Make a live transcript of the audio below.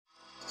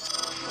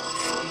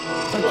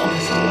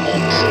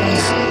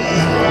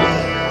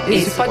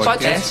Esse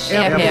podcast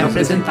é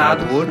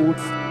apresentado por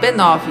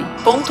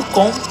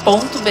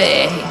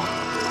b9.com.br.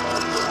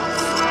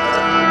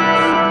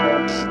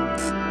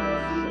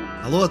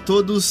 Alô a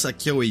todos,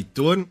 aqui é o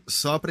Heitor,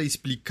 só pra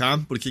explicar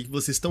por que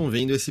vocês estão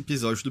vendo esse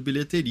episódio do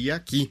Bilheteria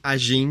aqui. A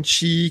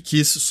gente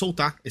quis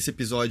soltar esse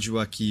episódio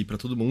aqui pra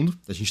todo mundo,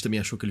 a gente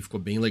também achou que ele ficou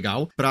bem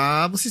legal,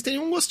 pra vocês terem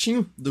um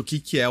gostinho do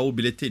que é o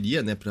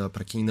Bilheteria, né,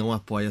 pra quem não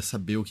apoia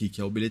saber o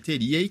que é o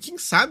Bilheteria, e quem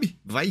sabe,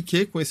 vai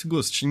que com esse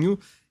gostinho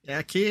é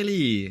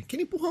aquele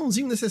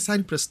empurrãozinho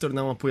necessário pra se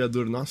tornar um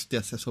apoiador nosso, ter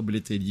acesso à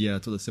Bilheteria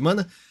toda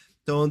semana.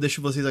 Então eu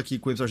deixo vocês aqui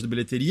com o episódio do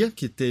Bilheteria,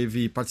 que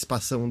teve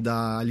participação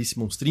da Alice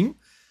Monstrinho,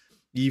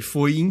 e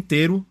foi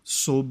inteiro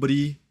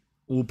sobre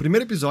o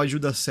primeiro episódio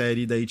da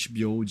série da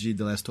HBO de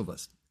The Last of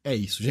Us. É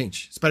isso,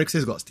 gente. Espero que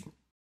vocês gostem.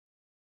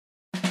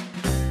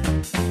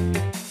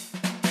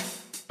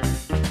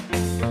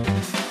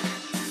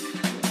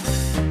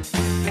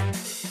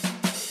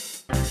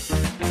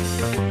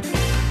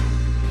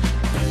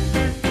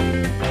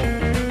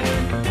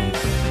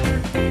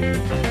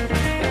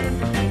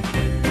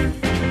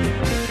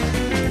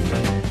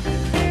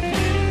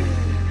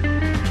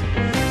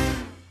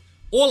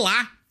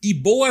 Olá e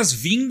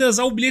boas-vindas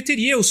ao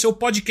Bilheteria, o seu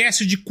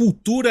podcast de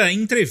cultura,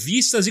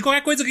 entrevistas e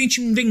qualquer coisa que a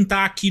gente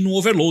inventar aqui no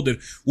Overloader.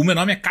 O meu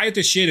nome é Caio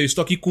Teixeira, eu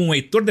estou aqui com o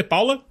Heitor de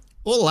Paula.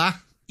 Olá!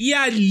 E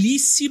a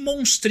Alice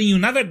Monstrinho.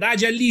 Na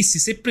verdade, Alice,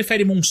 você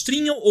prefere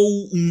monstrinho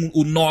ou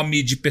o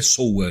nome de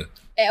pessoa?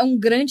 É um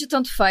grande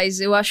tanto faz.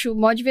 Eu acho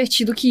mó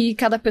divertido que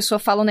cada pessoa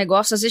fala um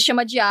negócio, às vezes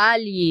chama de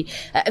Ali.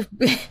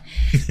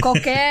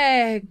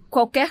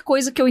 Qualquer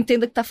coisa que eu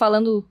entenda que tá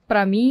falando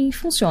pra mim,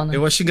 funciona.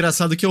 Eu acho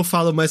engraçado que eu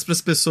falo mais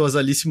pras pessoas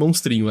Alice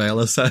Monstrinho,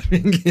 elas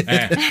sabem.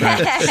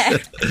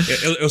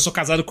 Eu sou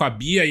casado com a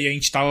Bia e a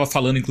gente tava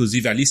falando,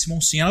 inclusive, Alice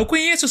Monstrinho. Eu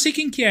conheço, eu sei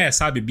quem que é,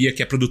 sabe? Bia,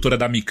 que é produtora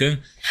da Mikan.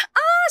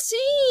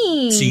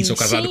 Sim! Sim, sou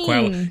casado com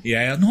ela. E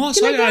aí,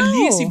 nossa, olha,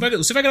 Alice,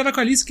 você vai gravar com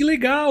a Alice, que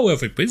legal. Eu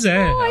falei, pois é.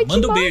 Ai,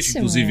 manda um máximo. beijo,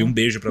 inclusive, um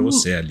beijo pra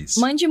você, Alice.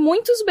 Mande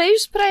muitos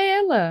beijos pra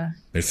ela.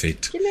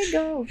 Perfeito. Que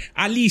legal.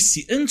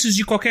 Alice, antes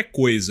de qualquer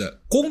coisa,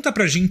 conta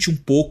pra gente um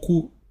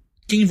pouco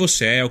quem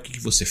você é, o que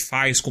você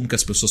faz, como que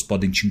as pessoas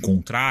podem te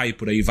encontrar e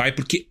por aí vai,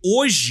 porque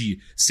hoje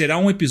será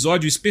um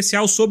episódio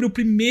especial sobre o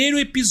primeiro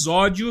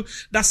episódio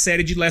da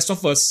série de Last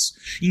of Us.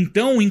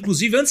 Então,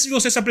 inclusive, antes de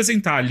você se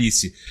apresentar,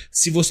 Alice,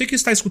 se você que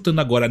está escutando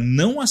agora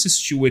não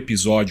assistiu o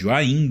episódio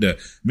ainda,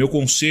 meu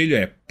conselho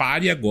é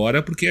pare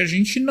agora, porque a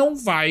gente não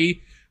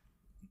vai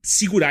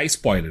segurar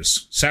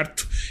spoilers,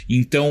 certo?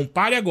 Então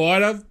pare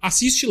agora,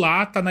 assiste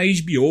lá, tá na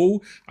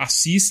HBO,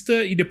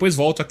 assista e depois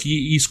volta aqui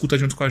e escuta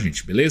junto com a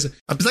gente, beleza?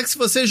 Apesar que se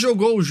você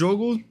jogou o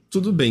jogo,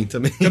 tudo bem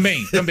também.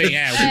 Também, o primeiro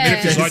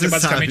episódio é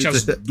basicamente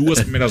as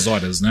 2 primeiras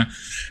horas, né?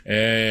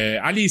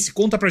 Alice,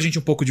 conta pra gente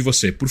um pouco de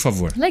você, por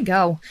favor.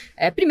 Legal.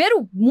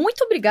 Primeiro,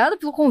 muito obrigada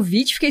pelo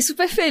convite, fiquei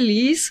super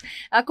feliz,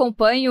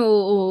 acompanho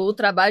o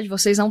trabalho de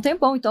vocês há um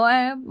tempão, então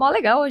é mó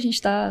legal a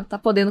gente tá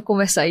podendo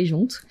conversar aí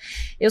junto.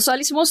 Eu sou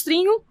Alice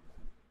Monstrinho.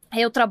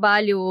 Eu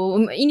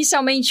trabalho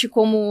inicialmente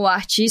como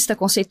artista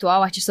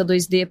conceitual, artista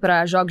 2D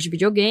para jogos de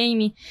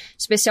videogame,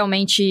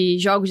 especialmente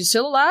jogos de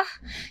celular,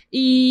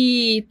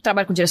 e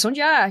trabalho com direção de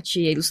arte,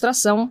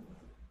 ilustração.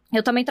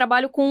 Eu também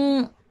trabalho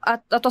com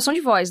atuação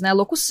de voz, né?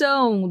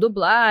 Locução,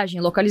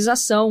 dublagem,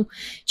 localização.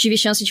 Tive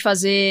chance de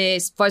fazer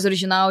voz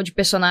original de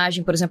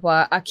personagem, por exemplo,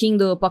 a Kim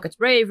do Pocket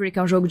Bravery, que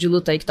é um jogo de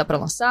luta aí que tá pra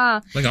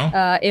lançar. Legal.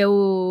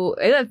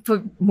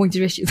 Foi muito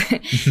divertido.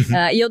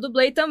 E eu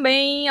dublei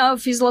também, eu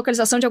fiz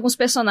localização de alguns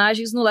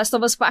personagens no Last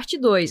of Us Part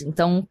 2.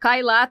 Então,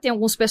 cai lá, tem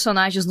alguns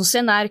personagens no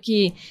cenário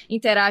que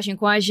interagem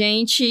com a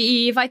gente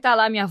e vai estar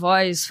lá minha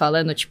voz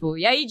falando, tipo,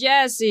 e aí,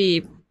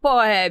 Jesse? Pô,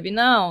 Hebe,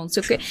 não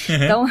sei o quê.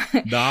 Então,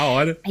 da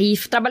hora. E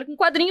trabalho com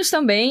quadrinhos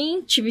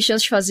também. Tive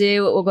chance de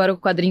fazer agora o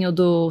quadrinho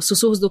do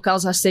Sussurros do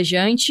Caos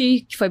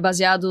Rastejante, que foi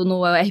baseado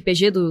no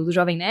RPG do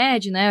Jovem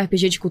Nerd, né?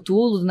 RPG de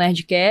Cthulhu, do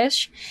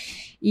Nerdcast.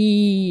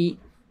 E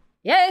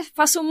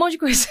faço um monte de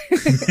coisa.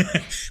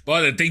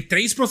 Olha, tem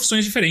 3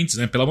 profissões diferentes,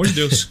 né? Pelo amor de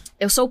Deus.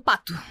 Eu sou o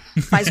pato.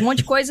 Faz um monte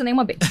de coisa,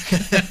 nenhuma bem.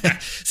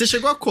 Você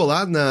chegou a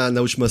colar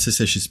na última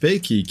CCXP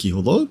que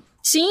rolou?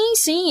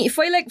 Sim, e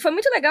foi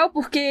muito legal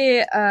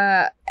porque,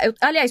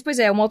 aliás, pois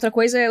é, uma outra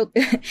coisa,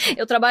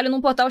 eu trabalho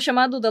num portal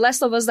chamado The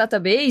Last of Us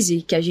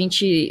Database, que a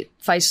gente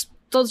faz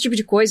todo tipo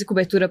de coisa,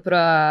 cobertura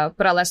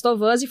pra Last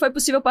of Us, e foi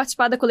possível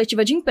participar da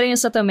coletiva de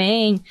imprensa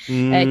também,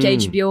 que a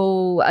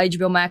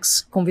HBO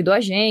Max convidou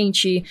a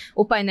gente,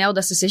 o painel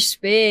da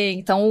CCXP,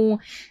 então,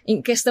 em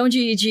questão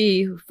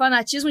de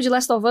fanatismo de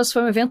Last of Us,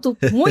 foi um evento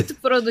muito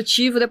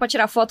produtivo, deu pra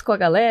tirar foto com a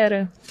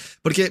galera.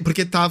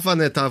 Porque tava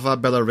a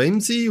Bella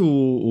Ramsey,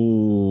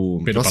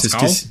 o Pedro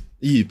Pascal.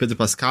 Pedro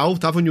Pascal,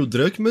 tava o Neil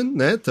Druckmann,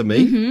 né,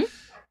 também. Uhum.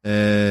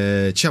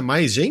 Tinha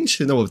mais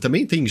gente? Não,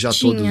 também tem já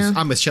tinha. Todos.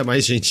 Ah, mas tinha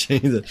mais gente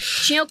ainda.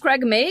 Tinha o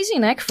Craig Mazin,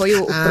 né, que foi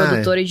o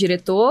produtor e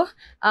diretor.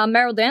 A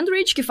Meryl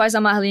Dandridge, que faz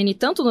a Marlene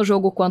tanto no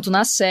jogo quanto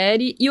na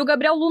série. E o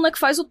Gabriel Luna, que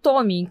faz o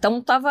Tommy.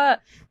 Então tava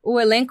o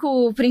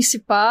elenco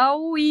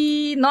principal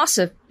e,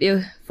 nossa,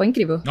 foi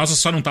incrível. Nossa,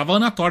 só não tava a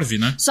Anna Torv,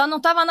 né? Só não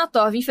tava a Anna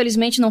Torv,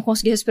 infelizmente não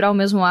consegui respirar o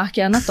mesmo ar que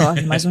a Anna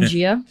Torv, mas um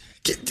dia...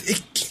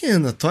 Quem é a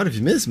Anna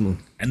Torv mesmo?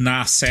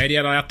 Na série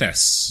ela é a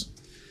Tess.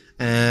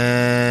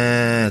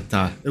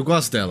 Tá. Eu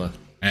gosto dela.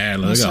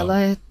 Ela é Nossa, legal.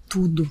 ela é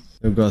tudo.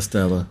 Eu gosto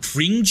dela.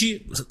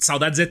 Fringe,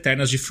 saudades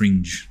eternas de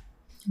Fringe.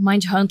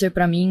 Mindhunter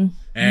pra mim.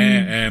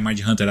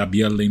 Mindhunter. A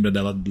Bia lembra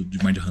dela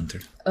de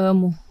Mindhunter.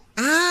 Amo.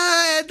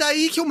 É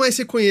daí que eu mais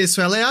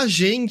reconheço. Ela é a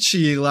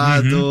gente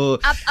lá do...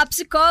 A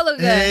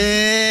psicóloga.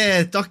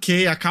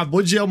 Ok.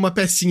 Acabou de uma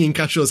pecinha,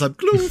 encaixou, sabe?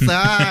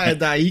 É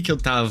daí que eu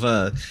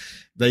tava...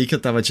 Daí que eu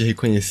tava te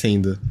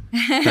reconhecendo.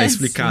 Tá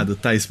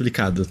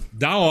explicado.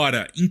 Da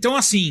hora. Então,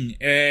 assim,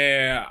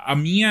 a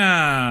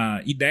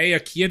minha ideia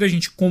aqui é da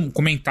gente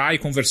comentar e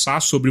conversar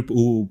sobre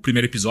o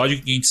primeiro episódio,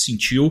 o que a gente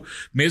sentiu,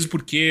 mesmo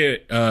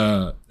porque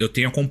eu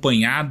tenho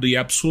acompanhado e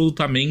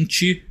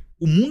absolutamente...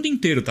 O mundo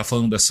inteiro tá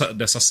falando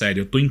dessa série.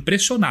 Eu tô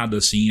impressionado,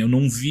 assim. Eu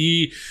não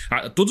vi...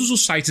 Todos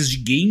os sites de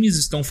games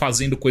estão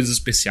fazendo coisas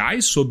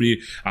especiais sobre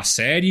a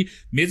série.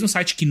 Mesmo o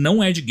site que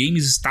não é de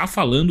games está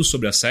falando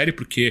sobre a série,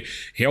 porque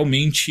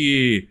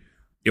realmente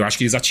eu acho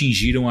que eles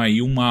atingiram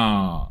aí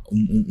uma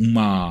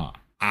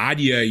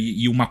área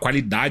e uma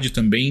qualidade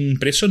também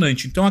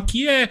impressionante. Então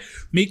aqui é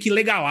meio que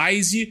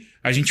legalize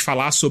a gente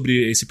falar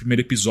sobre esse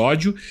primeiro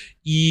episódio.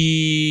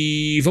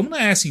 E vamos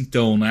nessa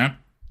então, né?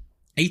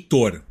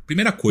 Heitor,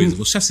 primeira coisa,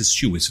 você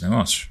assistiu esse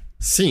negócio?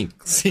 Sim.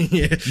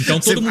 Então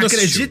todo mundo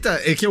acredita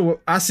que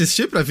eu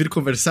assisti pra vir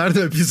conversar no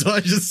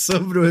episódio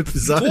sobre o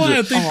episódio? Pô,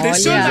 eu tô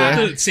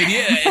impressionado.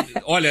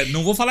 Olha,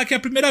 não vou falar que é a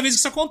primeira vez que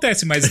isso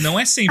acontece, mas não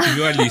é sempre,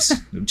 viu, Alice?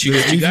 Eu te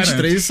garanto.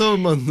 2023 sou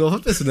uma nova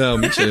pessoa. Não,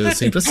 mentira, eu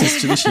sempre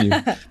assisti, bichinho.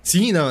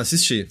 Sim, não,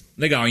 assisti.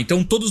 Legal,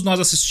 então todos nós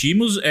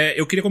assistimos.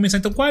 Eu queria começar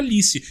então com a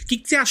Alice. O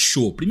que você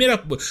achou?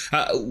 Primeiro,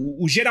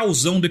 o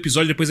geralzão do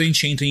episódio, depois a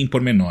gente entra em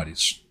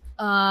pormenores.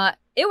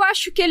 Eu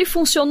acho que ele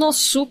funcionou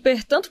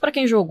super, tanto pra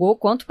quem jogou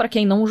quanto pra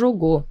quem não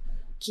jogou.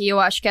 Que eu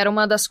acho que era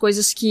uma das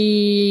coisas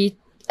que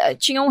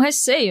tinha um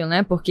receio,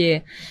 né?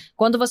 Porque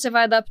quando você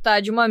vai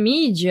adaptar de uma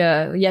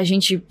mídia, e a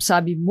gente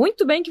sabe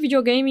muito bem que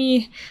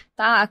videogame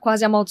tá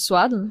quase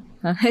amaldiçoado,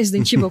 né?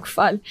 Resident Evil que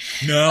fale.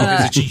 Não,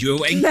 Resident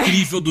Evil é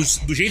incrível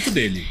do jeito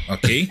dele,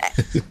 ok?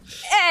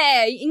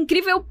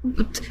 Incrível...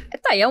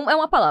 Tá, é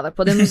uma palavra,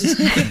 podemos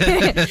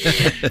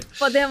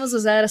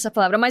usar essa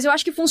palavra, mas eu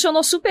acho que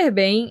funcionou super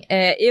bem.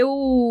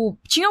 Eu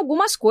tinha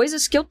algumas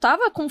coisas que eu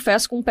tava,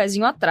 confesso, com um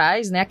pezinho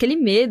atrás, né? Aquele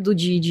medo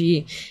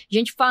de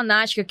gente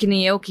fanática que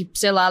nem eu, que,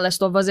 sei lá,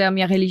 Last of Us é a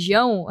minha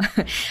religião,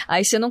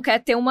 aí você não quer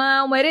ter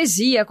uma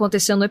heresia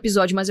acontecendo no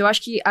episódio, mas eu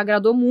acho que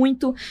agradou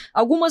muito.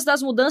 Algumas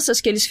das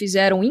mudanças que eles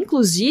fizeram,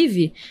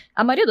 inclusive,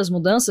 a maioria das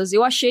mudanças,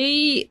 eu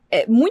achei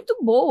muito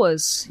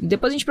boas.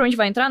 Depois a gente provavelmente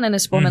vai entrar, né,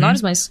 nesses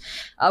pormenores, mas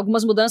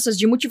algumas mudanças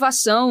de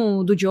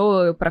motivação do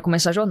Joel pra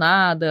começar a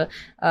jornada,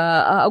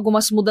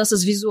 algumas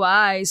mudanças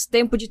visuais,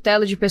 tempo de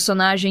tela de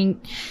personagem.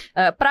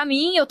 Pra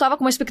mim, eu tava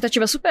com uma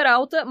expectativa super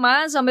alta,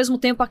 mas ao mesmo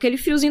tempo aquele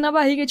friozinho na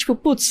barriga, tipo,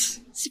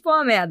 putz, se for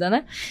uma merda,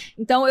 né?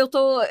 Então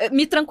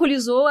me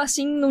tranquilizou,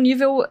 assim, num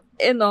nível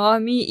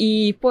enorme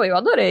e, pô, eu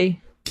adorei.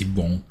 Que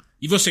bom.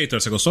 E você, Heitor,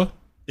 você gostou?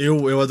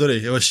 Eu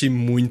adorei, eu achei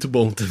muito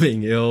bom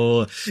também.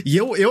 Eu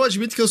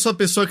admito que eu sou a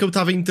pessoa que eu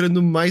tava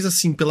entrando mais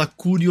assim pela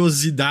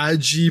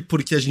curiosidade,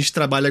 porque a gente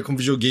trabalha com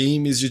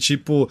videogames, de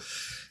tipo...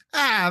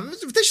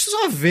 deixa eu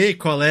só ver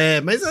qual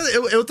é. Mas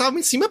eu tava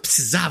em cima,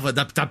 precisava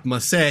adaptar pra uma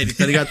série,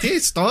 tá ligado? Tem a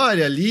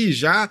história ali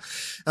já.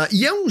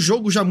 E é um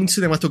jogo já muito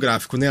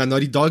cinematográfico, né? A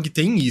Naughty Dog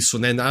tem isso,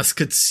 né? Nas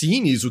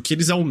cutscenes, o que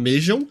eles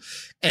almejam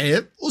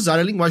é usar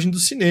a linguagem do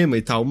cinema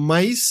e tal,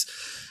 mas...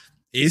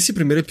 Esse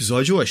primeiro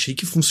episódio eu achei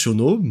que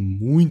funcionou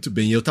muito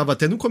bem. Eu tava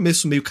até no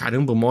começo meio,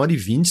 caramba,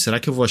 1h20, será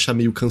que eu vou achar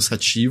meio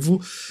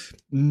cansativo?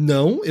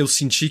 Não, eu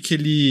senti que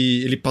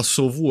ele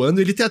passou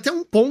voando. Ele tem até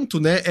um ponto,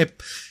 né?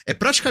 É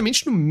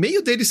praticamente no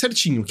meio dele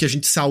certinho, que a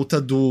gente salta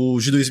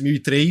de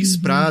 2003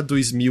 pra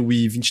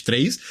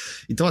 2023.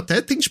 Então até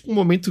tem tipo um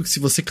momento que se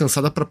você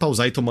cansar dá pra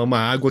pausar e tomar uma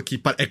água, que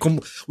é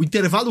como o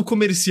intervalo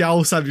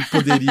comercial, sabe?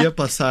 Poderia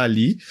passar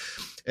ali.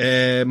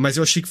 Mas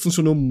eu achei que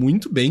funcionou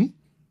muito bem.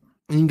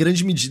 Em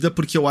grande medida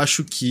porque eu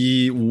acho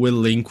que o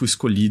elenco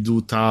escolhido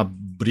tá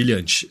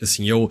brilhante.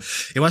 Assim, eu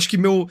acho que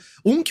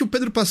que o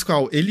Pedro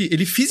Pascal,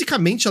 ele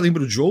fisicamente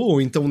lembra o Joel,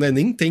 então, né,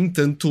 nem tem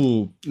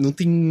tanto... Não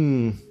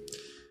tem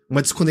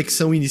uma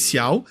desconexão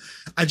inicial.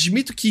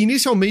 Admito que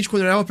inicialmente,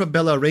 quando eu olhava pra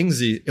Bella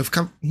Ramsey, eu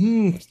ficava...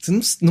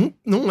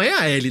 não é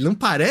a Ellie, não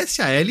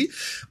parece a Ellie,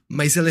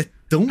 mas ela é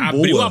tão boa.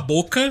 Abriu a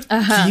boca.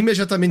 Que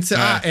imediatamente você...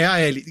 é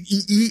a Ellie.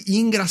 E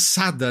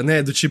engraçada,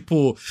 né? Do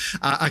tipo...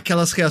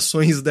 aquelas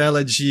reações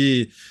dela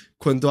de...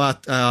 Quando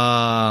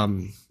a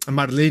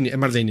Marlene... É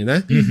Marlene,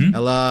 né?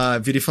 Ela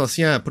vira e fala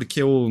assim... porque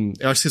eu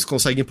acho que vocês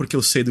conseguem porque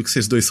eu sei do que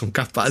vocês dois são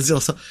capazes. E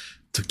ela só...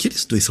 do que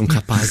eles dois são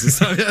capazes,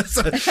 sabe?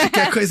 Que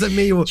é coisa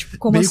meio,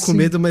 Tipo, meio assim? com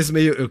medo, mas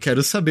meio, eu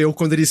quero saber. Ou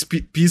quando eles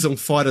pisam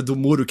fora do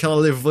muro, que ela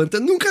levanta,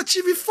 nunca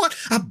tive fora.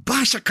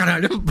 Abaixa,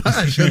 caralho,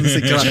 abaixa, não sei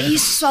o que lá. Que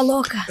isso, sua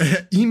louca?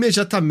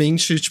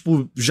 Imediatamente,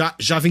 tipo,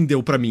 já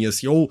vendeu pra mim,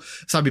 assim. Ou,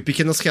 sabe,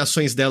 pequenas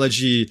reações dela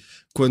de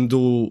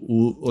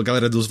quando a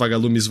galera dos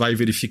vagalumes vai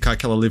verificar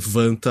que ela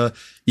levanta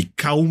e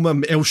calma,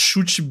 é o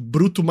chute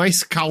bruto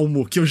mais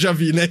calmo que eu já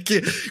vi, né?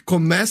 Que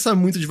começa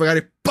muito devagar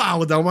e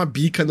pau, dá uma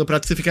bica no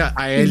prato, você fica,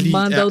 a Ellie...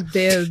 Manda o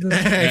dedo.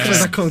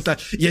 Coisa a contar.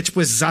 E é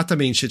tipo,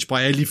 exatamente, tipo,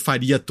 a Ellie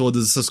faria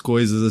todas essas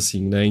coisas,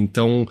 assim, né?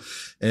 Então,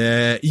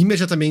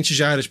 imediatamente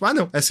já era tipo,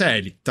 não, essa é a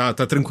Ellie, tá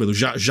tranquilo,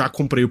 já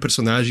comprei o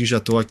personagem, já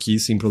tô aqui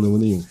sem problema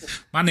nenhum.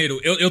 Maneiro,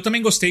 eu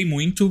também gostei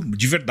muito,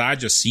 de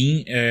verdade,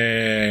 assim,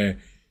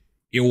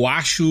 eu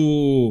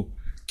acho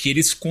que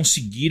eles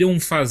conseguiram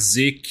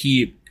fazer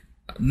que...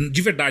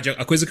 De verdade,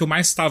 a coisa que eu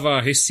mais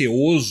estava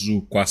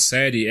receoso com a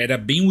série era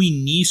bem o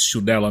início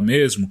dela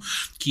mesmo,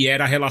 que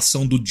era a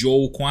relação do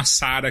Joel com a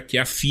Sarah, que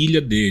é a filha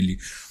dele.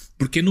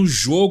 Porque no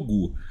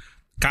jogo,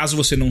 caso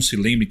você não se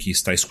lembre que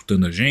está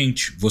escutando a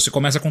gente, você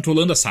começa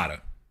controlando a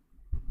Sarah.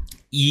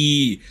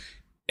 E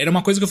era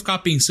uma coisa que eu ficava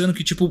pensando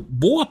que, tipo,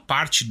 boa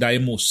parte da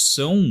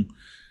emoção...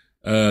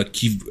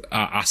 que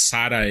a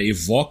Sarah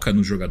evoca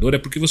no jogador é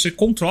porque você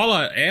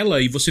controla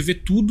ela e você vê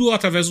tudo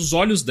através dos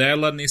olhos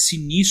dela nesse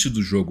início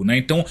do jogo, né?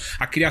 Então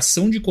a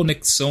criação de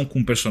conexão com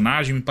o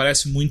personagem me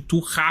parece muito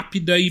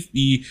rápida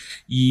e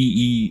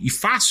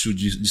fácil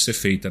de ser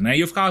feita, né?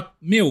 E eu ficava,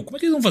 como é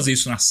que eles vão fazer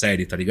isso na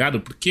série, tá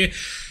ligado? Porque,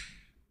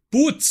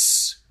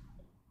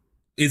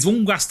 eles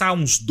vão gastar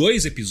uns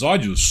 2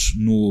 episódios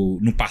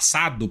no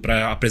passado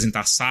pra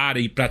apresentar a Sarah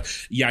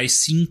e aí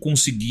sim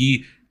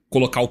conseguir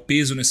colocar o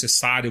peso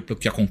necessário para o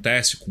que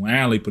acontece com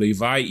ela e por aí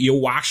vai, e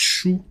eu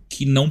acho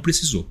que não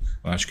precisou.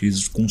 Eu acho que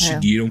eles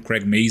conseguiram,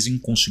 Craig Mazin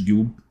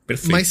conseguiu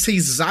perfeito. Mas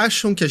vocês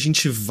acham que a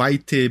gente vai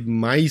ter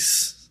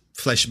mais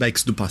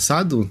flashbacks do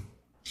passado?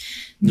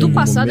 Do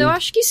passado eu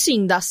acho que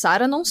sim, da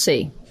Sarah não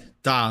sei.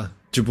 Tá,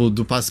 tipo,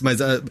 do passado, mas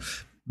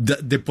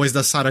depois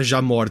da Sarah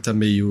já morta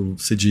meio,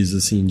 você diz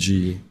assim,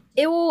 de...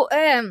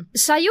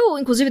 Saiu,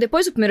 inclusive,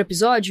 depois do primeiro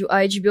episódio, a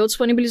HBO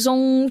disponibilizou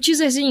um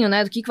teaserzinho,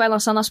 né, do que vai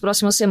lançar nas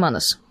próximas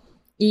semanas.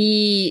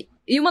 E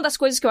uma das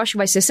coisas que eu acho que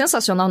vai ser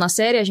sensacional na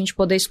série é a gente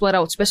poder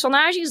explorar outros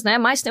personagens, né?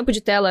 Mais tempo de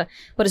tela,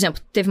 por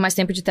exemplo, teve mais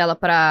tempo de tela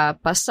pra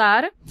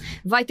Sarah,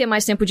 vai ter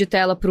mais tempo de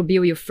tela pro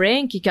Bill e o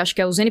Frank, que acho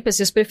que é os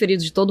NPCs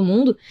preferidos de todo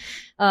mundo.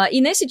 E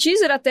nesse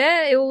teaser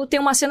até eu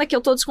tenho uma cena que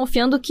eu tô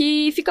desconfiando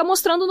que fica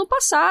mostrando no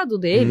passado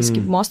deles,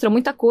 que mostra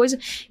muita coisa.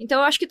 Então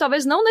eu acho que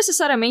talvez não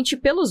necessariamente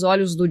pelos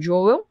olhos do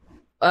Joel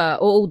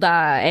ou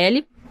da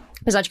Ellie,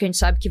 apesar de que a gente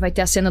sabe que vai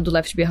ter a cena do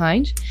Left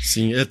Behind.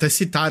 Sim, até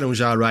citaram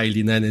já a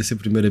Riley, né, nesse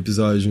primeiro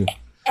episódio.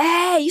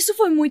 Isso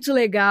foi muito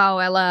legal.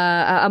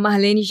 A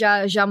Marlene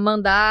já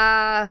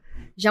mandar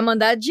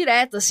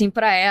direto, assim,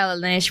 pra ela,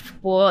 né? Tipo,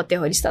 pô,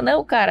 terrorista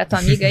não, cara. Tua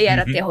amiga aí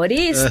era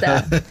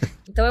terrorista.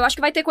 Então eu acho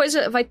que vai ter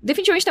coisa... Vai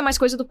definitivamente ter mais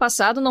coisa do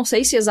passado. Não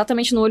sei se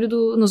exatamente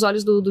nos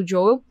olhos do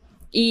Joel.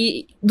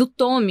 E do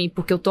Tommy,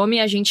 porque o Tommy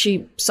a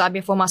gente sabe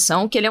a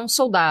informação que ele é um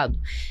soldado.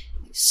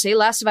 Sei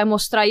lá se vai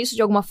mostrar isso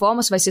de alguma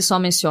forma, se vai ser só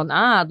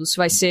mencionado, se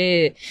vai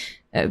ser...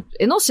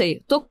 eu não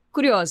sei, tô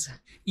curiosa.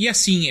 E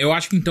assim, eu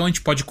acho que então a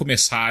gente pode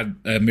começar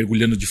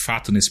mergulhando de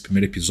fato nesse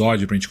primeiro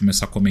episódio, pra gente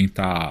começar a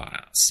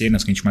comentar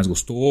cenas que a gente mais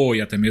gostou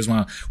e até mesmo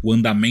o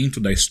andamento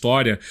da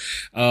história.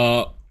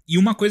 E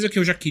uma coisa que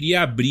eu já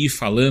queria abrir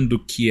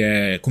falando, que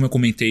é, como eu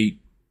comentei,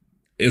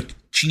 eu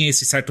tinha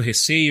esse certo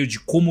receio de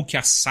como que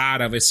a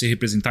Sarah vai ser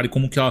representada e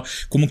como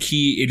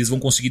que eles vão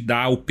conseguir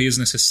dar o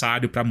peso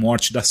necessário pra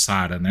morte da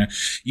Sarah, né?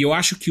 E eu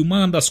acho que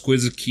uma das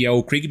coisas que é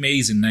o Craig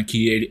Mazin, né,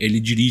 que ele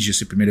dirige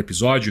esse primeiro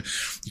episódio,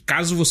 e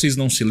caso vocês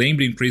não se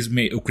lembrem,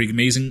 o Craig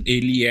Mazin,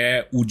 ele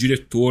é o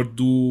diretor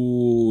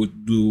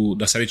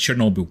da série de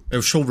Chernobyl. É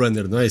o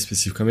showrunner, não é,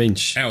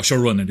 especificamente? É, o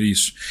showrunner,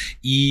 isso.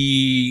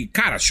 E,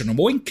 cara,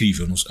 Chernobyl é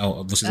incrível,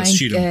 vocês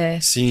assistiram?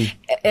 Sim.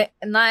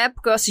 Na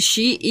época eu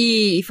assisti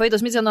e foi em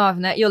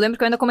 2019, né? E eu lembro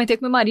que eu ainda comentei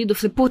com meu marido, eu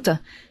falei,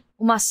 puta,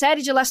 uma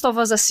série de Last of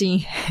Us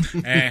assim.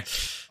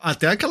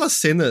 Até aquela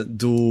cena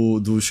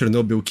do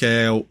Chernobyl, que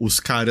é os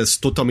caras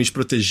totalmente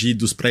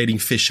protegidos pra irem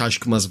fechar, acho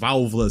que umas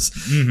válvulas,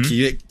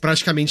 que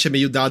praticamente é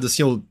meio dado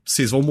assim,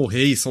 vocês vão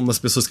morrer e são umas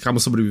pessoas que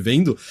acabam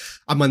sobrevivendo,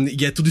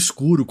 e é tudo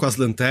escuro com as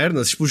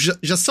lanternas, tipo,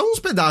 já são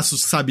uns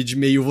pedaços, sabe, de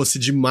meio você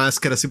de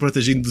máscara se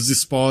protegendo dos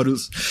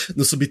esporos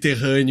no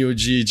subterrâneo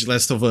de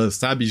Last of Us,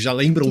 sabe? Já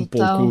lembra um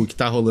pouco o que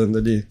tá rolando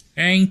ali.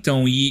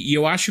 Então, e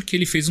eu acho que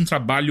ele fez um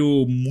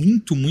trabalho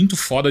muito, muito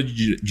foda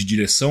de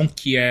direção,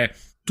 que é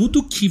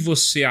tudo que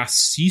você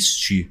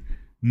assiste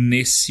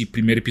nesse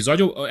primeiro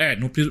episódio,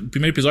 no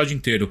primeiro episódio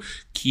inteiro,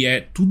 que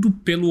é tudo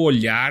pelo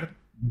olhar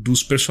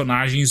dos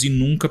personagens e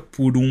nunca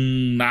por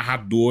um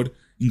narrador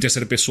em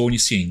terceira pessoa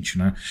onisciente,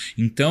 né?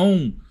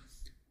 Então,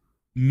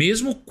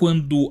 mesmo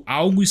quando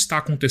algo está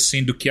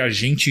acontecendo que a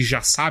gente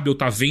já sabe ou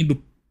tá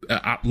vendo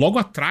logo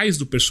atrás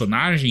do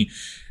personagem,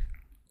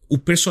 o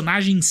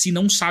personagem em si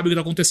não sabe o que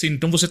tá acontecendo.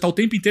 Então você tá o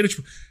tempo inteiro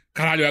tipo,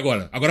 caralho, é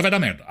agora. Agora vai dar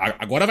merda.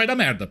 Agora vai dar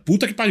merda.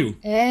 Puta que pariu.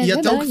 É, e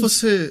verdade. até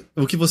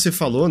o que você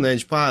falou, né?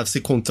 Tipo, você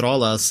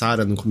controla a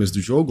Sarah no começo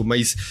do jogo,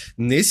 mas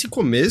nesse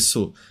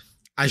começo,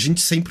 a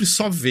gente sempre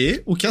só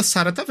vê o que a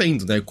Sarah tá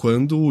vendo, né?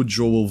 Quando o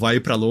Joel vai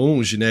pra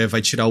longe, né?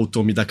 Vai tirar o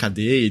Tommy da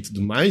cadeia e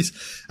tudo mais,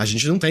 a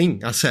gente não tem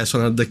acesso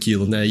a nada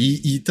daquilo, né?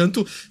 E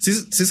tanto...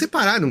 Vocês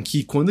repararam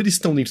que quando eles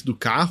estão dentro do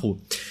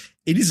carro...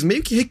 Eles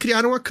meio que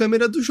recriaram a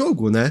câmera do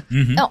jogo, né?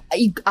 Uhum. Não,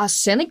 a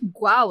cena é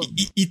igual.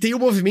 E tem o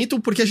movimento,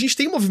 porque a gente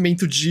tem um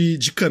movimento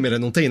de câmera,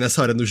 não tem?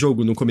 Nessa hora no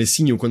jogo, no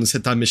comecinho, quando você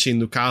tá mexendo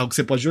no carro, que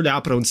você pode olhar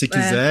pra onde você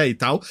quiser e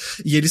tal.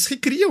 E eles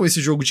recriam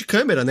esse jogo de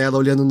câmera, né? Ela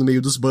olhando no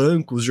meio dos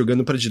bancos,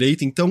 jogando pra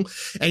direita. Então,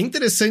 é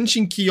interessante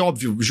em que,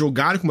 óbvio,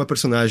 jogar com uma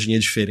personagem é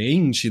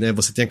diferente, né?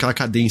 Você tem aquela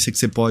cadência que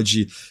você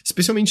pode,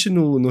 especialmente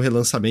no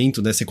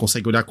relançamento, né? Você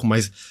consegue olhar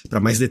pra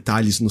mais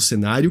detalhes no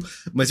cenário.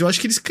 Mas eu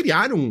acho que eles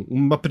criaram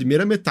uma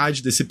primeira metade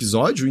desse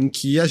episódio em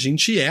que a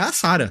gente é a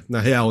Sarah, na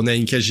real, né?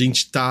 Em que a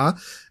gente tá...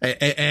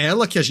 É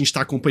ela que a gente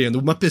tá acompanhando.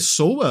 Uma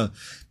pessoa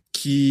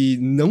que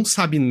não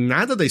sabe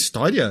nada da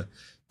história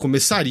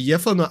começaria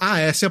falando,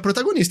 essa é a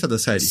protagonista da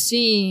série.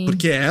 Sim.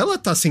 Porque ela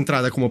tá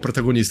centrada como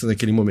protagonista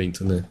naquele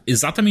momento, né?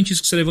 Exatamente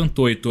isso que você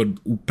levantou, Heitor.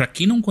 Pra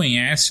quem não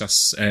conhece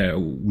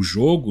o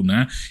jogo,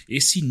 né?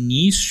 Esse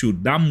início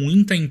dá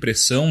muita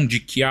impressão de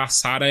que a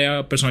Sarah é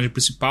a personagem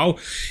principal.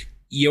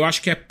 E eu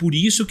acho que é por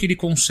isso que ele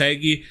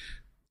consegue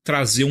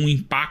trazer um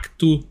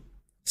impacto,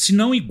 se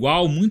não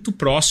igual, muito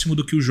próximo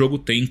do que o jogo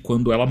tem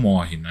quando ela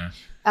morre, né?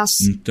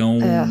 Então,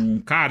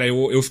 cara,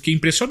 eu fiquei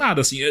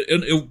impressionado, assim,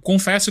 eu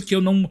confesso que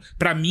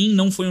pra mim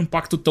não foi um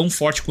impacto tão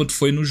forte quanto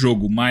foi no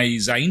jogo,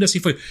 mas ainda assim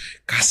foi,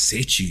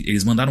 cacete,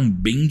 eles mandaram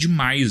bem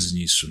demais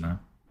nisso, né?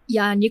 E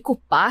a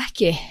Nico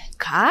Parker,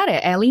 cara,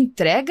 ela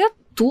entrega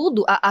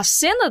tudo, a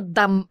cena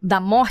da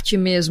morte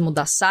mesmo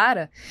da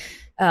Sarah,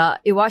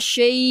 eu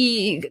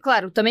achei...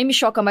 Claro, também me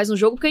choca mais no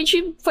jogo porque a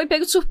gente foi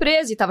pego de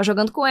surpresa e tava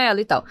jogando com ela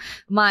e tal.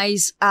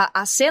 Mas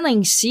a cena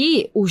em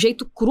si, o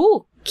jeito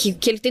cru que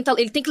ele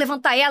tem que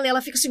levantar ela e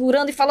ela fica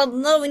segurando e falando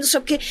não e não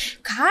sei o que.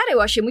 Cara, eu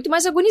achei muito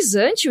mais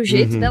agonizante o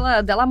jeito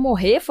dela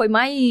morrer. Foi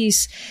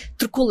mais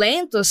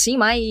truculento, assim,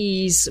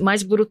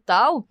 mais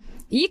brutal.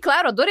 E,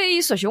 claro, adorei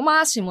isso, achei o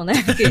máximo, né?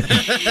 Porque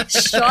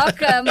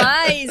choca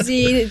mais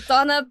e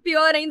torna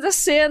pior ainda a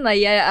cena.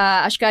 E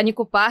acho que a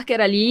Nico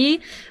Parker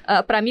ali,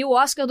 pra mim, o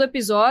Oscar do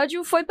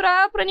episódio foi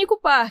pra Nico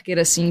Parker,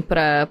 assim,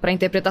 pra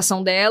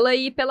interpretação dela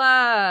e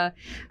pela...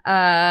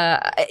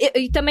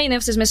 E também, né,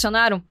 vocês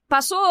mencionaram,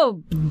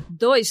 passou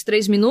 2,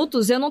 3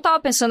 minutos, eu não tava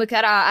pensando que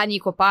era a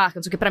Nico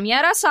Parker, porque pra mim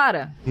era a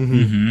Sarah.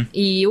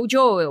 E o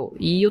Joel,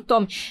 e o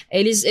Tom.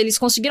 Eles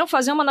conseguiram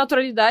fazer uma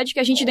naturalidade que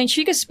a gente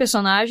identifica esses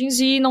personagens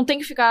e não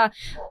tem que ficar,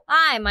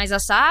 mas a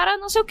Sarah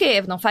não sei o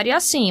que, não faria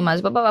assim,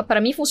 mas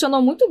pra mim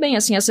funcionou muito bem,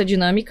 assim, essa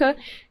dinâmica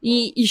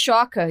e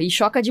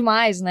choca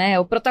demais, né?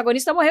 O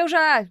protagonista morreu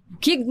já,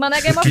 que mané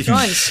Game of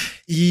Thrones.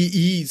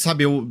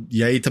 Sabe,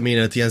 e aí também,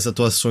 né, tem as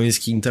atuações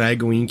que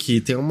entregam em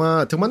que tem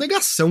uma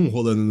negação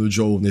rolando no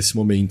Joel nesse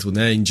momento,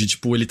 né, de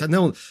tipo, ele tá,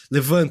 não,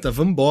 levanta,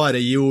 vambora,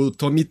 e o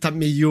Tommy tá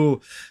meio...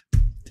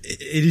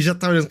 Ele já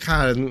tá olhando,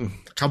 cara,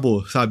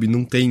 acabou, sabe?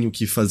 Não tem o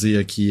que fazer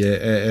aqui.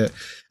 É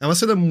uma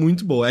cena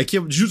muito boa. É que,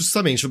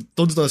 justamente,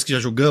 todos nós que já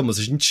jogamos,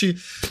 a gente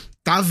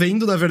tá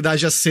vendo, na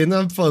verdade, a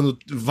cena falando,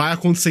 vai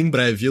acontecer em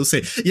breve, eu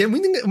sei. E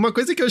uma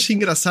coisa que eu achei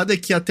engraçada é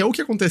que até o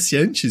que acontece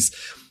antes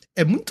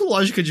é muito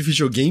lógica de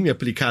videogame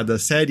aplicada à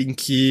série, em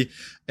que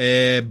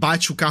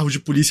bate o carro de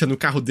polícia no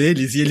carro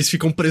deles e eles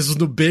ficam presos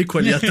no beco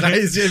ali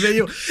atrás. E é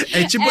meio...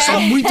 É tipo, é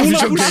muito pula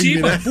videogame, por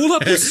cima, né? Pula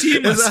por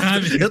cima,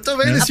 sabe? Eu tô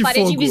vendo esse fogo. A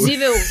parede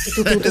invisível.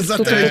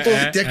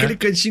 Exatamente. Tem aquele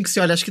cantinho que você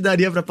olha, acho que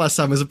daria pra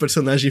passar, mas o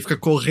personagem fica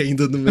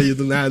correndo no meio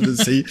do nada,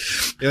 assim.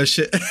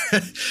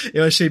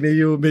 Eu achei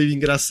meio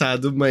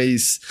engraçado,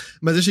 mas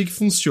eu achei que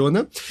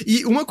funciona.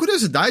 E uma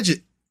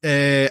curiosidade...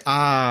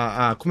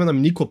 como é o nome?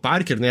 Nico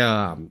Parker, né?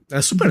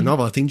 É super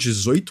nova, ela tem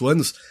 18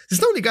 anos. Vocês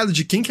estão ligados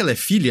de quem que ela é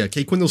filha? Que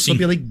aí quando eu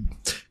soube,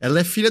 ela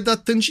é filha da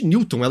Tandy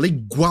Newton. Ela é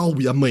igual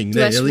a mãe,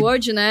 né?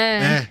 Westworld,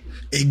 né?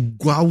 É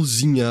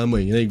igualzinha a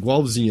mãe, né?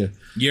 Igualzinha.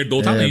 E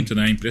herdou talento,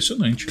 né?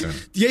 Impressionante, cara.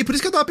 E aí, por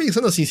isso que eu tava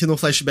pensando assim, se no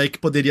flashback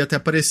poderia até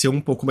aparecer um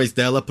pouco mais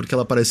dela, porque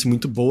ela parece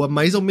muito boa,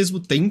 mas ao mesmo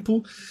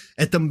tempo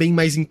é também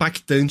mais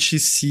impactante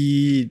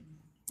se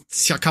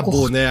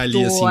acabou, né,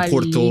 ali, assim,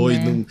 cortou, né? E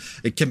não,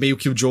 que é meio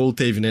que o Joel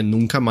teve, né,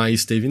 nunca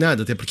mais teve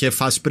nada, até porque é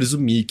fácil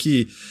presumir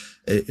que,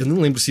 eu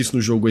não lembro se isso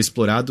no jogo é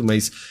explorado,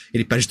 mas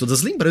ele perde todas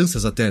as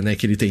lembranças até, né,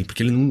 que ele tem,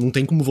 porque ele não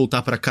tem como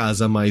voltar pra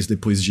casa mais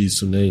depois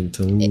disso, né,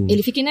 então...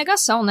 Ele fica em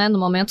negação, né, no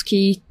momento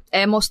que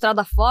é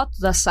mostrada a foto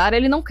da Sarah,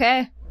 ele não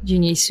quer de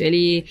início,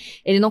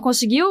 ele não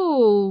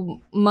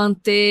conseguiu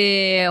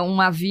manter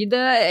uma vida,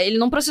 ele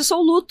não processou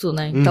o luto,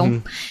 né,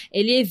 então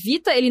ele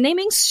evita, ele nem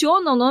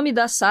menciona o nome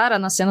da Sarah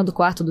na cena do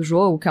quarto do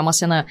jogo, que é uma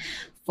cena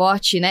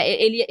forte, né,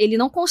 ele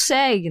não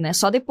consegue, né,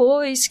 só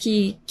depois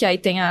que aí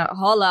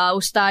rola o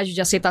estágio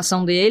de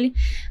aceitação dele,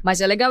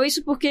 mas é legal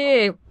isso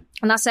porque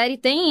na série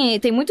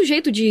tem muito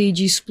jeito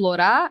de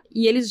explorar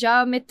e eles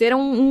já meteram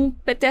um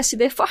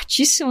PTSD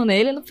fortíssimo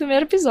nele no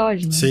primeiro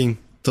episódio, né? Sim.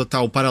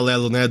 Total, o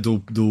paralelo, né,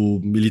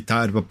 do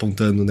militar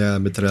apontando, né, a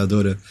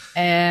metralhadora.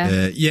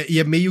 E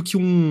é meio que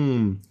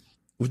um...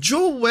 O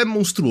Joe é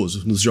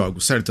monstruoso nos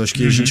jogos, certo? Eu acho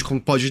que a gente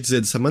pode dizer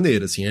dessa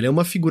maneira, assim. Ele é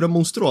uma figura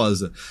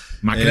monstruosa.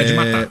 Máquina de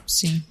matar.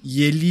 Sim.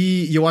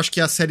 E eu acho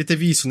que a série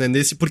teve isso, né?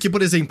 Porque,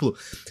 por exemplo...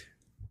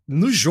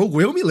 No jogo,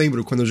 eu me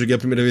lembro quando eu joguei a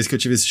primeira vez que eu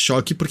tive esse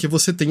choque, porque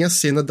você tem a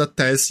cena da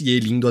Tess e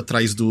ele indo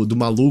atrás do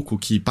maluco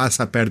que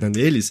passa a perna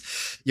neles.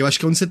 E eu acho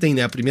que é onde você tem,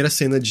 né? A primeira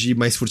cena de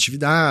mais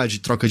furtividade,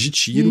 troca de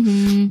tiro.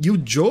 E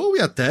o Joe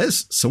e a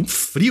Tess são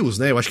frios,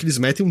 né? Eu acho que eles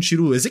metem um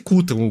tiro,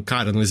 executam o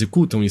cara, não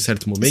executam em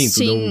certo momento?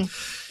 Sim.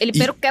 Ele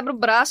quebra o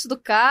braço do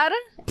cara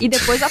e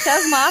depois a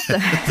Tess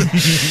mata.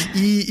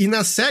 E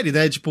na série,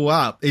 né, tipo,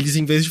 eles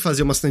em vez de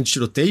fazer uma cena de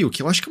tiroteio,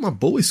 que eu acho que é uma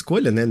boa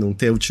escolha, né, não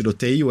ter o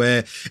tiroteio,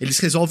 eles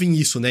resolvem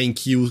isso, né, em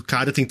que o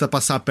cara tenta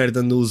passar a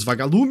perna nos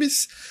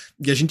vagalumes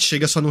e a gente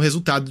chega só no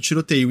resultado do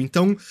tiroteio.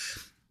 Então,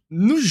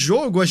 no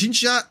jogo, a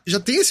gente já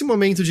tem esse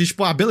momento de,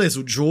 tipo, beleza,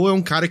 o Joe é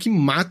um cara que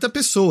mata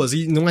pessoas,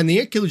 e não é nem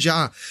aquilo de,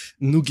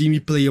 no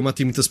gameplay eu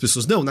matei muitas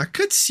pessoas. Não, na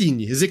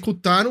cutscene,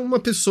 executaram uma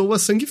pessoa a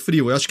sangue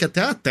frio. Eu acho que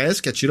até a Tess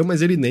que atira,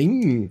 mas ele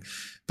nem...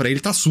 Pra ele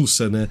tá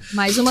sussa, né?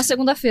 Mais uma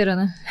segunda-feira,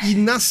 né? E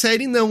na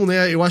série não,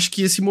 né? Eu acho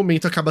que esse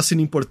momento acaba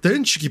sendo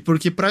importante,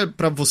 porque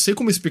pra você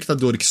como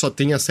espectador que só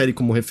tem a série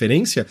como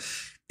referência,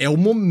 é o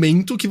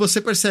momento que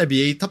você percebe,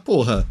 eita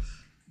porra,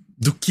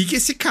 do que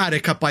esse cara é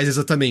capaz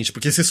exatamente,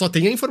 porque você só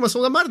tem a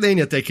informação da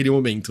Marlene até aquele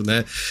momento,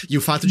 né? E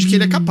o fato de que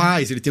ele é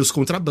capaz, ele tem os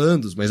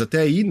contrabandos, mas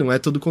até aí não é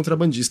todo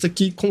contrabandista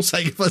que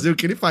consegue fazer o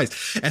que ele faz.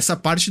 Essa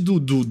parte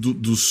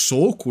do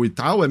soco e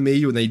tal é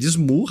meio, né, ele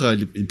desmurra,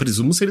 ele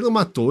presumo se ele não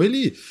matou,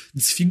 ele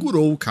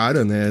desfigurou o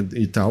cara, né,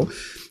 e tal.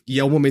 E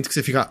é o momento que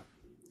você fica,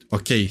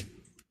 ok,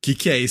 o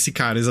que é esse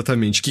cara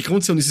exatamente? O que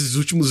aconteceu nesses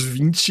últimos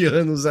 20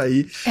 anos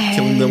aí que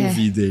eu não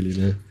vi dele,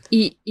 né?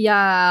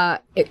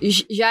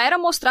 Já era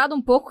mostrado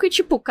um pouco que,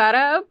 tipo, o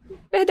cara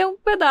perdeu um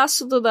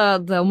pedaço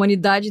da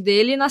humanidade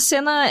dele na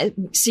cena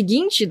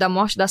seguinte da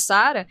morte da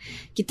Sarah,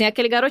 que tem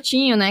aquele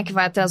garotinho, né, que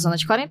vai até a zona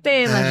de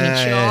quarentena, a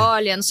gente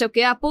olha, não sei o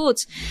que,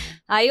 putz.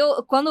 Aí,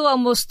 quando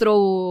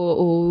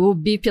mostrou o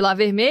bip lá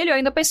vermelho, eu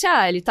ainda pensei,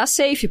 ele tá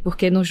safe,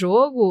 porque no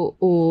jogo,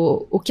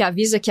 o que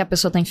avisa que a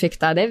pessoa tá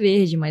infectada é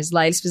verde, mas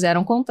lá eles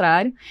fizeram o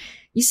contrário.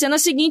 E cena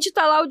seguinte,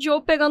 tá lá o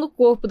Joe pegando o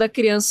corpo da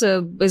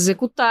criança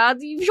executada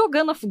e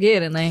jogando na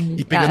fogueira, né?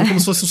 E pegando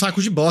como se fosse um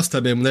saco de bosta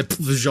mesmo, né?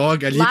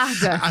 Joga ali.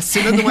 Larga. A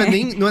cena não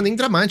é nem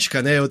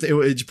dramática, né?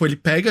 Tipo, ele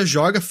pega,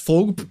 joga,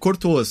 fogo,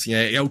 cortou, assim.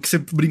 É o que você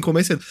brincou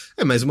mais cedo.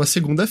 É mais uma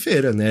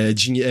segunda-feira, né?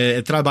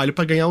 É trabalho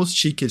pra ganhar os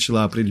tickets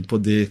lá, pra ele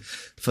poder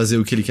fazer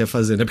o que ele quer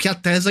fazer, né? Porque a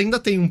Tess ainda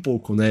tem um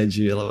pouco, né?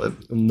 Eu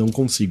não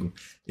consigo.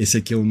 Esse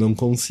aqui eu não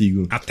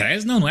consigo. A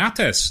Tess? Não é a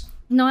Tess.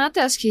 Não é a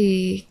Tess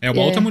que... É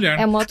uma outra mulher.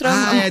 É uma outra...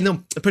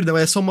 não. Perdão,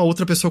 é só uma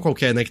outra pessoa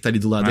qualquer, né, que tá ali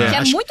do lado. Que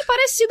é muito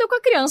parecida com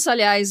a criança,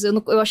 aliás.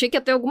 Eu achei que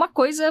ia ter alguma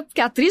coisa... Porque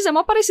a atriz é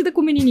mó parecida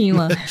com o menininho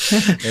lá.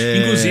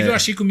 Inclusive, eu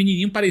achei que o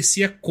menininho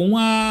parecia com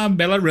a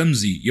Bella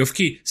Ramsey. E eu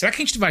fiquei... Será que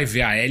a gente vai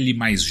ver a Ellie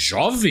mais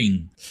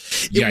jovem?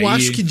 Eu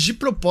acho que de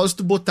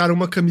propósito botaram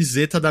uma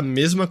camiseta da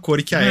mesma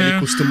cor que a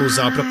Ellie costuma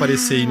usar pra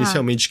parecer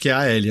inicialmente que é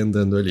a Ellie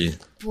andando ali.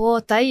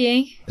 Pô, tá aí,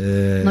 hein?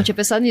 Não tinha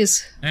pensado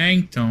nisso.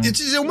 Então. Eu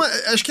te dizer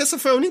acho que essa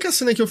foi a única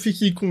cena que eu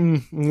fiquei com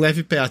um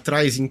leve pé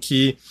atrás, em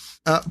que,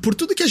 por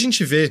tudo que a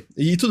gente vê,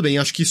 e tudo bem,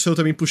 acho que isso eu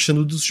também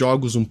puxando dos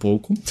jogos um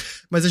pouco,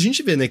 mas a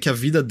gente vê, né, que a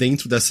vida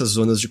dentro dessas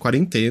zonas de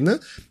quarentena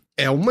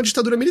é uma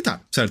ditadura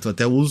militar, certo?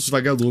 Até os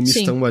vagalumes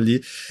estão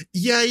ali.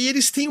 E aí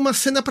eles têm uma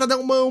cena pra dar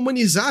uma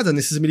humanizada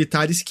nesses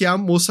militares, que é a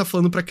moça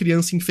falando pra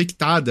criança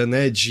infectada,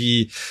 né?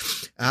 De...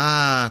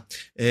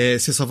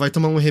 você só vai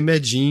tomar um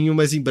remedinho,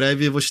 mas em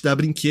breve eu vou te dar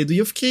brinquedo. E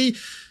eu fiquei...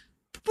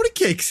 Por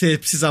que você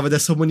precisava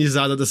dessa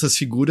humanizada dessas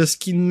figuras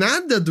que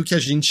nada do que a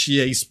gente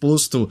é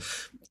exposto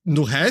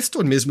no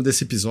resto mesmo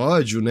desse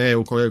episódio, né?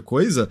 Ou qualquer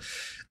coisa...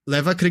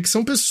 leva a crer que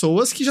são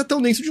pessoas que já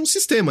estão dentro de um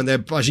sistema, né?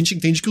 A gente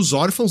entende que os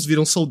órfãos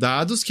viram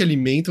soldados que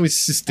alimentam esse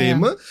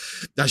sistema.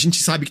 A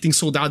gente sabe que tem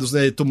soldados,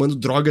 né, tomando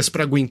drogas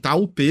pra aguentar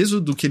o peso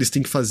do que eles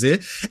têm que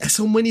fazer.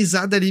 Essa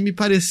humanizada ali me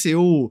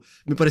pareceu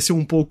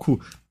um pouco...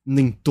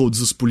 nem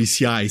todos os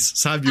policiais,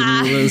 sabe?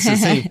 Um lance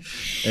assim.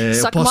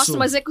 Só que mostra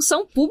uma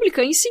execução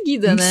pública em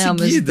seguida, né? Em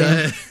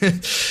seguida,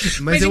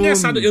 Mas é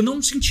engraçado, eu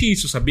não senti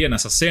isso, sabia?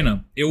 Nessa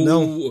cena.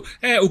 Não.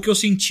 O que eu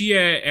senti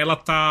ela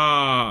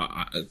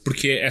tá...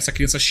 Porque essa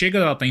criança chega,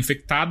 ela tá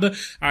infectada,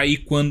 aí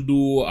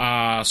quando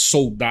a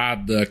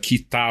soldada que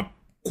tá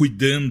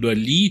cuidando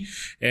ali,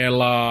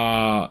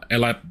 ela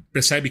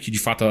percebe que de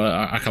fato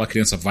aquela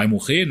criança vai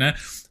morrer, né?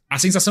 A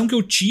sensação que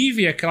eu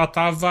tive é que ela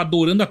tava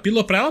adorando a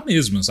pílula pra ela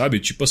mesma, sabe?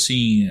 Tipo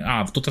assim,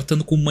 tô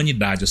tratando com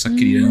humanidade essa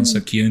criança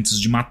aqui antes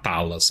de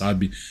matá-la,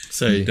 sabe?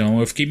 Sei.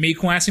 Então eu fiquei meio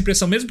com essa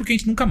impressão, mesmo porque a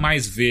gente nunca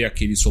mais vê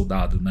aquele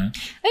soldado, né?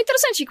 É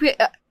interessante, que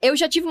eu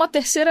já tive um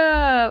terceiro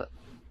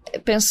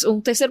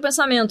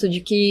pensamento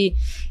de que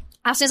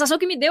a sensação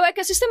que me deu é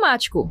que é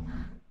sistemático.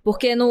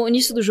 Porque no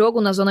início do jogo,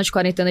 na zona de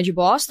quarentena de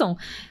Boston,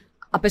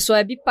 a pessoa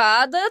é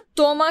bipada,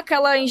 toma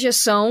aquela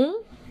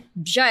injeção...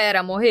 já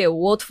era, morreu.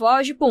 O outro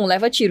foge, pum,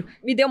 leva tiro.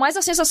 Me deu mais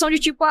a sensação de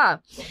tipo,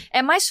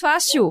 é mais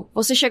fácil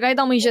você chegar e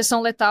dar uma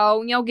injeção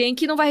letal em alguém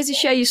que não vai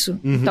resistir a isso.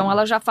 Então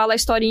ela já fala a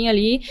historinha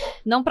ali,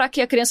 não pra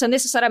que a criança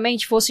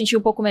necessariamente fosse sentir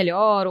um pouco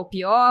melhor ou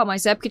pior,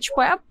 mas é porque,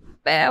 tipo,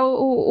 é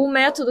o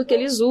método que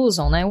eles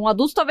usam, né? Um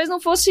adulto talvez não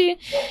fosse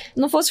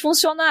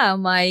funcionar,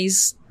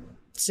 mas...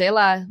 Sei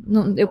lá,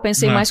 eu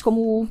pensei mais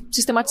como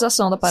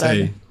sistematização da parada.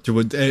 Sei.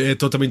 Tipo, é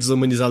totalmente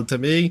desumanizado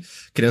também.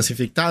 Criança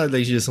infectada, dá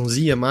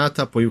injeçãozinha,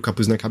 mata, põe o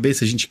capuz na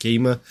cabeça, a gente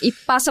queima. E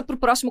passa pro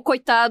próximo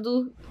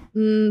coitado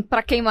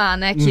pra queimar,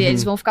 né? Que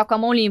eles vão ficar com a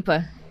mão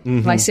limpa.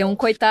 Vai ser um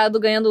coitado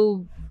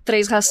ganhando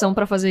 3 ração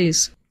pra fazer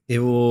isso.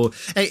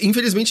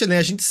 Infelizmente, né,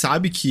 a gente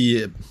sabe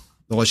que...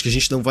 Lógico que a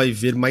gente não vai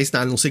ver mais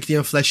nada, a não ser que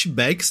tenha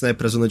flashbacks, né,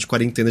 pra zona de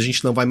quarentena, a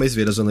gente não vai mais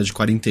ver a zona de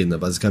quarentena,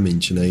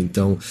 basicamente, né,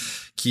 então,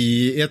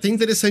 que é até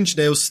interessante,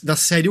 né, na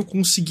série eu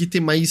consegui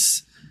ter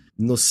mais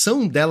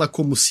noção dela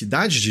como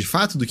cidade, de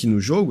fato, do que no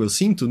jogo, eu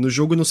sinto. No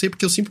jogo eu não sei,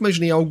 porque eu sempre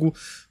imaginei algo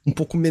um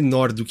pouco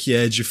menor do que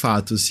é de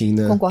fato, assim,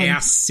 né. Concordo. É a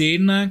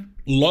cena...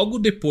 Logo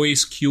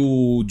depois que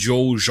o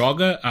Joe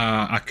joga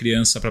a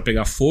criança pra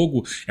pegar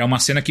fogo, é uma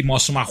cena que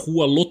mostra uma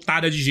rua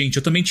lotada de gente.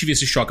 Eu também tive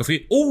esse choque. Eu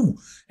falei,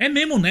 é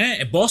mesmo, né?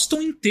 É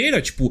Boston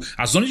inteira. Tipo,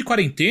 a zona de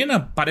quarentena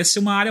parece ser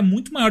uma área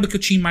muito maior do que eu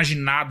tinha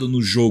imaginado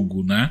no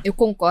jogo, né? Eu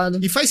concordo.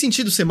 E faz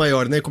sentido ser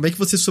maior, né? Como é que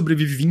você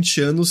sobrevive 20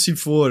 anos se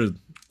for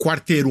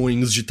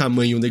quarteirões de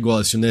tamanho o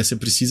negócio, né? Você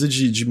precisa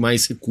de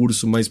mais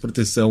recurso, mais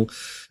proteção.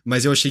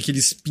 Mas eu achei que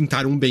eles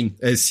pintaram bem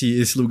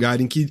esse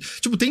lugar em que,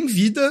 tipo, tem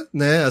vida,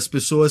 né? As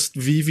pessoas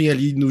vivem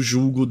ali no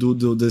julgo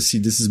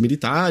desses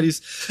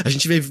militares. A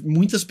gente vê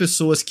muitas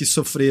pessoas que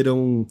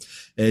sofreram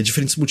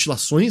diferentes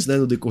mutilações, né?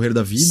 No decorrer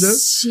da vida.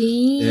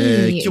 Sim.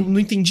 Que eu não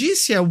entendi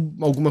se é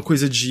alguma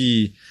coisa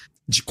de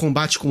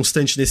combate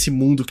constante nesse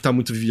mundo que tá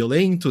muito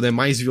violento, né?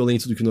 Mais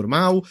violento do que o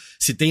normal.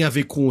 Se tem a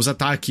ver com os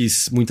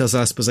ataques, muitas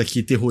aspas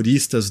aqui,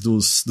 terroristas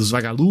dos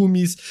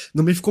vagalumes.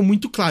 Não me ficou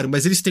muito claro,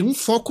 mas eles têm um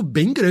foco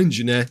bem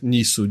grande, né?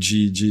 Nisso,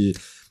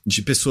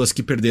 de pessoas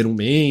que perderam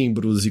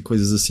membros e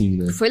coisas assim,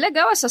 né? Foi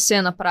legal essa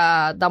cena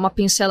pra dar uma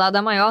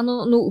pincelada maior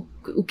no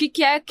o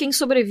que é quem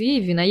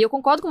sobrevive, né? E eu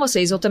concordo com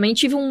vocês, eu também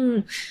tive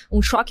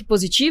um choque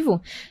positivo,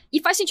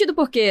 e faz sentido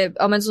porque,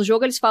 ao menos no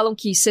jogo, eles falam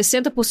que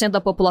 60% da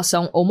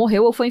população ou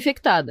morreu ou foi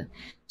infectada.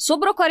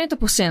 Sobrou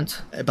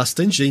 40%. É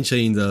bastante gente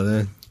ainda,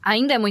 né?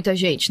 Ainda é muita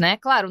gente, né?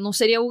 Claro, não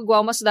seria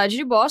igual uma cidade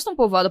de Boston,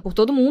 povoada por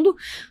todo mundo,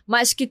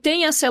 mas que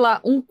tenha, sei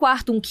lá,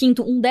 1/4,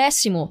 1/5,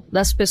 1/10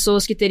 das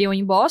pessoas que teriam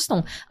em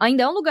Boston,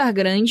 ainda é um lugar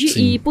grande.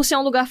 Sim. E por ser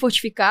um lugar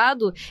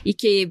fortificado e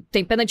que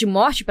tem pena de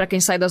morte pra quem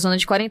sai da zona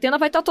de quarentena,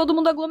 vai estar todo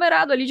mundo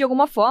aglomerado ali de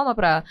alguma forma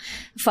pra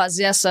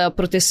fazer essa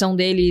proteção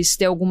deles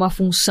ter alguma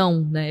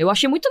função, né? Eu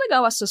achei muito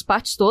legal essas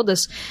partes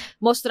todas,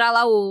 mostrar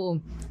lá o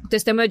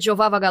Testemunho de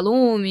Jeová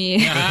Vagalume.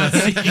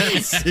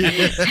 Sim.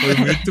 Foi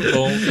muito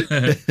bom.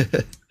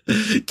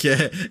 Que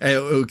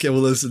é o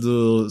lance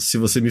do... Se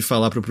você me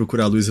falar pra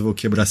procurar a luz, eu vou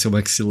quebrar seu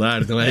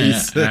maxilar, não é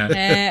isso?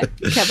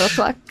 Quebra a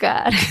tua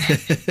cara.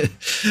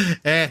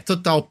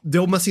 Total.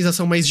 Deu uma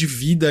sensação mais de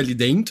vida ali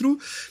dentro.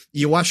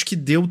 E eu acho que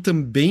deu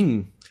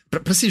também...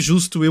 Pra ser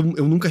justo, eu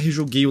nunca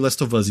rejoguei o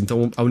Last of Us,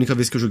 então a única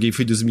vez que eu joguei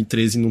foi em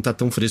 2013 e não tá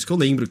tão fresco. Eu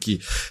lembro que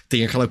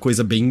tem aquela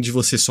coisa bem de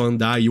você só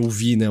andar e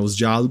ouvir, né, os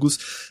diálogos,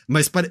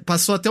 mas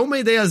passou até uma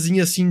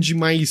ideiazinha, assim, de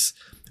mais...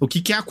 O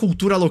que é a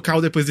cultura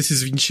local depois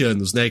desses 20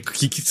 anos, né? O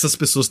que essas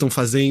pessoas estão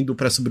fazendo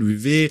pra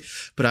sobreviver,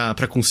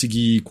 pra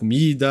conseguir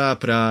comida,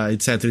 pra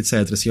etc,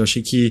 etc. Assim, eu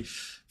achei que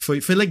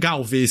foi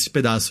legal ver esse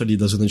pedaço ali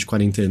da zona de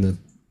quarentena.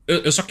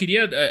 Eu só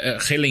queria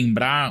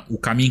relembrar o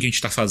caminho que a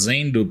gente tá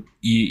fazendo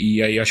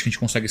e aí acho que a gente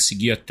consegue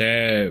seguir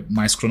até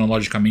mais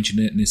cronologicamente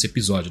nesse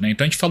episódio, né?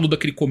 Então a gente falou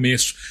daquele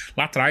começo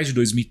lá atrás de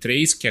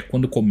 2003, que é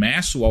quando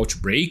começa o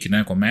outbreak,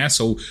 né?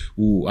 Começa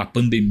a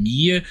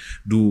pandemia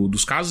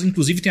dos casos.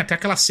 Inclusive tem até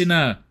aquela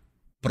cena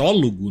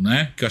prólogo,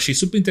 né? Que eu achei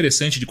super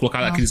interessante de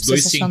colocar aqueles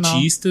dois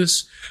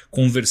cientistas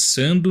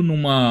conversando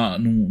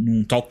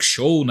num talk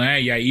show,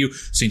 né? E aí o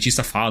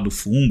cientista fala do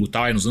fungo e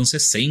tal, aí nos anos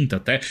 60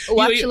 até.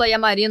 O Átila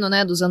Yamarino,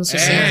 né? Dos anos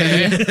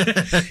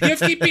 60. E eu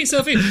fiquei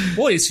pensando,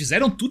 eles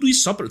fizeram tudo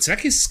isso só pra... Será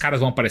que esses caras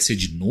vão aparecer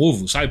de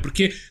novo, sabe?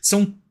 Porque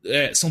são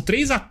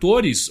 3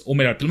 atores, ou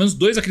melhor, pelo menos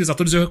 2 daqueles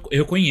atores eu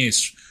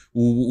reconheço.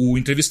 O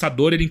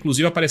entrevistador, ele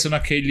inclusive apareceu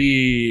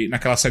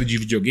naquela série de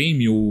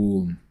videogame,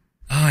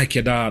 que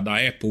é da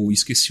Apple,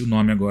 esqueci o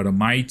nome agora,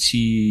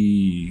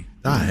 Mighty...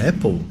 Da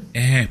Apple?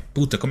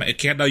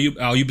 Que é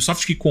a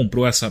Ubisoft que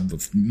comprou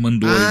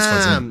mandou eles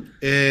fazerem.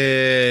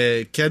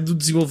 Que é do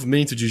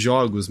desenvolvimento de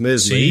jogos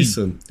mesmo, sim. É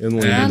isso? Eu não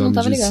lembro o nome não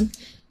tava disso. ligado.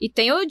 E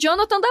tem o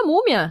Jonathan da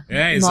Múmia.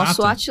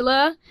 Exato.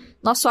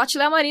 Nosso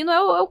Átila Yamarino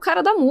é o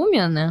cara da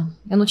Múmia, né?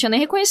 Eu não tinha nem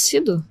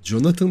reconhecido.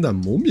 Jonathan da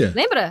Múmia?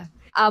 Lembra?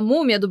 A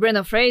Múmia do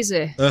Brendan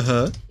Fraser?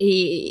 Aham.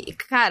 E,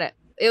 cara,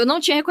 eu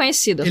não tinha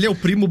reconhecido. Ele é o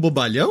primo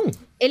bobalhão?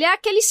 Ele é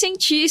aquele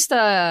cientista,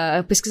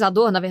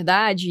 pesquisador, na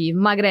verdade,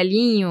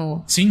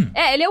 magrelinho. Sim.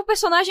 Ele é o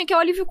personagem que é o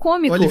alívio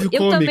cômico. O alívio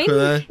cômico,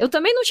 né? Eu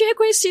também não tinha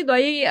reconhecido.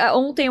 Aí,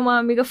 ontem uma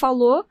amiga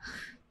falou,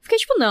 Fiquei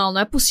tipo, não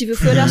é possível.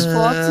 Fui olhar as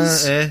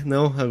fotos.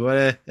 Não,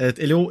 agora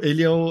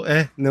ele é o...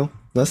 não.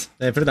 Nossa,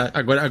 é verdade.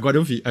 Agora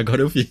eu vi.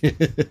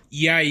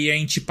 E aí a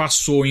gente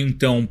passou,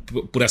 então,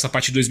 por essa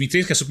parte de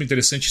 2003, que é super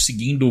interessante,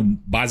 seguindo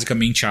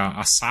basicamente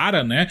a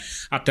Sarah, né?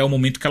 Até o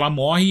momento que ela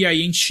morre. E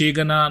aí a gente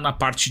chega na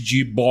parte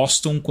de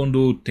Boston,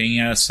 quando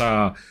tem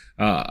essa...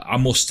 a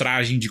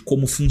amostragem de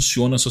como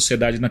funciona a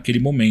sociedade naquele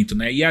momento,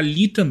 né? E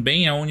ali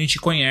também é onde a gente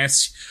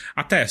conhece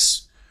a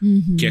Tess,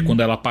 que é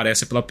quando ela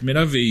aparece pela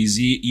primeira vez.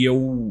 E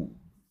eu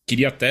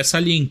queria até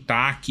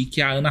salientar aqui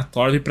que a Anna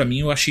Torv, pra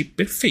mim, eu achei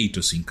perfeito,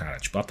 assim, cara.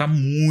 Tipo, ela tá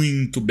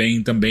muito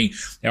bem também.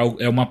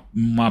 É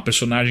uma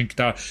personagem que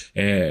tá...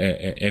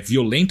 É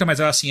violenta, mas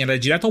ela, assim, ela é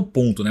direto ao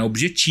ponto, né?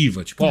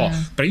 Objetiva. Tipo,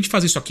 pra gente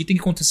fazer isso aqui tem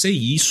que acontecer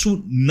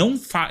isso.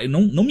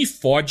 Não me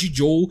fode,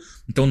 Joe.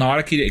 Então, na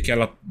hora que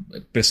ela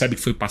percebe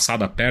que foi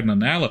passada a perna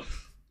nela,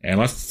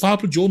 ela fala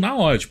pro Joe na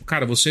hora. Tipo,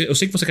 cara, eu sei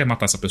que você quer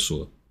matar essa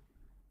pessoa.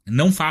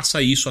 Não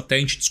faça isso até a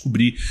gente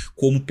descobrir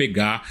como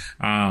pegar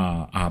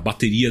a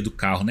bateria do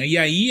carro, né? E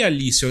aí,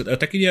 Alice, eu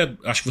até queria...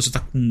 Acho que você tá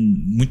com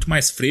muito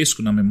mais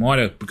fresco na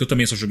memória, porque eu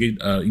também só joguei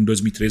em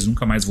 2013,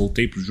 nunca mais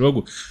voltei pro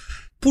jogo.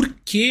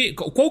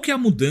 Qual que é a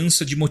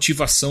mudança de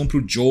motivação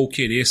pro Joe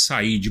querer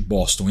sair de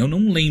Boston? Eu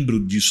não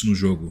lembro disso no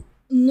jogo.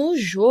 No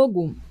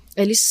jogo,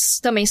 eles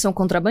também são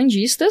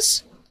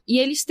contrabandistas e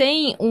eles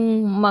têm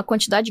uma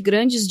quantidade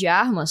grande de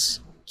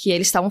armas que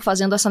eles estavam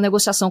fazendo essa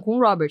negociação com o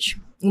Robert,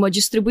 uma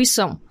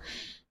distribuição.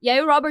 E aí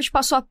o Robert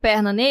passou a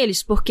perna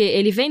neles porque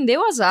ele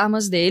vendeu as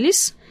armas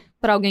deles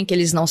para alguém que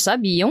eles não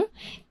sabiam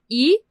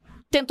e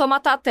tentou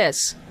matar a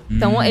Tess.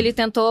 Então ele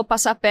tentou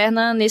passar a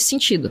perna nesse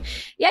sentido.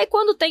 E aí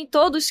quando tem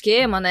todo o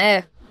esquema,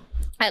 né?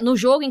 No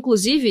jogo,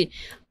 inclusive,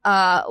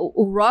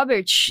 o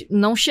Robert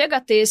não chega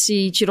a ter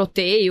esse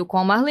tiroteio com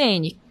a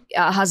Marlene.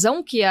 A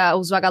razão que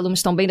os vagalumes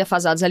estão bem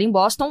defasados ali em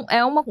Boston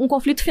é um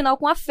conflito final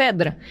com a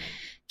Fedra.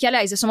 Que,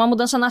 aliás, essa é uma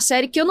mudança na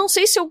série que eu não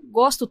sei se eu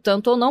gosto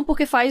tanto ou não,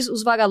 porque faz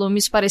os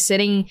vagalumes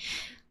parecerem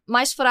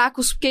mais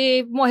fracos,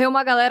 porque morreu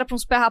uma galera pra um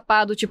super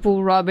rapado, tipo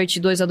o Robert e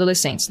 2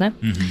 adolescentes, né?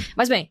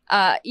 Mas bem,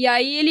 e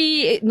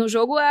aí no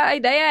jogo a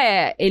ideia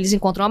é, eles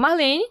encontram a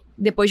Marlene,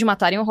 depois de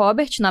matarem o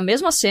Robert, na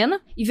mesma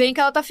cena, e veem que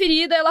ela tá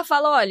ferida, e ela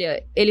fala,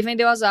 olha, ele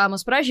vendeu as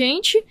armas pra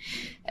gente,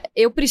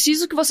 eu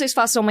preciso que vocês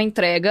façam uma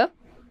entrega,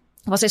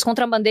 vocês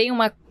contrabandeiem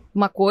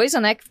uma coisa,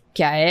 né,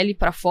 que é a Ellie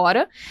pra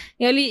fora,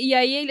 e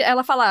aí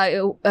ela fala,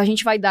 a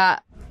gente vai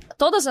dar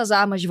todas as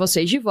armas de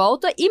vocês de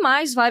volta e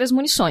mais várias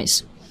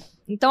munições.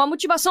 Então a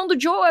motivação do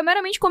Joe é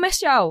meramente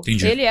comercial.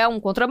 Entendi. Ele é um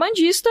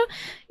contrabandista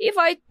e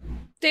vai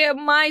ter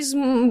mais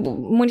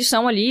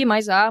munição ali,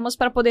 mais armas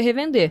para poder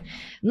revender.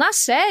 Na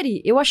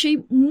série, eu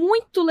achei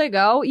muito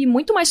legal e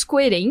muito mais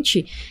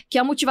coerente que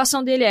a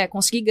motivação dele é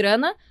conseguir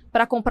grana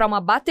para comprar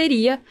uma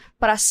bateria,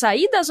 para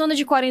sair da zona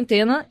de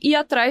quarentena e ir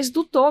atrás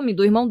do Tommy,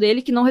 do irmão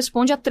dele, que não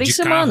responde há 3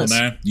 semanas. De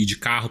carro, né? E de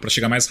carro para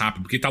chegar mais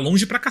rápido, porque tá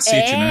longe pra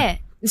cacete, né?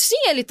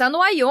 Sim, ele tá no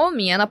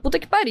Wyoming, é na puta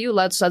que pariu,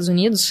 lá dos Estados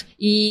Unidos.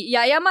 E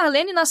aí a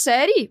Marlene, na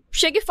série,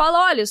 chega e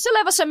fala, olha, você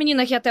leva essa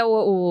menina aqui até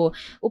o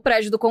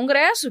prédio do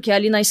Congresso, que é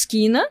ali na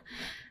esquina,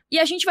 e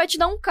a gente vai te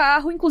dar um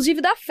carro,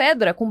 inclusive da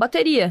Fedra, com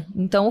bateria.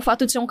 Então o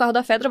fato de ser um carro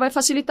da Fedra vai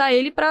facilitar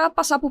ele pra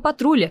passar por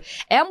patrulha.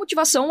 É a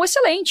motivação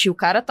excelente. O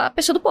cara tá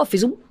pensando, pô,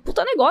 fiz um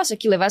puta negócio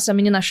aqui, levar essa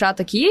menina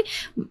chata aqui,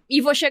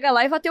 e vou chegar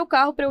lá e vai ter o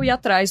carro pra eu ir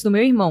atrás do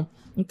meu irmão.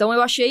 Então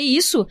eu achei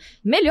isso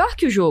melhor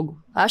que o jogo.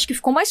 Acho que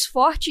ficou mais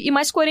forte e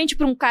mais coerente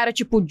pra um cara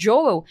tipo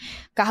Joel,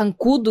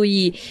 carrancudo,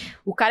 e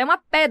o cara é uma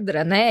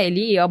pedra, né?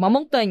 Ele é uma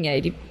montanha,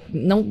 ele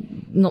não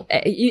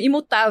é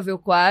imutável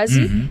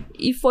quase.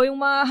 E foi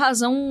uma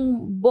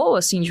razão boa,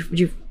 assim,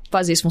 de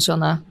fazer isso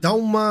funcionar. Dá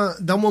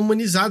uma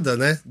humanizada,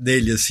 né,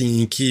 dele,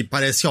 assim, que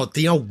parece,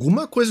 tem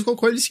alguma coisa com a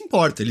qual ele se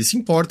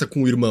importa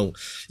com o irmão.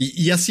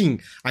 E assim,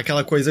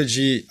 aquela coisa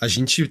de, a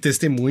gente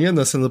testemunha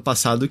na cena do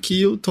passado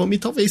que o Tommy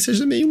talvez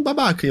seja meio um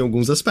babaca em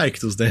alguns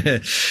aspectos,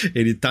 né?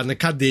 Ele tá na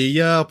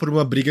cadeia por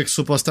uma briga que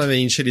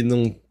supostamente ele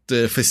não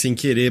foi sem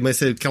querer,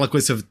 mas aquela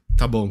coisa,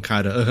 tá bom,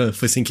 cara,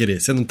 foi sem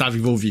querer, você não tava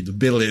envolvido,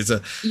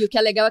 beleza. E o que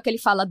é legal é que ele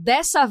fala,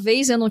 dessa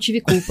vez eu não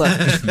tive culpa.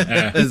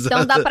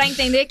 Então dá pra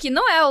entender que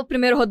não é o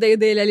primeiro rodeio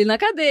dele ali na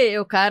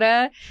cadeia, o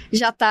cara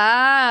já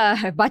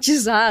tá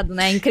batizado,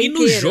 né,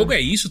 encrenqueiro. E no jogo é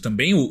isso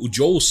também? O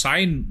Joel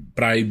sai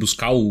pra ir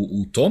buscar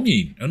o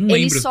Tommy? Eu não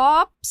lembro. Ele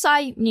só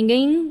sai,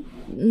 ninguém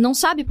não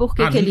sabe por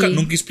que ele...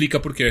 Nunca explica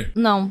por quê.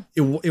 Não.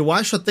 Eu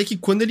acho até que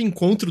quando ele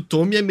encontra o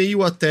Tommy é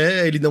meio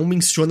até... Ele não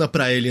menciona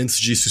pra ele antes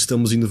disso,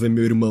 estamos indo ver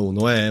meu irmão,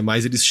 não é?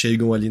 Mas eles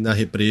chegam ali na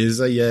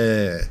represa e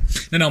é...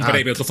 Não,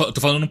 peraí, eu tô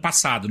falando no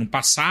passado. No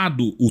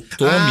passado, o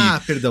Tommy...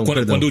 Perdão.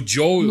 Quando o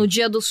Joe... No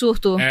dia do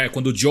surto.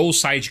 Quando o Joe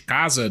sai de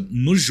casa,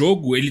 no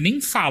jogo, ele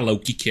nem fala o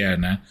que é,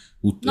 né?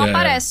 Não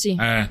aparece.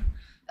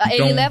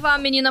 Então... Ele leva a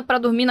menina pra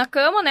dormir na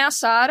cama, né, a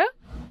Sarah...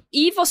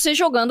 E você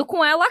jogando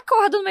com ela,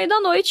 acorda no meio da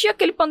noite e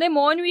aquele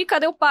pandemônio, e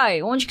cadê o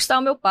pai? Onde que está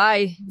o meu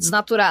pai?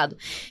 Desnaturado.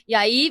 E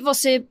aí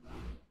você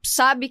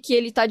sabe que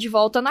ele tá de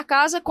volta na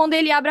casa quando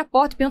ele abre a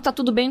porta e pergunta tá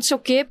tudo bem, não sei o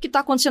quê, porque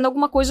tá acontecendo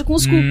alguma coisa com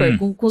os Cooper,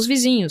 com os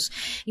vizinhos.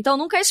 Então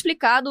nunca é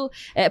explicado,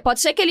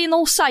 pode ser que ele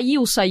não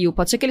saiu,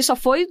 pode ser que ele só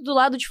foi do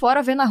lado de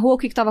fora ver na rua o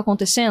que tava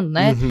acontecendo,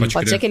 né?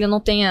 Pode ser que ele não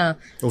tenha,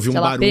 ouviu um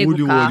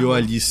barulho, olhou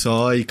ali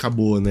só e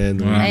acabou, né?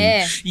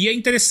 E é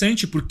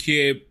interessante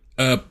porque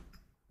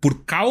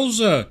por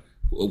causa...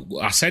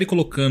 A série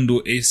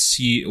colocando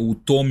o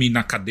Tommy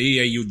na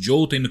cadeia e o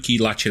Joe tendo que ir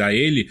lá tirar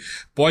ele,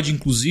 pode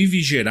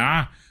inclusive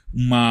gerar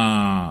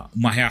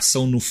uma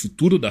reação no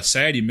futuro da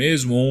série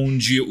mesmo,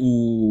 onde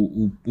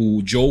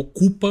o Joe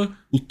culpa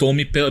o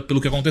Tommy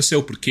pelo que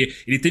aconteceu, porque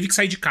ele teve que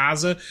sair de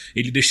casa,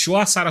 ele deixou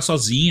a Sarah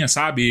sozinha,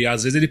 sabe?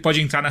 Às vezes ele pode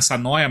entrar nessa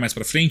noia mais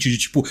pra frente de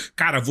tipo,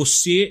 cara,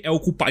 você é o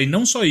culpado. E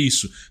não só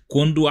isso,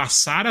 quando a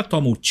Sarah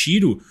toma o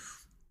tiro,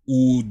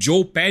 o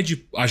Joe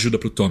pede ajuda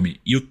pro Tommy.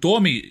 E o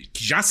Tommy,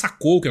 que já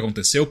sacou o que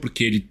aconteceu,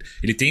 porque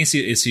ele tem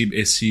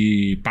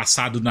esse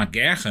passado na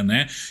guerra,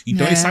 né?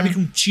 Então ele sabe que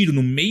um tiro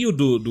no meio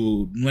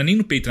não é nem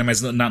no peito, né?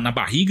 Mas na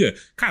barriga,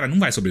 cara, não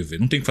vai sobreviver.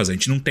 Não tem o que fazer. A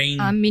gente não tem...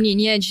 A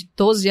menininha de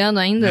 12 anos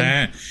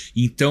ainda.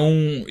 Então...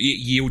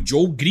 E o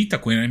Joe grita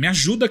com ele, me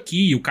ajuda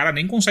aqui. E o cara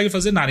nem consegue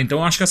fazer nada. Então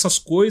eu acho que essas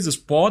coisas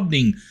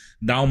podem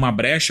dar uma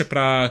brecha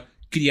pra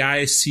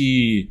criar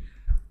esse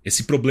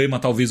problema,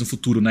 talvez, no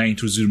futuro, né?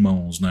 Entre os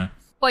irmãos, né?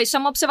 Pô, isso é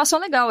uma observação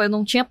legal, eu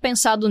não tinha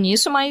pensado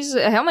nisso, mas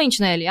realmente,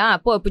 né, ele,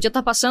 eu podia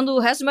estar passando o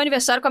resto do meu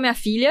aniversário com a minha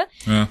filha,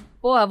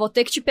 vou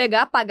ter que te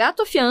pegar, pagar a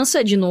tua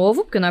fiança de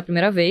novo, porque não é a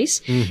primeira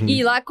vez,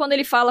 e lá quando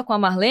ele fala com a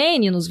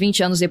Marlene, nos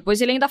 20 anos depois,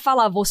 ele ainda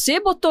fala, você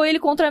botou ele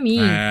contra mim,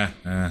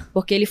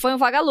 porque ele foi um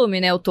vagalume,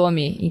 né, o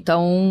Tommy,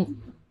 então...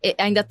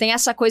 Ainda tem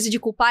essa coisa de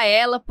culpar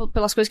ela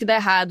pelas coisas que dá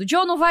errado. O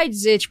Joe não vai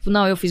dizer, tipo,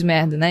 não, eu fiz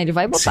merda, né, ele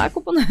vai botar a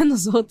culpa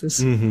nos outros.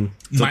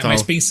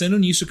 Mas pensando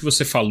nisso que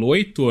você falou,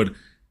 Heitor...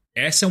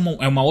 Essa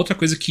é uma outra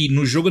coisa que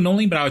no jogo eu não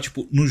lembrava.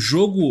 Tipo, no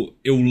jogo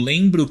eu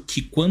lembro que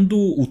quando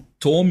o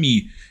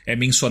Tommy é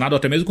mencionado,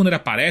 até mesmo quando ele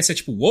aparece, é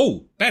tipo,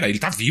 uou, pera, ele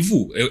tá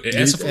vivo?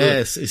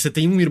 Você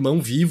tem um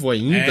irmão vivo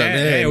ainda,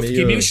 né? Eu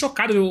fiquei meio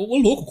chocado. Ô,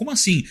 louco, como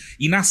assim?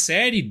 E na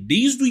série,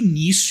 desde o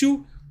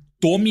início,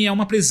 Tommy é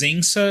uma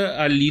presença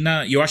ali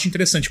E eu acho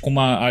interessante, como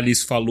a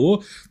Alice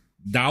falou,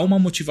 dá uma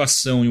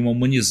motivação e uma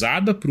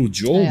humanizada pro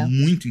Joe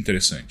muito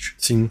interessante.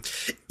 Sim.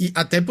 E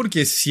até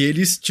porque se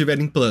eles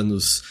tiverem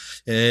planos...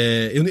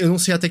 eu não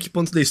sei até que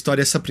ponto da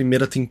história essa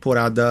primeira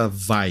temporada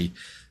vai.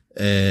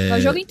 É o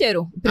jogo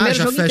inteiro. O primeiro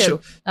jogo fecha...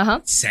 inteiro.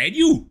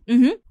 Sério?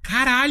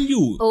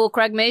 Caralho! O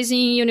Craig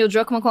Mazin e o Neil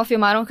Druckmann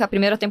confirmaram que a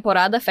primeira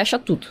temporada fecha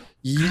tudo.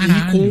 E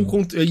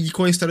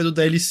com a história do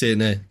DLC,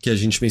 né? Que a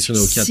gente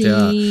mencionou. Que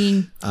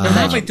Sim.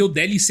 Até vai ter o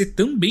DLC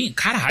também.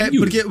 Caralho!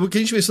 Porque o que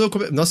a gente mencionou...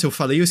 Nossa, eu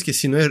falei, eu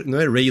esqueci. Não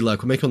é Rayla.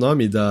 Como é que é o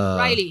nome da...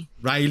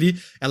 Riley.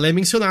 Ela é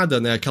mencionada,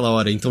 né? Aquela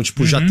hora. Então,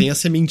 tipo, já tem a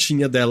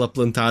sementinha dela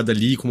plantada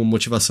ali como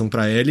motivação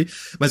pra Ellie.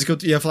 Mas o que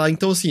eu ia falar...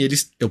 Então, assim,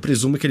 eu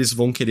presumo que eles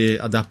vão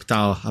querer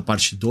adaptar a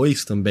parte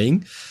 2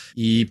 também.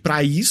 E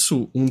pra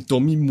isso, um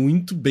Tommy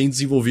muito bem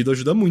desenvolvido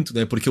ajuda muito,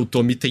 né? Porque o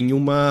Tommy tem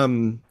uma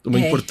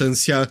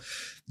importância...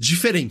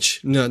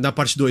 diferente na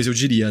parte 2, eu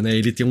diria, né?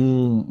 Ele tem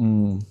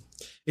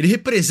ele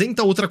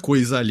representa outra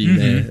coisa ali,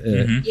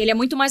 né? E ele é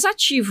muito mais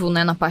ativo,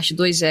 né, na parte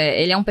 2.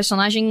 Ele é um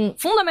personagem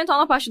fundamental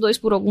na parte 2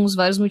 por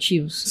vários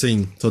motivos.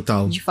 Sim,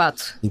 total. De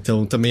fato.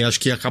 Então, também acho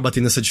que acaba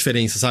tendo essa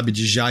diferença, sabe?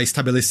 De já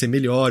estabelecer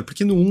melhor.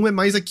 Porque no 1 é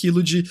mais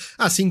aquilo de...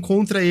 você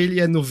encontra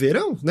ele no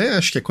verão, né?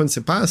 Acho que é quando você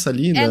passa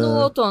ali,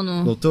 no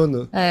outono. No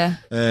outono?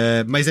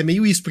 Mas é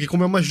meio isso, porque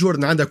como é uma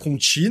jornada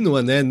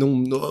contínua, né?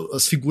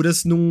 As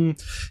figuras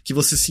que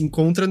você se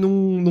encontra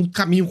não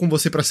caminham com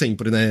você pra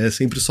sempre, né? É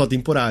sempre só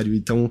temporário.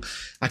 Então...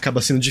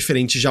 acaba sendo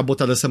diferente já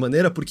botar dessa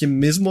maneira, porque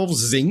mesmo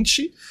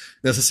ausente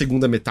nessa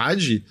segunda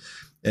metade,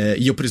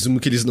 e eu presumo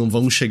que eles não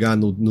vão chegar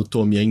no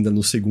Tommy ainda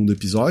no segundo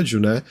episódio,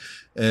 né?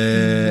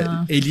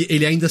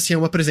 Ele ainda assim é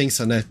uma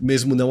presença, né?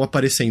 Mesmo não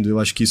aparecendo. Eu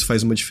acho que isso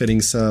faz uma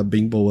diferença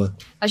bem boa.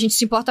 A gente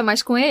se importa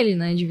mais com ele,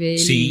 né? De ver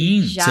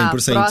ele já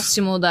 100%.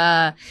 Próximo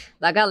da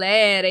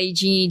galera e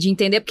de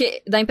entender,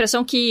 porque dá a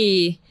impressão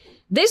que,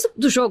 desde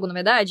o jogo, na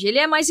verdade, ele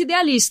é mais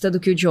idealista do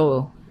que o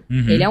Joel.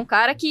 Ele é um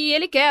cara que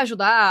ele quer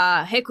ajudar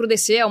a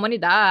recrudescer a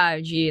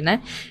humanidade,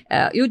 né?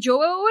 E o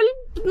Joel, ele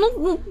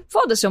não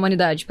foda-se a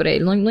humanidade pra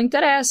ele, não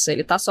interessa.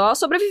 Ele tá só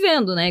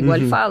sobrevivendo, né? Igual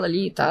ele fala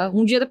ali, tá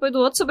um dia depois do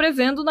outro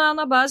sobrevivendo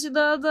na base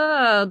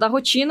da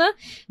rotina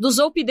do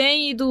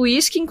Zolpidem e do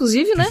whisky,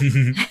 inclusive, né?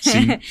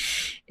 Sim.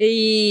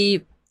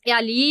 E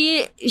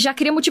ali já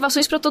cria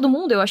motivações pra todo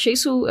mundo. Eu achei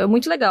isso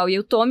muito legal. E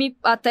o Tommy,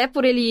 até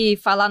por ele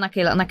falar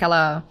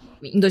naquela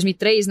em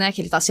 2003, né, que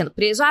ele tá sendo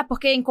preso,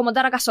 porque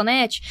incomodaram a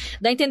garçonete,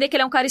 dá a entender que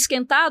ele é um cara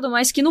esquentado,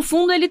 mas que no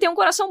fundo ele tem um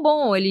coração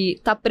bom, ele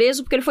tá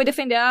preso porque ele foi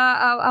defender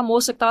a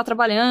moça que tava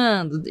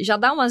trabalhando, já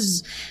dá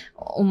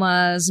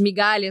umas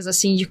migalhas,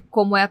 assim, de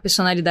como é a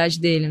personalidade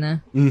dele,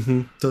 né?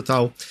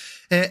 Total.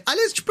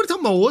 Aliás, te perguntar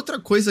uma outra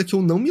coisa que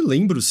eu não me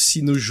lembro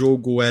se no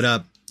jogo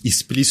era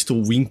explícito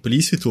ou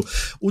implícito.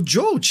 O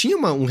Joel tinha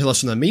um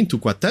relacionamento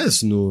com a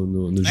Tess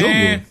no jogo?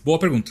 Boa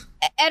pergunta.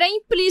 Era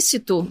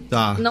implícito.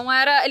 Tá. Não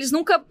era... Eles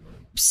nunca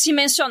se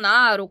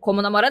mencionaram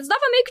como namorados,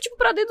 dava meio que, tipo,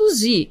 pra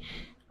deduzir.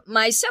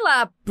 Mas, sei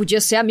lá,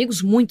 podia ser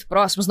amigos muito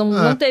próximos,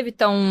 não teve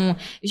tão...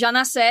 Já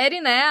na série,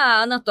 né,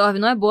 a Anna Torv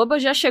não é boba,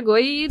 já chegou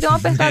e deu uma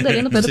apertada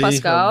ali no Pedro Sim,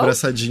 Pascal. Um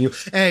abraçadinho.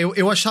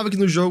 Eu achava que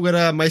no jogo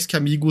era mais que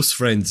amigos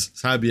friends,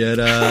 sabe?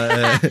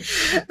 Era,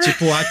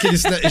 tipo,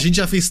 aqueles... A gente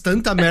já fez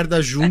tanta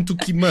merda junto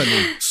que, mano,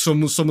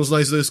 somos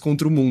nós dois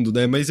contra o mundo,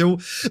 né? Mas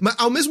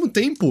ao mesmo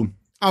tempo,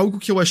 algo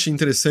que eu achei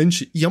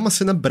interessante, e é uma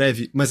cena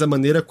breve, mas a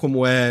maneira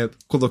como é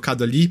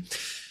colocado ali,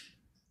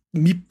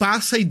 me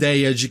passa a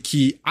ideia de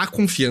que há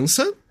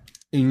confiança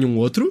em um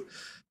outro,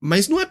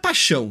 mas não é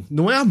paixão,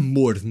 não é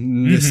amor,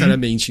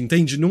 necessariamente,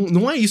 entende?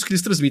 Não é isso que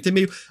eles transmitem, é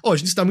meio, a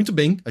gente está muito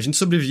bem, a gente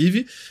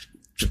sobrevive,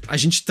 a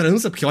gente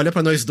transa, porque olha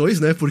pra nós dois,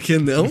 né, por que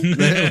não,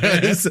 né,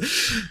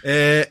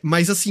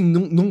 mas assim,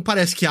 não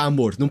parece que há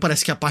amor, não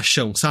parece que há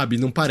paixão, sabe?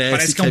 Não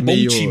parece que é um bom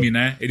meio... time,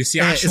 né? Eles se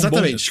acham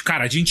exatamente. bons.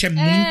 Cara, a gente é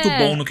muito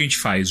bom no que a gente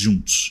faz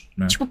juntos,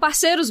 né? Tipo,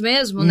 parceiros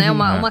mesmo, né?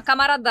 Uma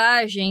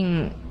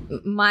camaradagem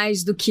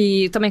mais do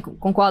que... Também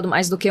concordo,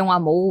 mais do que um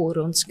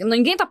amor.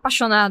 Ninguém tá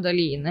apaixonado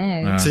ali,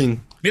 né? Sim.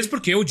 Mesmo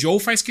porque o Joe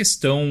faz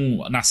questão,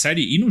 na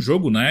série e no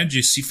jogo, né,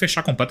 de se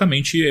fechar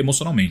completamente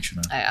emocionalmente,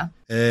 né?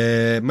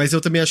 Mas eu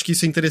também acho que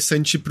isso é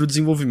interessante pro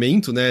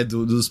desenvolvimento, né,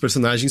 dos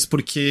personagens,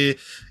 porque,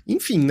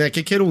 enfim, né,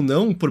 quer ou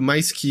não, por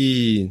mais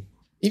que...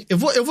 Eu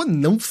vou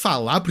não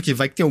falar, porque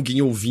vai que tem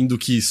alguém ouvindo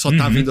que só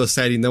tá vendo a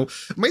série, não.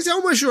 Mas é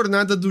uma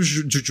jornada do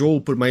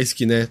Joel, por mais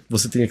que, né,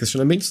 você tenha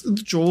questionamentos,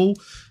 do Joel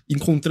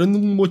encontrando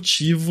um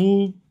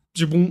motivo,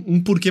 tipo, um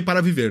porquê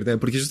para viver, né?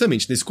 Porque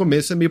justamente, nesse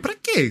começo é meio pra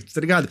quê,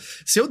 tá ligado?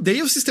 Você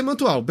odeia o sistema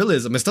atual,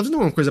 beleza, mas tá fazendo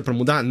alguma coisa pra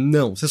mudar?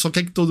 Não, você só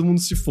quer que todo mundo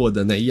se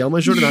foda, né? E é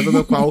uma jornada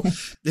na qual,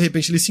 de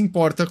repente, ele se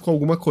importa com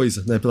alguma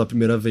coisa, né? Pela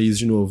primeira vez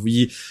de novo.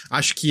 E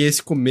acho que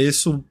esse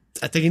começo...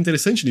 Até que é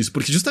interessante nisso,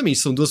 porque justamente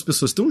são duas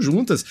pessoas tão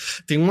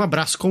juntas, tem um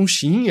abraço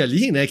conchinha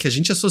ali, né, que a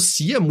gente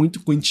associa muito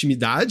com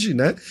intimidade,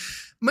 né,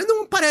 mas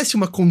não parece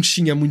uma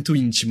conchinha muito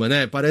íntima,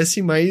 né,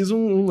 parece mais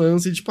um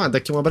lance de, tipo,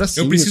 daqui um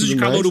abracinho. Eu preciso de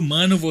calor mais.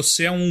 humano,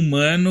 você é um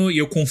humano e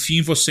eu confio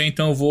em você,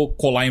 então eu vou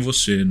colar em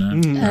você,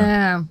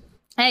 né.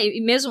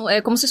 E mesmo,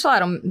 como vocês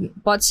falaram,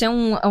 pode ser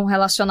um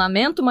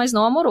relacionamento, mas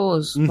não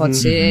amoroso, pode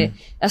ser,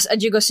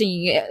 digo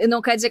assim,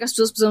 não quer dizer que as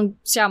pessoas precisam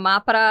se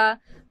amar pra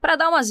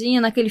dar uma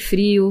zinha naquele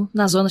frio,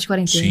 na zona de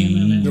quarentena.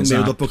 Sim, né? No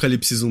meio do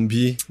apocalipse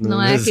zumbi.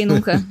 Não é quem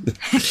nunca.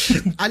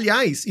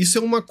 Aliás, isso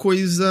é uma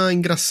coisa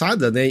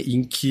engraçada, né?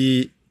 Em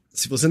que,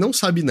 se você não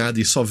sabe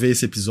nada e só vê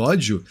esse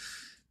episódio,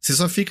 você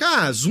só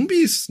fica,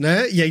 zumbis,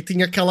 né? E aí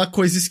tem aquela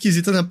coisa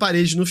esquisita na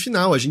parede no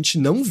final. A gente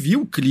não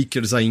viu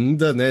clickers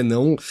ainda, né?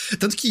 Não...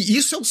 Tanto que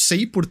isso eu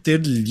sei por ter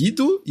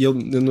lido, e eu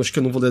acho que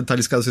eu não vou dar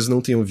detalhes caso vocês não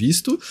tenham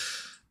visto,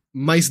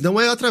 mas não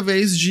é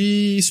através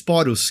de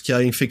esporos que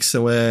a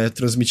infecção é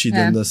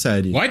transmitida na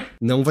série. What?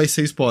 Não vai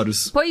ser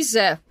esporos. Pois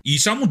é.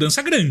 Isso é uma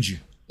mudança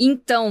grande.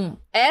 Então,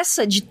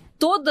 essa de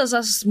todas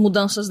as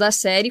mudanças da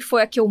série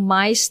foi a que eu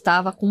mais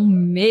tava com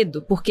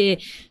medo, porque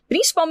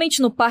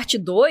principalmente no parte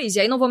 2, e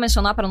aí não vou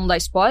mencionar pra não dar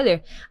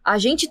spoiler, a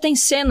gente tem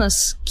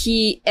cenas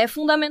que é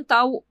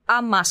fundamental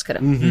a máscara.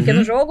 Porque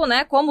no jogo,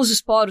 né, como os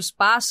esporos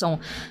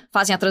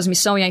fazem a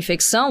transmissão e a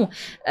infecção,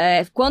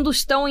 quando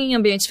estão em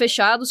ambientes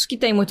fechados, que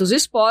tem muitos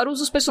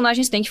esporos, os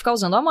personagens têm que ficar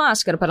usando a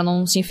máscara para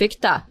não se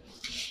infectar.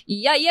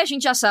 E aí a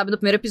gente já sabe do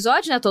primeiro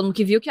episódio, né, todo mundo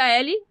que viu que a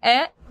Ellie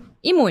é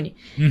imune.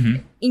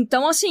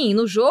 Então, assim,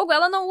 no jogo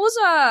ela não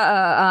usa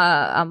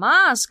a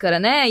máscara,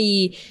 né?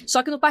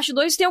 Só que no parte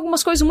 2 tem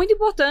algumas coisas muito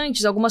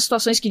importantes, algumas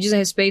situações que dizem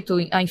respeito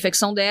à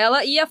infecção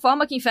dela e a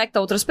forma que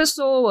infecta outras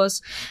pessoas,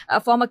 a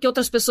forma que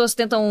outras pessoas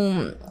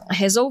tentam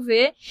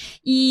resolver.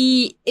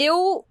 E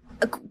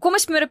como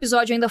esse primeiro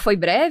episódio ainda foi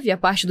breve, a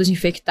parte dos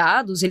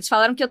infectados, eles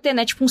falaram que ia ter,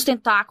 né, tipo uns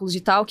tentáculos e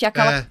tal, que é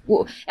aquela...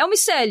 É um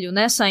micélio,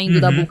 né,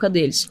 saindo da boca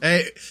deles.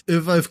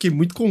 Eu fiquei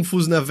muito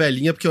confuso na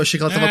velhinha, porque eu achei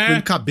que ela tava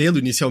com cabelo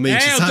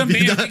inicialmente, sabe? Eu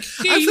também.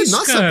 Que aí eu falei,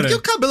 nossa, cara? por que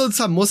o cabelo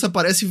dessa moça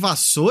parece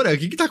vassoura? O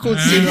que tá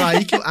acontecendo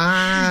aí?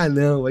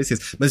 Não, vai ser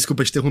isso. Mas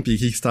desculpa, te interrompi, o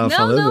que você tava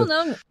falando?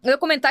 Não. Eu ia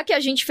comentar que a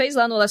gente fez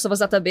lá no Last of Us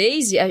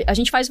Database, a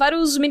gente faz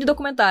vários mini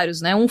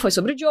documentários, né? Um foi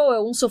sobre o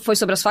Joel, um foi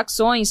sobre as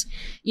facções,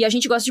 e a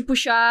gente gosta de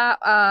puxar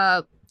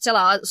sei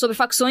lá, sobre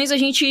facções a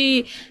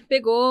gente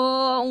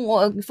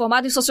pegou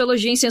formado em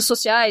sociologia e ciências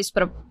sociais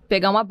pra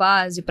pegar uma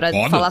base, pra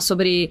falar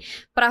sobre...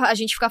 Pra a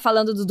gente ficar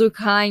falando do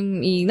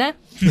Durkheim e, né?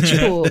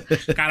 Tipo...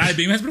 Caralho, é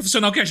bem mais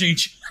profissional que a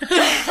gente.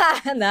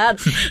 Nada.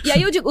 E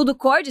aí o do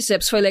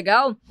Cordyceps foi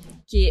legal,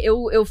 que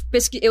eu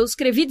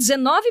escrevi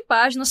 19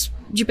 páginas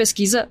de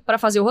pesquisa para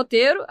fazer o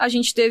roteiro. A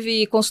gente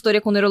teve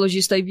consultoria com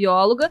neurologista e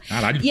bióloga.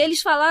 Caralho. E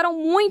eles falaram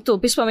muito,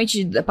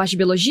 principalmente da parte de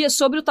biologia,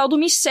 sobre o tal do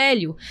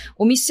micélio.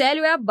 O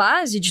micélio é a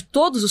base de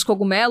todos os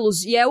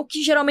cogumelos e é o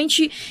que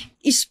geralmente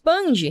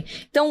expande.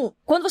 Então,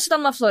 quando você tá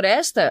numa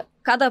floresta,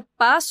 cada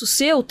passo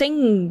seu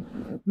tem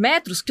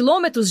metros,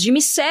 quilômetros de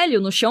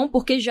micélio no chão,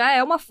 porque já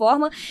é uma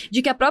forma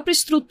de que a própria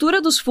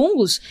estrutura dos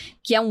fungos,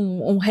 que é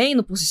um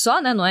reino por si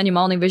só, né, não é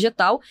animal nem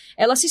vegetal,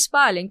 ela se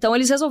espalha. Então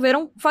eles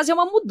resolveram fazer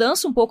uma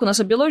mudança um pouco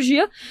nessa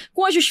biologia,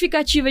 com a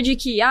justificativa de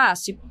que,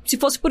 se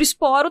fosse por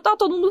esporo, tá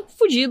todo mundo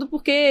fudido,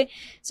 porque,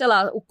 sei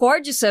lá, o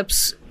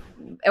Cordyceps,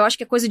 eu acho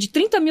que é coisa de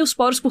 30 mil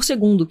esporos por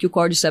segundo que o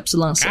Cordyceps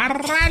lança.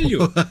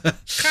 Caralho!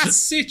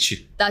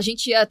 Cacete! A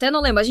gente até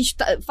não lembra, a gente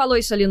falou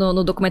isso ali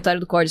no documentário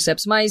do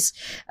Cordyceps, mas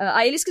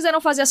aí eles quiseram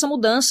fazer essa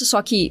mudança,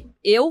 só que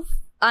eu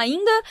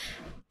ainda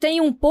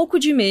tenho um pouco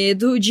de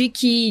medo de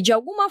que, de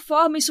alguma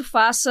forma, isso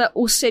faça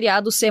o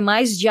seriado ser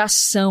mais de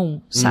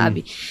ação,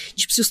 sabe?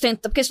 Tipo,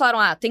 porque eles falaram,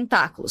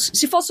 tentáculos.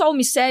 Se for só o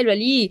micélio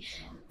ali,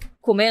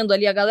 comendo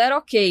ali a galera,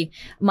 ok.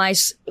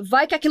 Mas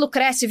vai que aquilo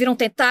cresce e vira um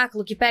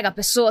tentáculo que pega a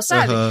pessoa,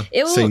 sabe?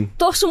 Eu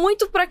torço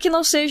muito pra que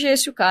não seja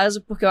esse o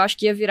caso, porque eu acho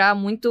que ia virar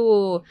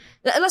muito...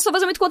 Elas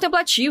talvez é muito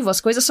contemplativo, as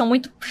coisas são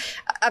muito...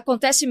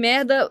 Acontece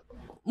merda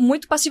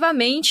muito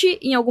passivamente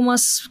em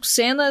algumas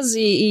cenas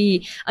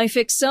e a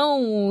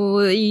infecção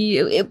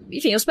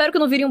enfim, eu espero que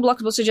não vire um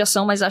blockbuster de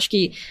ação, mas acho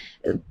que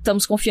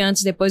estamos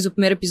confiantes depois do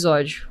primeiro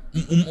episódio.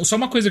 Só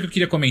uma coisa que eu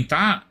queria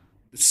comentar.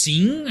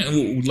 Sim,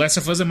 o Last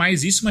of Us é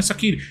mais isso, mas só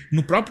que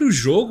no próprio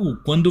jogo,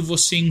 quando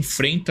você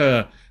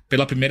enfrenta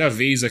pela primeira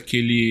vez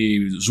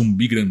aquele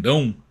zumbi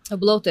grandão... O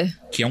Bloater.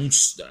 Que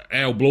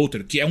é o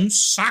Bloater, que é um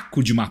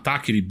saco de matar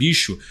aquele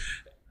bicho,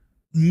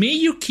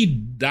 meio que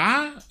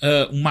dá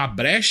uma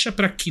brecha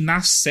pra que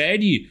na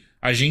série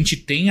a gente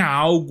tenha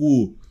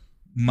algo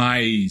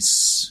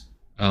mais...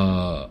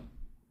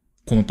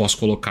 como eu posso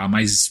colocar,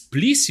 mais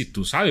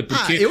explícito, sabe?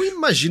 Porque... eu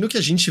imagino que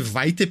a gente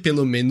vai ter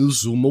pelo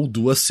menos uma ou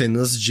duas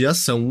cenas de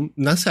ação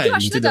na série, eu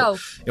acho entendeu? Legal.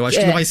 Eu acho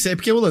que não vai ser,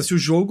 porque o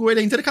jogo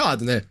ele é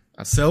intercalado, né?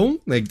 Ação,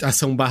 né?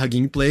 Ação /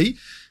 gameplay,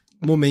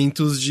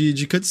 momentos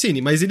de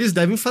cutscene. Mas eles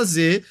devem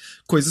fazer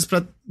coisas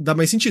pra dar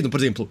mais sentido. Por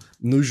exemplo,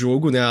 no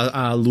jogo, né,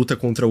 a luta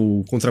contra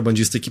o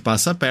contrabandista que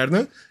passa a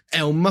perna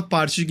é uma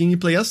parte de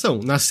gameplay e ação.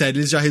 Na série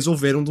eles já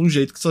resolveram de um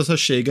jeito que só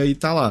chega e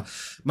tá lá.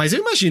 Mas eu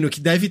imagino que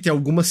deve ter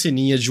alguma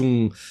ceninha de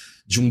um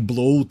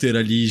bloater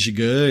ali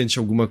gigante,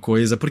 alguma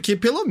coisa, porque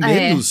pelo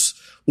menos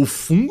o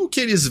fungo que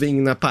eles veem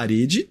na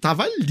parede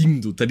tava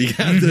lindo, tá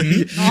ligado?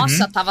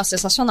 Nossa, tava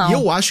sensacional. E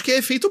eu acho que é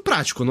efeito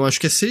prático, não acho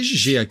que é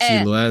CG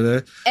aquilo,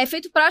 né? É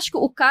efeito prático,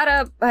 o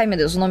cara... Ai, meu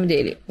Deus, o nome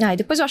dele.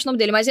 Depois eu acho o nome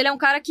dele, mas ele é um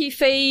cara que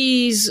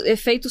fez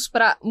efeitos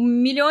pra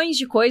milhões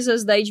de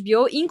coisas da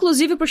HBO,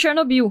 inclusive pro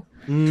Chernobyl.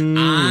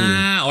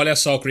 Olha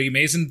só, o Craig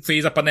Mazin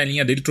fez a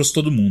panelinha dele e trouxe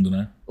todo mundo,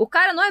 né? O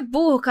cara não é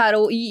burro, cara,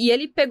 e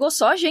ele pegou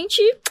só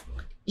gente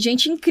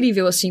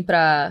incrível, assim,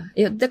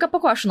 daqui a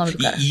pouco eu acho o nome do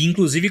cara. E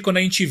inclusive, quando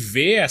a gente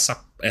vê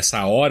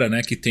essa hora,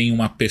 né, que tem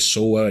uma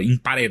pessoa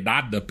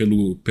emparedada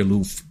pelo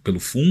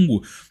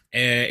fungo,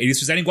 eles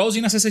fizeram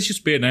igualzinho na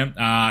CCXP, né?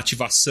 A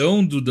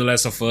ativação do The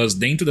Last of Us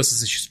dentro da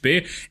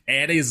CCXP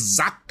era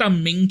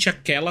exatamente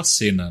aquela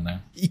cena,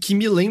 né? E que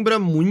me lembra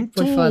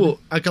muito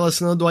aquela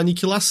cena do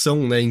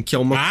Aniquilação, né? Em que é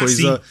uma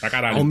coisa,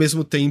 ao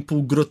mesmo tempo,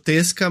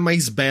 grotesca,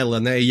 mas bela,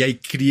 né? E aí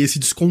cria esse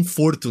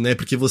desconforto, né?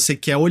 Porque você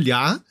quer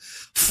olhar...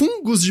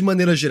 Fungos, de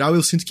maneira geral,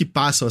 eu sinto que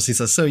passam a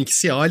sensação em que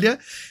você olha,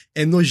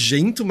 é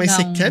nojento, mas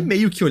você quer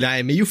meio que olhar,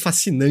 é meio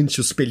fascinante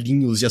os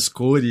pelinhos e as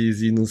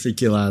cores e não sei o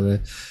que lá, né?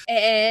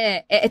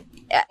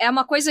 É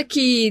uma coisa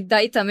que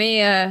daí também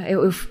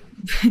eu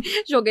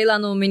joguei lá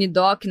no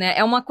mini-doc, né?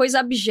 É uma coisa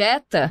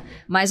abjeta,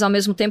 mas ao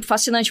mesmo tempo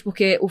fascinante,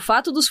 porque o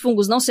fato dos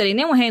fungos não serem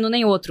nem um reino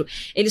nem outro,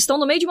 eles estão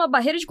no meio de uma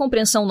barreira de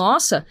compreensão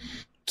nossa,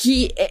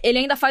 que ele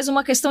ainda faz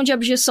uma questão de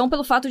abjeção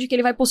pelo fato de que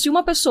ele vai possuir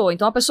uma pessoa.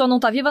 Então a pessoa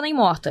não tá viva nem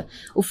morta.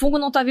 O fungo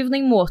não tá vivo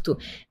nem morto.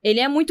 Ele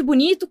é muito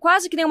bonito,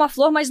 quase que nem uma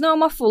flor, mas não é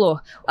uma flor.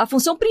 A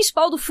função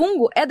principal do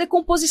fungo é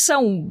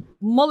decomposição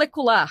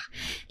molecular.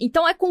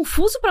 Então é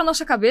confuso pra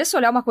nossa cabeça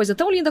olhar uma coisa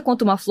tão linda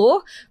quanto uma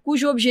flor,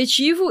 cujo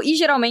objetivo, e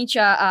geralmente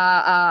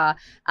a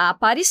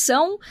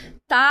aparição,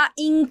 tá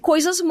em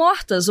coisas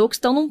mortas, ou que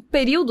estão num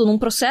período, num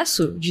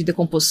processo de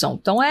decomposição.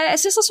 Então é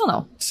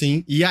sensacional.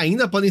 Sim, e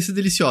ainda podem ser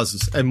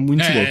deliciosos. É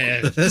muito louco.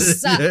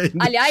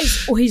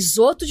 Aliás, o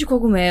risoto de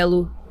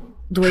cogumelo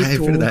do Heitor.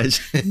 É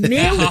verdade.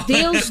 Meu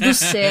Deus do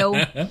céu.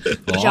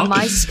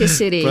 Jamais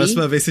esquecerei.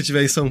 Próxima vez que você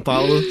estiver em São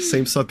Paulo,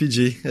 sempre só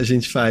pedir, a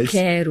gente faz.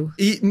 Quero.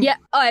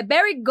 É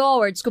Barry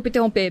Gower, desculpa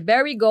interromper.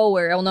 Barry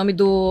Gower é o nome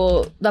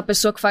da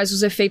pessoa que faz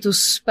os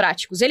efeitos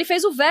práticos. Ele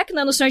fez o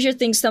Vecna no Stranger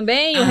Things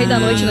também, o Rei da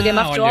Noite no Game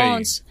of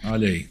Thrones.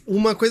 Olha aí.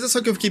 Uma coisa só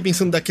que eu fiquei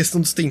pensando da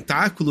questão dos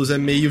tentáculos é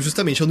meio,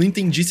 justamente, eu não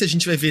entendi se a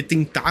gente vai ver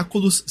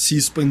tentáculos se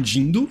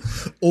expandindo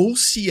ou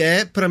se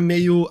é pra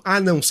meio,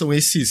 não, são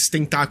esses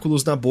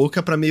tentáculos na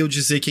boca pra meio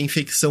dizer que a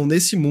infecção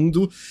nesse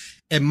mundo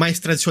é mais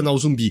tradicional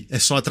zumbi, é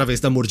só através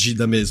da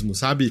mordida mesmo,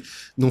 sabe?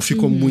 Não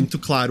ficou muito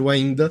claro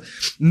ainda.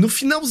 No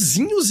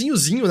finalzinho,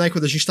 né,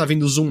 quando a gente tá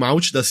vendo o zoom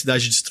out da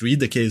cidade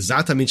destruída, que é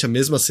exatamente a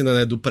mesma cena,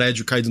 né, do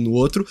prédio caído no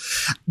outro,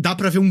 dá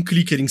pra ver um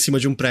clicker em cima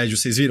de um prédio,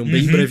 vocês viram?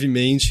 Bem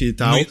brevemente e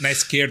tal. Na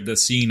esquerda,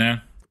 assim,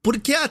 né?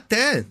 Porque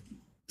até...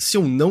 se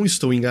eu não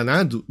estou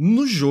enganado,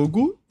 no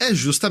jogo é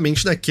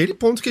justamente naquele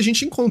ponto que a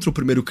gente encontra o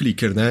primeiro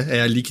clicker, né?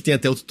 É ali que tem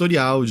até o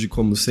tutorial de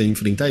como você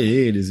enfrenta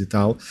eles e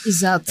tal.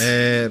 Exato.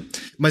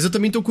 Mas eu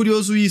também tô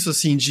curioso isso,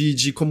 assim,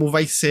 de como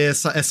vai ser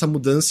essa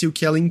mudança e o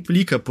que ela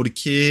implica,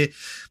 porque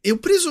eu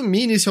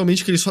presumi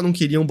inicialmente que eles só não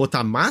queriam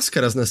botar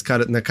máscaras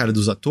na cara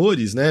dos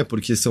atores, né?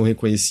 Porque são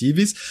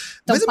reconhecíveis.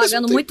 Estão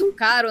pagando muito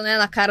caro, né?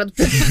 Na cara do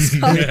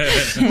pessoal.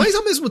 Mas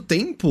ao mesmo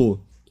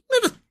tempo, não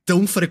era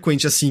tão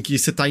frequente assim que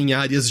você tá em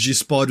áreas de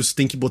esporos,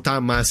 tem que botar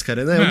a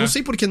máscara, né? Eu não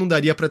sei por que não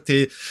daria pra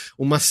ter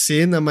uma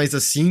cena mais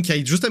assim, que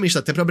aí justamente dá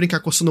até pra brincar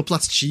com a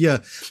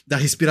sonoplastia da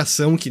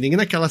respiração, que nem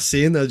naquela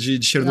cena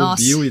de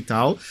Chernobyl. Nossa. E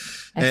tal.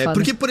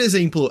 Porque, por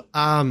exemplo,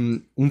 há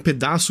um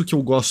pedaço que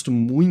eu gosto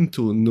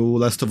muito no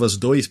Last of Us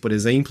 2, por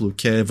exemplo,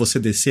 que é você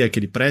descer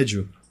aquele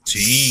prédio.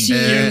 Sim,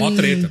 é mó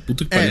treta.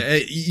 Puta que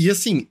pariu. E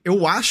assim,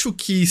 eu acho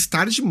que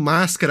estar de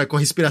máscara com a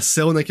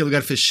respiração naquele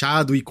lugar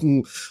fechado e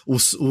com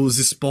os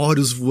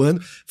esporos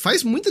voando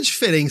faz muita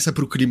diferença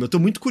pro crime. Eu tô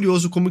muito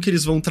curioso como que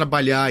eles vão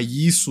trabalhar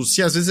isso,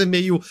 se às vezes é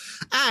meio...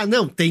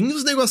 não, tem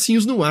os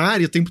negocinhos no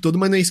ar e o tempo todo,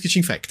 mas não é isso que te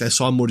infecta, é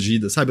só a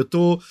mordida, sabe? Eu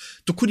tô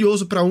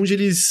curioso pra onde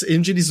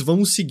eles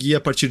vão seguir a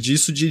partir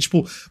disso, de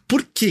tipo,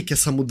 por que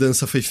essa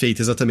mudança foi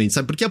feita exatamente,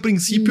 sabe? Porque a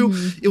princípio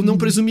eu não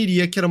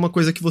presumiria que era uma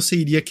coisa que você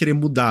iria querer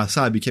mudar,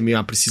 sabe? Que é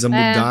meio, precisa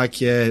mudar,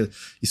 que é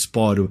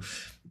esporo.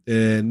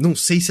 Não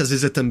sei se às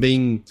vezes é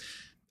também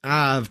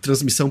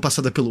transmissão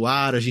passada pelo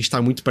ar, a gente tá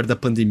muito perto da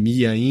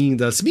pandemia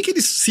ainda. Se bem que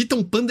eles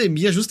citam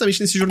pandemia justamente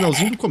nesse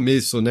jornalzinho do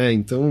começo, né?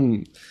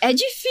 Então... É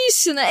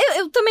difícil, né?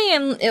 Eu também...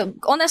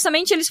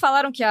 honestamente, eles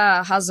falaram que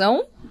a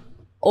razão,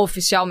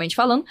 oficialmente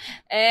falando,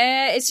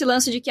 é esse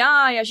lance de que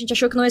a gente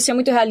achou que não ia ser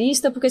muito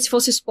realista, porque se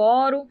fosse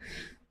esporo...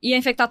 ia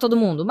infectar todo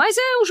mundo. Mas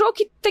é um jogo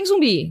que tem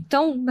zumbi.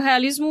 Então,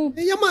 realismo...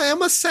 E é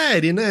uma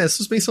série, né?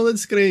 Suspensão da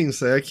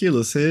descrença. É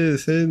aquilo.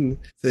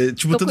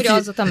 Tipo, tô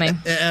curiosa também.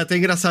 É até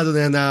engraçado,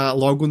 né?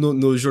 Logo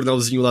no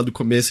jornalzinho lá do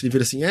começo, ele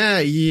vira assim...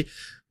 E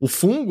o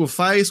fungo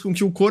faz com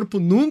que o corpo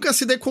nunca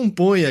se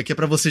decomponha. Que é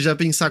pra você já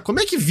pensar... Como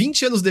é que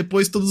 20 anos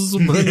depois todos os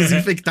humanos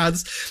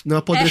infectados não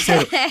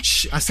apodreceram?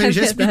 A série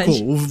já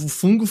explicou. O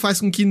fungo faz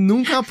com que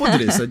nunca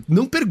apodreça.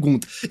 Não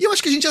pergunta. E eu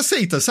acho que a gente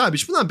aceita, sabe?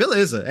 Tipo,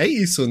 beleza. É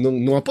isso.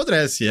 Não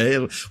apodrece.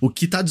 O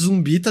que tá de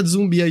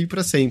zumbi aí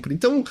pra sempre.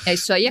 Então... É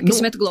isso aí.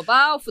 Aquecimento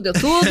global. Fudeu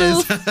tudo.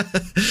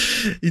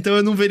 Então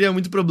eu não veria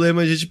muito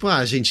problema de tipo...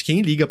 gente,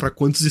 quem liga pra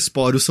quantos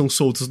esporos são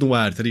soltos no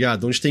ar, tá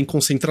ligado? Onde tem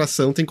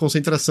concentração,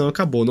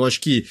 acabou. Não acho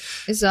que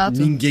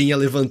Exato. Ninguém ia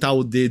levantar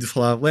o dedo e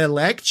falar, well,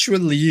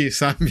 actually,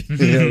 sabe?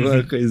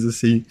 Uma coisa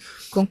assim.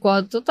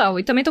 Concordo total.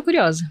 E também tô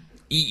curiosa.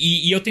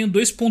 E eu tenho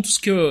 2 pontos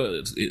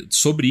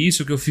sobre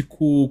isso que eu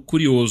fico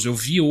curioso. Eu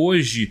vi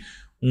hoje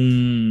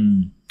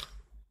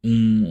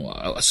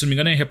se não me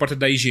engano é um repórter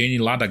da IGN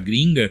lá da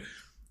gringa,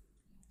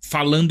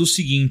 falando o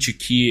seguinte,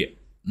 que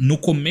no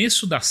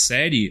começo da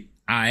série,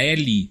 a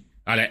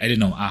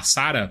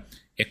Sarah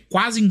é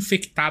quase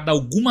infectada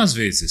algumas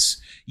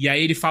vezes. E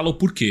aí ele fala o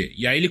porquê.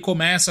 E aí ele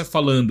começa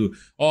falando,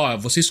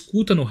 você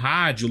escuta no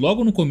rádio,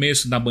 logo no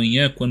começo da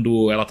manhã,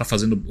 quando ela tá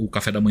fazendo o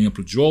café da manhã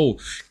pro Joel,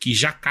 que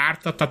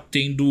Jakarta tá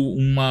tendo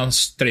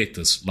umas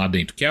tretas lá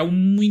dentro, que é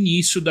um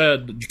início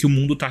de que o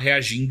mundo tá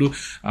reagindo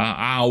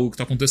a algo que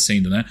tá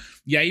acontecendo, né?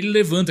 E aí ele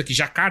levanta que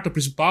Jakarta, a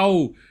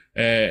principal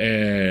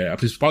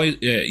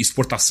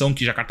exportação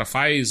que Jakarta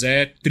faz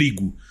é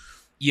trigo.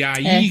 E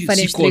aí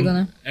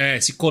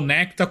se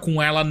conecta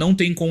com ela não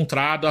ter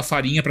encontrado a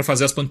farinha pra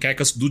fazer as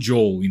panquecas do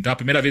Joel. Então é a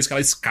primeira vez que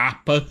ela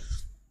escapa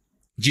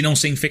de não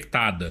ser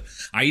infectada.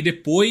 Aí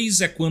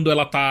depois é quando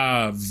ela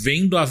tá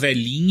vendo a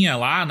velhinha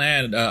lá,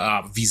 né,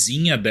 a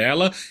vizinha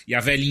dela, e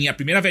a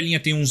primeira velhinha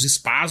tem uns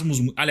espasmos,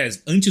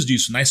 aliás, antes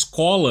disso, na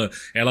escola,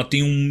 ela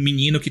tem um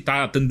menino que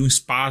tá tendo um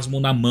espasmo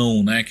na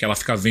mão, né, que ela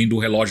fica vendo o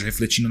relógio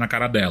refletindo na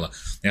cara dela.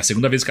 É a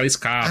segunda vez que ela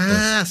escapa.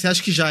 Você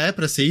acha que já é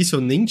pra ser isso?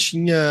 Eu nem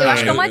tinha... Eu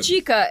acho que é uma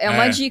dica,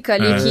 uma dica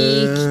ali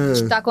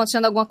que tá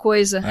acontecendo alguma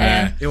coisa.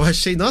 Eu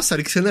achei, nossa,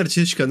 olha que cena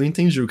artística, eu não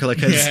entendi o que ela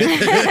quer dizer.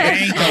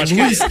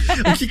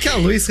 Então, o que a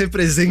luz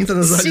representa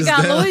nos olhos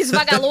dela? Siga a luz,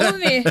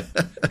 vagalume.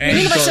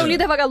 Menino vai ser o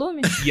líder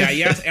vagalume. E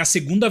aí é a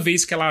segunda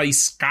vez que ela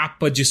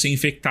escapa de ser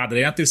infectada.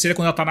 Aí a terceira é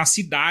quando ela tá na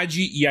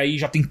cidade e aí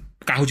já tem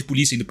carro de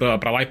polícia indo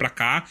pra lá e pra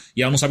cá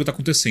e ela não sabe o que tá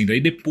acontecendo. Aí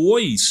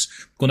depois,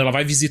 quando ela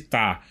vai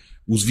visitar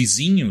os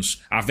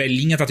vizinhos, a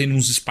velhinha tá tendo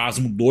uns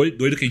espasmos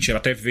doido que a gente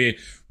até vê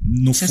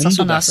no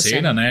fundo da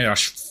cena, né? Eu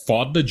acho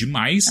foda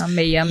demais.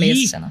 Amei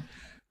essa cena.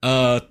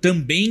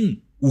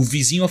 Também o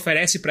vizinho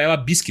oferece pra ela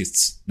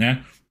biscuits,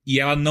 né? E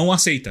ela não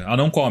aceita, ela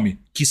não come,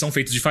 que são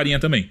feitos de farinha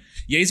também.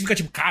 E aí você fica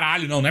tipo,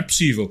 caralho, não é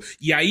possível.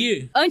 E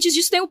aí... Antes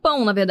disso tem o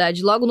pão, na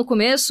verdade. Logo no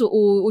começo,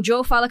 o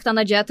Joe fala que tá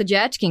na dieta de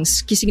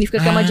Atkins, que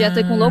significa que é uma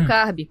dieta com low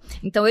carb.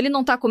 Então ele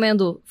não tá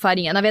comendo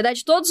farinha. Na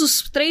verdade, todos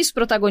os 3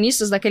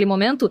 protagonistas daquele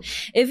momento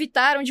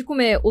evitaram de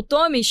comer. O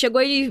Tommy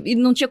chegou e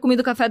não tinha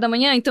comido café da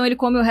manhã, então ele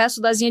come o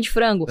resto da asinha de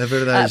frango. É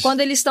verdade.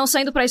 Quando eles estão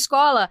saindo pra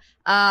escola,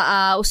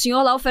 o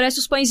senhor lá oferece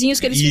os pãezinhos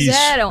que eles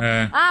fizeram.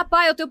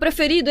 Pai, é o teu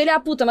preferido. Ele,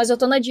 puta, mas eu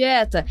tô na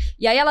dieta.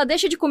 E aí ela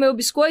deixa de comer o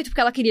biscoito, porque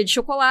ela queria de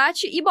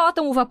chocolate e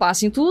botam uva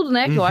passa em tudo,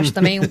 né? Que eu acho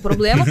também um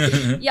problema.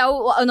 E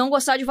eu não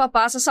gostar de uva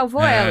passa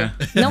salvou ela.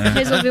 Não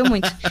resolveu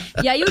muito.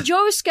 E aí o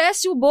Joe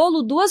esquece o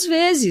bolo 2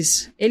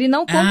 vezes. Ele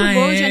não compra o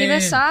bolo de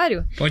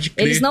aniversário. Pode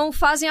crer. Eles não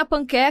fazem a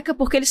panqueca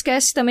porque ele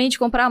esquece também de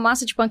comprar a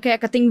massa de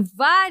panqueca. Tem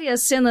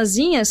várias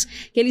cenazinhas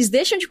que eles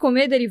deixam de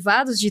comer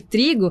derivados de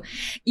trigo.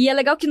 E é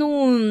legal que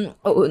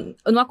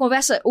numa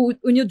conversa, o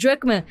Neil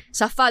Druckmann,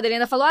 safado, ele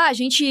ainda falou, a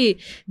gente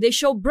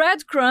deixou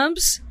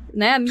breadcrumbs,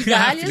 né,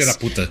 migalhas Filha da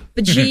puta.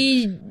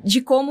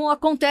 de como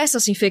acontece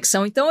essa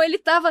infecção. Então ele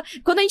tava...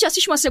 Quando a gente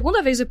assiste uma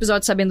segunda vez o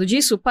episódio sabendo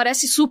disso,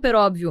 parece super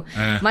óbvio.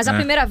 Mas a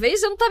primeira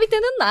vez eu não tava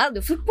entendendo nada.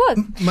 Eu falei,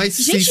 Mas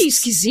que gente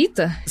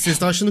esquisita. Vocês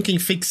estão achando que a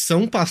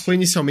infecção passou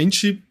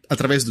inicialmente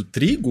através do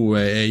trigo?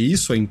 É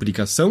isso a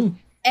implicação?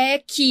 É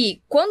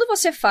que quando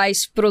você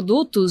faz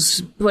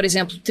produtos, por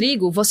exemplo,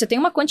 trigo, você tem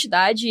uma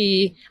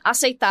quantidade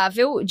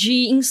aceitável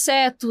de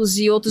insetos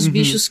e outros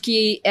bichos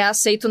que é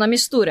aceito na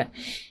mistura.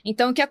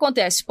 Então, o que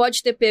acontece?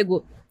 Pode ter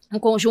pego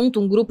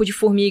um grupo de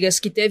formigas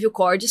que teve o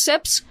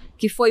Cordyceps,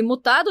 que foi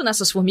mutado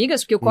nessas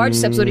formigas, porque o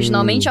Cordyceps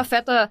originalmente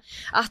afeta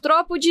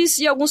artrópodes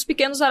e alguns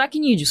pequenos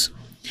aracnídeos.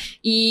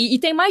 E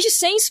tem mais de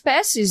 100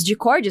 espécies de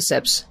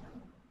Cordyceps.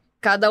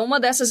 Cada uma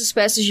dessas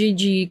espécies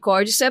de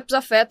Cordyceps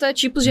afeta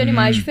tipos de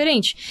animais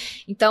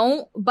diferentes.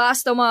 Então,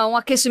 basta um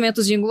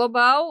aquecimentozinho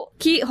global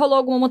que rolou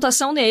alguma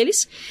mutação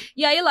neles.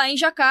 E aí, lá em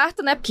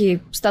Jacarta, né? Porque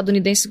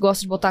estadunidenses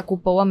gostam de botar a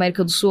culpa ou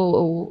América do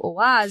Sul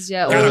ou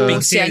Ásia, Cara, ou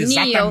pensei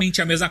Oceania.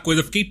 exatamente a mesma coisa.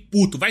 Eu fiquei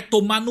puto. Vai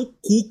tomar no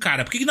cu,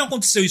 cara. Por que não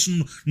aconteceu isso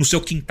no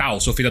seu quintal,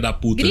 seu filho da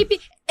puta? Gripe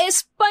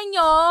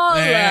espanhola!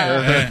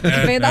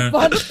 Que veio da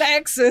porra do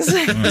Texas.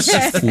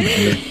 Nossa,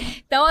 fudeu.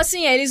 Então,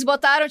 assim, eles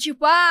botaram,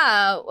 tipo,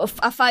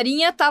 a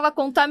farinha tava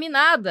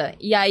contaminada.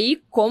 E aí,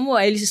 como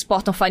eles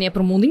exportam farinha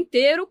pro mundo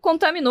inteiro,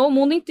 contaminou o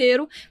mundo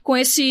inteiro com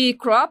esse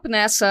crop, né?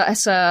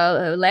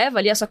 Essa leva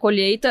ali, essa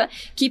colheita,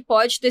 que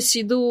pode ter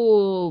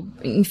sido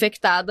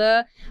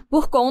infectada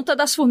por conta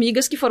das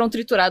formigas que foram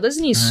trituradas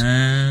nisso.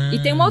 E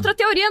tem uma outra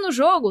teoria no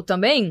jogo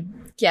também,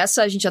 que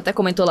essa a gente até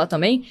comentou lá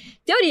também.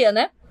 Teoria,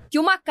 né? Que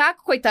o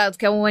macaco, coitado,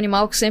 que é um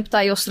animal que sempre tá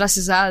aí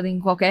ostracizado em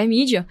qualquer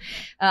mídia,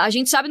 a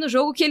gente sabe no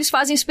jogo que eles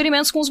fazem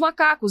experimentos com os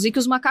macacos e que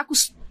os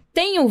macacos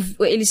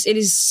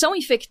eles são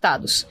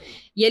infectados.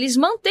 E eles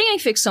mantêm a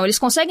infecção, eles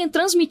conseguem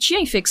transmitir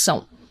a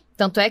infecção.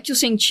 Tanto é que o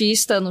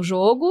cientista no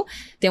jogo,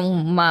 tem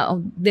um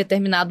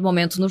determinado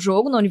momento no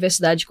jogo, na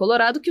Universidade de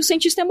Colorado, que o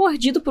cientista é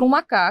mordido por um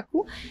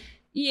macaco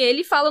e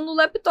ele fala no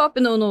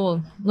laptop,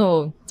 no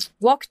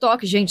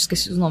walkie-talkie, gente,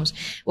 esqueci os nomes.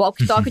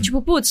 Walkie-talkie,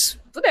 tipo, putz,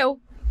 fudeu.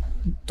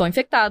 Tô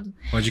infectado.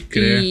 Pode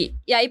crer.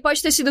 E aí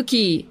pode ter sido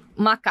que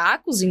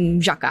macacos,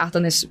 em Jacarta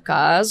nesse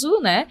caso,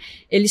 né?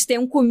 Eles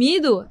tenham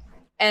comido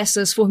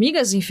essas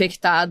formigas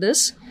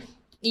infectadas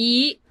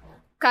e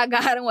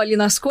cagaram ali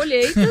nas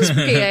colheitas,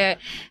 porque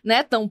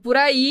né, tão por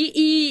aí,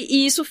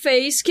 e isso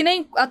fez que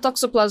nem a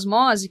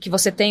toxoplasmose, que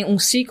você tem um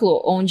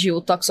ciclo onde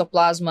o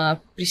toxoplasma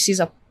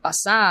precisa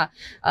passar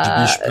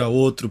de bicho pra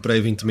outro, pra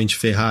eventualmente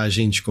ferrar a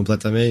gente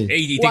completamente.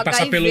 E tem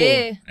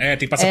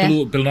que passar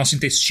pelo nosso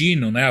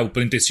intestino, né?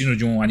 Pelo intestino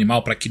de um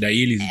animal pra que daí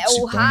ele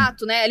o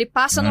rato, né? Ele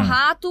passa no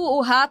rato, o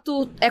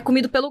rato é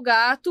comido pelo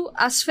gato,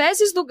 as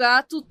fezes do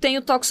gato tem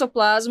o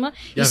toxoplasma.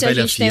 E se a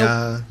gente tem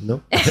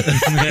não?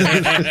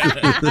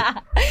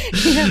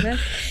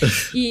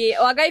 E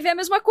o HIV é a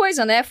mesma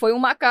coisa, né? Foi um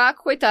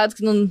macaco, coitado,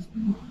 que não,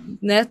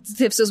 né,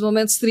 teve seus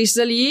momentos tristes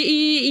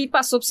ali e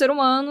passou pro ser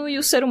humano, e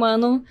o ser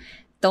humano...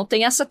 Então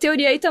tem essa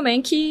teoria aí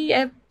também, que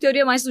é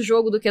teoria mais do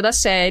jogo do que da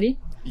série.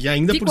 E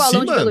ainda Fico por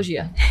cima, de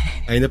biologia.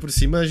 Ainda por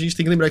cima, a gente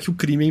tem que lembrar que o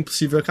crime é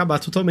impossível acabar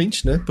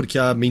totalmente, né? Porque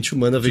a mente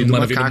humana veio do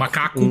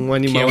macaco, um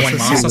animal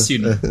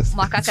assassino. O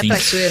macaco é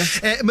traiçoeiro.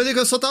 Mas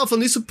eu só tava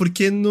falando isso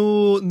porque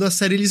na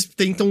série eles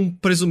tentam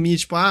presumir,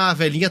 tipo, a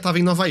velhinha tava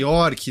em Nova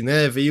York,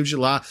 né? Veio de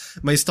lá.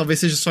 Mas talvez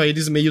seja só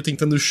eles meio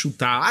tentando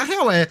chutar. A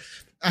real é...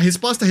 A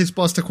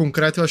resposta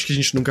concreta eu acho que a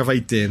gente nunca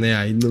vai ter, né?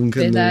 Aí nunca...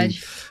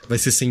 Verdade. Vai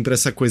ser sempre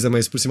essa coisa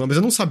mais por cima. Mas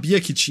eu não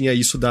sabia que tinha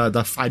isso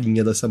da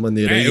farinha dessa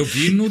maneira. Eu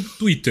vi no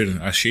Twitter.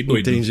 Achei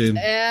doido. Entendi.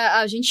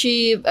 A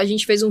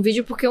gente fez um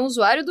vídeo porque um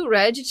usuário do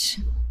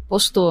Reddit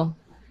postou.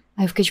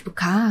 Aí eu fiquei tipo,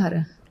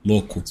 cara...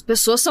 Louco. As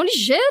pessoas são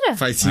ligeiras.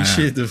 Faz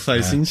sentido,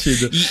 faz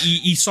sentido.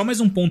 E só mais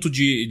um ponto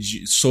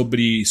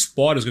sobre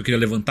esporos que eu queria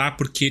levantar,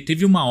 porque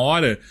teve uma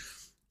hora...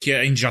 que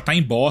a gente já tá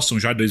em Boston,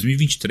 já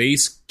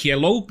 2023, que é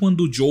logo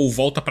quando o Joe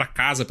volta pra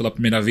casa pela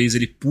primeira vez,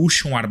 ele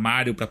puxa um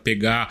armário pra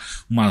pegar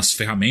umas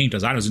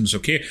ferramentas, armas e não sei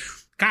o quê.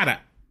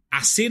 Cara,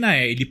 a cena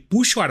ele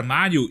puxa o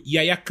armário e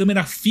aí a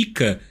câmera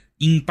fica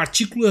em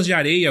partículas de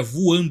areia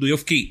voando, e eu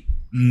fiquei...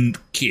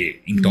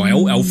 que? Então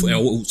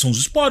são os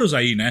esporos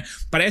aí, né?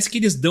 Parece que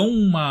eles dão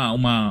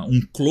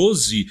um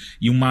close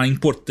e uma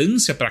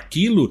importância pra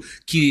aquilo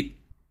que...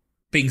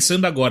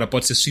 Pensando agora,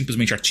 pode ser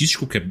simplesmente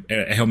artístico, que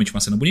é realmente uma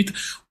cena bonita,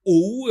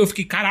 ou eu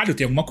fiquei, caralho,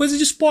 tem alguma coisa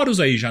de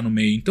esporos aí já no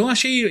meio. Então eu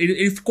achei,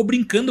 ele ficou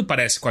brincando,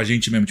 parece, com a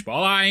gente mesmo, tipo,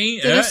 olha lá, hein,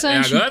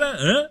 interessante.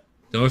 Agora?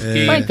 Então eu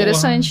fiquei... Foi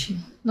interessante.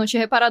 Não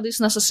tinha reparado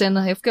isso nessa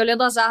cena. Eu fiquei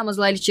olhando as armas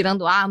lá, ele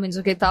tirando arma, não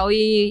sei o que e tal,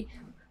 e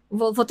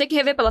Vou ter que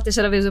rever pela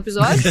terceira vez o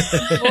episódio.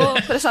 Vou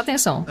prestar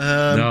atenção.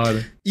 Da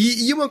hora.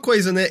 E uma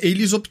coisa, né?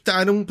 Eles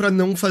optaram pra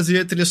não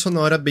fazer a trilha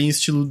sonora bem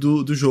estilo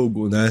do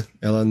jogo, né?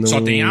 Ela não... Só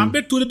tem a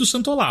abertura do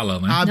Santolala,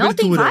 né? A Não,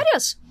 tem abertura.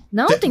 várias?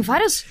 Não, tem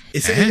várias.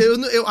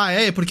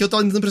 Porque eu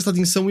tava tentando prestar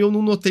atenção e eu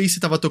não notei se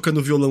tava tocando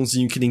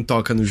violãozinho que nem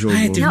toca no jogo.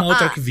 Tem uma Não,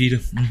 outra que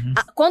vira.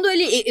 Quando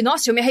ele...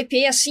 Nossa, eu me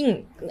arrepiei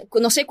assim...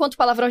 Não sei quanto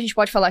palavrão a gente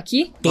pode falar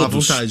aqui. À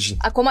Todos. vontade.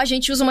 Como a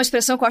gente usa uma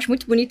expressão que eu acho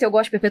muito bonita e eu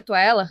gosto de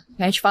perpetuar ela,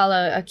 que a gente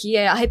fala aqui,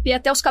 é arrepia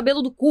até os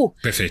cabelos do cu.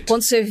 Perfeito.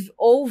 Quando você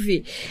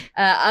ouve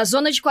a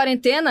zona de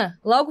quarentena,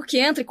 logo que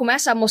entra e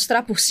começa a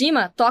mostrar por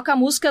cima, toca a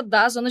música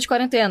da zona de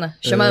quarentena.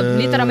 Chama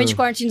literalmente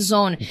Quarantine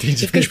Zone. Entendi.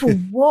 Você fica tipo,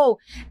 uou!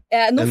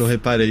 Eu não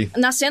reparei.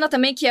 Na cena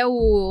também que é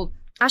o...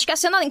 Acho que é a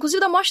cena,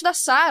 inclusive, da morte da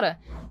Sarah.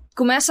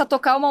 Começa a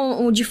tocar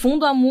de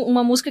fundo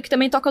uma música que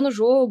também toca no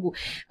jogo.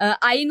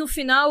 Aí no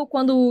final,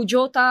 quando o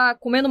Joe tá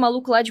comendo o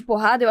maluco lá de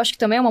porrada, eu acho que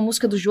também é uma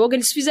música do jogo.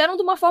 Eles fizeram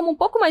de uma forma um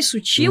pouco mais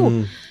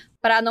sutil,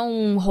 pra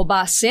não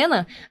roubar a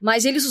cena,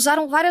 mas eles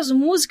usaram várias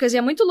músicas e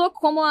é muito louco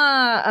como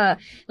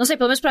não sei,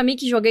 pelo menos pra mim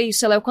que joguei,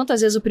 sei lá,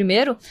 quantas vezes o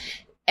primeiro,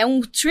 é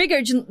um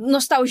trigger de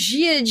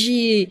nostalgia,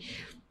 de...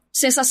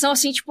 sensação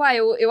assim, tipo,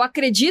 eu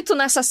acredito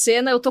nessa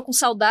cena, eu tô com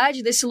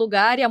saudade desse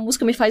lugar e a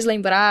música me faz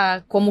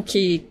lembrar como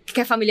que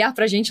é familiar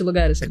pra gente o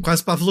lugar, assim. É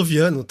quase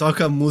pavloviano,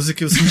 toca a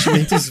música e os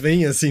sentimentos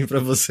vêm assim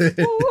pra você.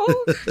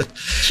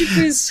 Tipo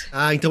isso.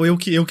 Então eu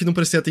que não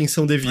prestei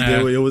atenção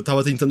devida, eu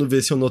tava tentando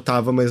ver se eu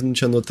notava, mas não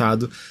tinha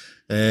notado.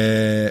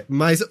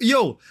 Mas,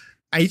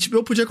 a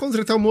HBO podia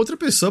contratar uma outra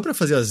pessoa pra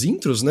fazer as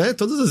intros, né?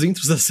 Todas as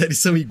intros da série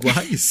são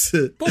iguais.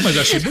 Pô, mas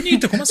eu achei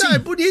bonita, como assim? Não, é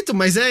bonito,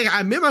 mas é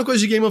a mesma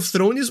coisa de Game of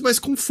Thrones, mas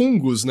com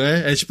fungos,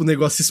 né? É tipo o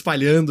negócio se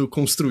espalhando,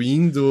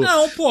 construindo.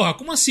 Não, porra,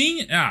 como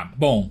assim?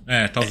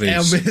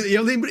 Talvez.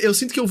 Eu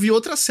sinto que eu vi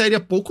outra série há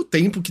pouco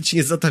tempo que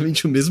tinha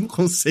exatamente o mesmo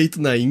conceito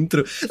na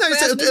intro. Foi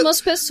as mesmas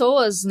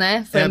pessoas,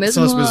 né? Foi a mesma...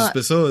 São as mesmas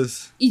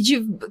pessoas? E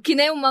que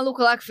nem o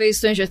maluco lá que fez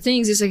Stranger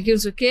Things, isso aqui, não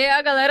sei o quê,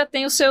 a galera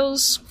tem os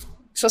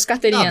suas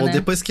carteirinhas, né?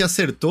 Depois que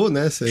acertou,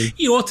 né?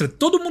 E outra,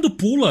 todo mundo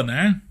pula,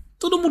 né?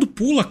 Todo mundo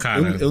pula,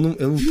 cara. Eu não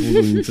pulo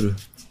intro.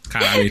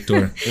 Caralho,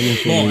 Heitor.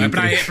 Bom, é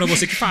pra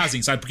você que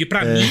fazem, sabe? Porque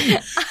pra mim,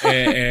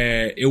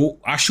 eu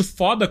acho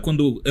foda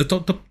quando... Eu tô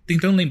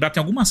tentando lembrar,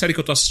 tem alguma série que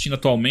eu tô assistindo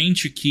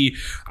atualmente que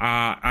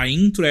a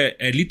intro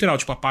é literal,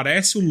 tipo,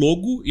 aparece o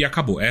logo e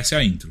acabou. Essa é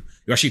a intro.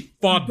 Eu achei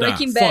foda,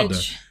 Breaking Bad. foda.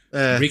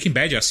 Breaking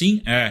Bad é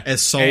assim? É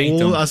só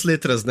então. as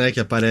letras, né, que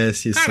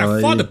aparece. Cara,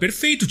 foda,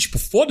 perfeito. Tipo,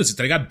 foda-se,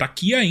 tá ligado?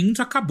 Daqui a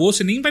intro acabou,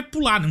 você nem vai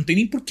pular, não tem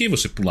nem por que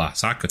você pular,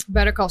 saca?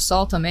 Better Call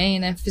Saul também,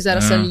 né? Fizeram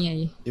essa linha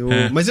aí.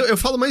 Mas eu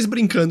falo mais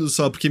brincando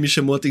só, porque me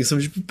chamou a atenção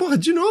de, porra,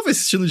 de novo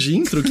esse estilo de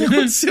intro? O que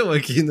aconteceu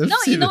aqui? Não,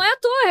 e não é à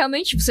toa,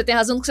 realmente. Você tem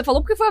razão no que você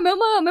falou, porque foi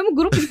o mesmo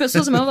grupo de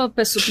pessoas, a mesma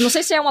pessoa. Não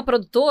sei se é uma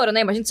produtora,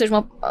 né? Imagina que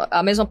seja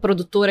a mesma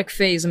produtora que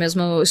fez, o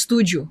mesmo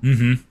estúdio.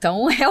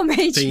 Então,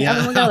 realmente, é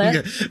uma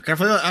galera. O cara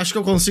falou, acho que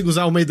eu consigo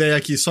usar uma ideia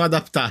aqui, só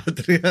adaptar,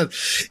 tá ligado?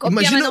 Copia,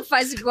 mas não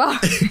faz igual.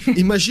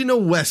 Imagina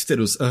o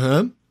Westeros,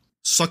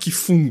 só que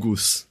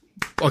fungos.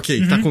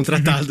 Ok, tá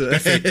contratado.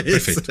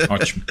 Perfeito,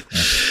 ótimo.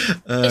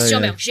 Esse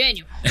homem é um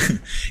gênio.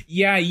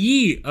 E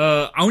aí,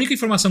 a única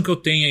informação que eu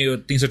tenho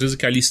certeza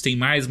que a Alice tem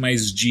mais,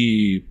 mas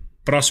de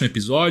próximo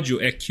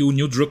episódio, é que o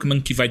Neil Druckmann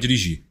que vai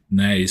dirigir,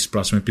 né? Esse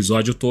próximo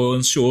episódio eu tô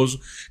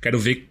ansioso, quero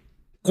ver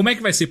como é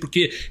que vai ser,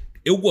 porque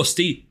eu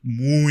gostei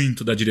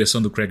muito da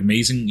direção do Craig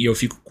Mazin e eu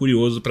fico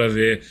curioso pra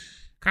ver...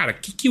 Cara,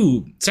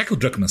 será que o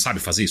Druckmann sabe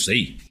fazer isso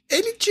aí?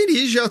 Ele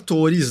dirige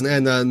atores, né,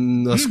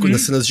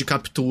 nas cenas de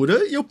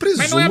captura, e eu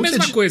presumo... Mas não é a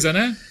mesma coisa,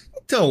 né?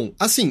 Então,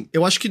 assim,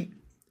 eu acho que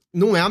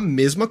não é a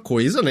mesma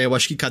coisa, né? Eu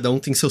acho que cada um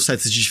tem seus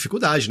sets de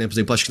dificuldade, né? Por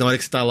exemplo, acho que na hora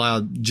que você tá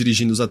lá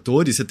dirigindo os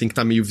atores, você tem que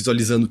estar meio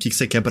visualizando o que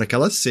você quer pra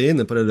aquela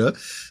cena,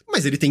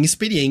 mas ele tem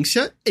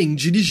experiência em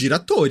dirigir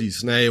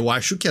atores, né? Eu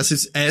acho que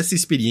essa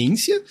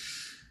experiência...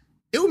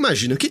 Eu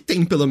imagino que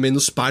tem pelo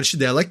menos parte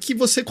dela que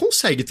você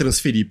consegue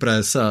transferir pra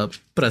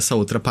essa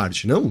outra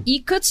parte, não?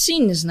 E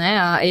cutscenes, né?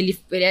 Ele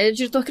é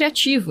diretor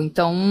criativo,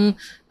 então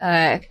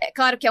é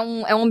claro que é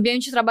um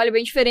ambiente de trabalho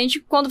bem diferente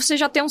quando você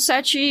já tem um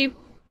set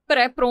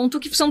pré-pronto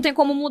que você não tem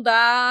como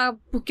mudar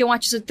porque um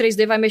artista de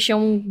 3D vai mexer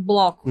um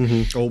bloco.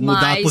 Ou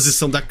mudar a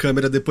posição da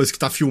câmera depois que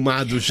tá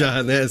filmado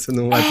já, né? Você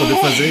não vai poder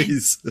fazer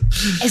isso.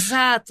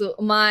 Exato,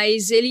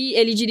 mas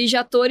ele dirige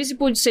atores e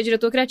por ser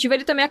diretor criativo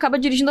ele também acaba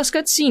dirigindo as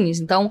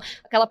cutscenes. Então,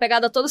 aquela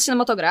pegada toda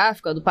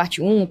cinematográfica do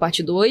parte 1,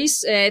 parte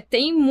 2,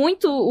 tem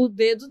muito o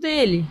dedo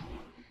dele.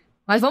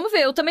 Mas vamos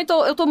ver, eu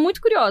tô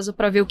muito curiosa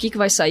pra ver o que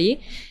vai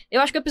sair.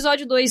 Eu acho que o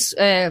episódio 2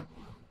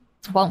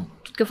 bom,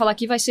 tudo que eu falar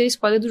aqui vai ser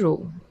spoiler do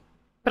jogo.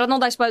 Pra não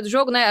dar spoiler do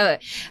jogo, né?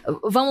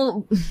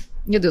 Vamos...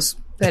 Meu Deus,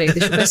 peraí,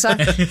 deixa eu pensar.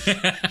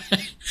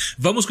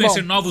 Vamos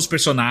conhecer novos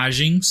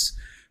personagens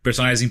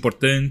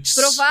importantes.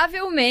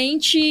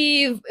 Provavelmente,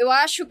 eu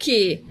acho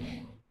que...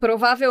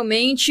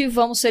 Provavelmente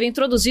vamos ser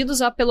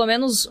introduzidos a pelo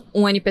menos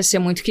um NPC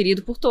muito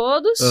querido por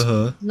todos.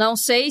 Não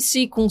sei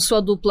se com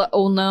sua dupla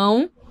ou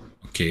não.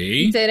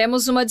 Ok.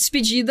 Teremos uma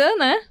despedida,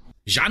 né?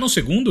 Já no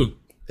segundo?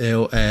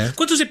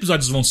 Quantos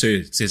episódios vão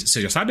ser?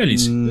 Você já sabe,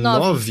 Alice?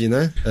 9,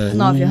 né?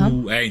 9, aham.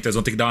 Então eles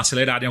vão ter que dar uma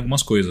acelerada em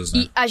algumas coisas,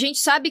 né? E a gente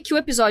sabe que o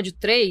episódio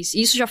 3,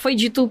 isso já foi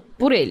dito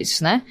por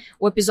eles, né?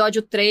 O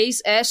episódio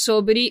 3 é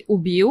sobre o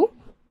Bill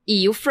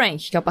e o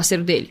Frank, que é o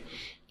parceiro dele.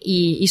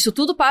 E isso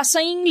tudo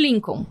passa em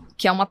Lincoln,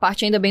 que é uma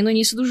parte ainda bem no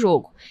início do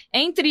jogo.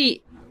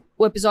 Entre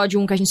o episódio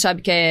 1, que a gente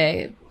sabe que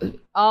é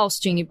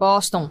Austin e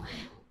Boston,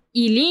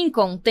 e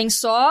Lincoln, tem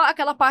só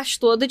aquela parte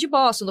toda de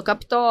Boston, do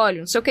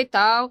Capitólio, não sei o que e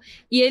tal,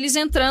 e eles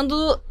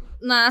entrando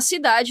na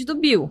cidade do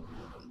Bill.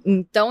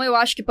 Então eu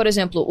acho que, por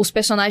exemplo, os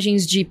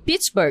personagens de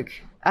Pittsburgh,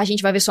 a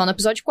gente vai ver só no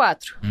episódio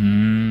 4.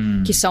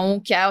 Que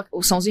são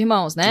os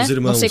irmãos, né? Os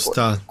irmãos, não sei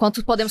tá.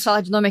 Quanto podemos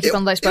falar de nome aqui pra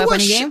não dar spoiler pra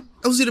ninguém?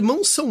 Os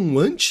irmãos são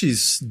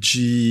antes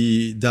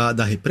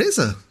da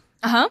represa?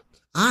 Aham.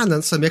 Ah, na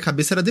minha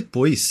cabeça era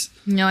depois.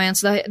 Não, é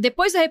antes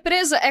depois da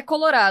represa é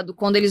Colorado,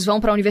 quando eles vão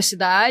pra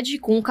universidade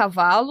com um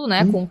cavalo,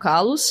 né, com o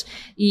Carlos,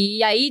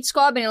 e aí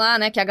descobrem lá,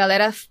 né, que a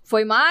galera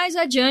foi mais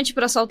adiante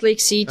pra Salt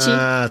Lake City.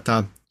 Ah,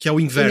 tá. Que é o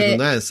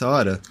inverno, né, essa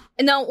hora?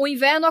 Não, o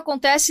inverno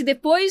acontece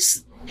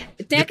depois...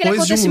 Tem aquele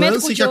Depois de um acontecimento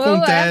lance com o que Joe,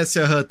 acontece,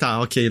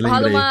 tá, ok,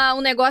 lembrei. rola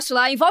um negócio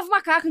lá, envolve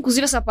macaco,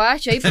 inclusive essa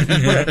parte, aí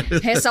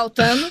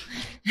ressaltando.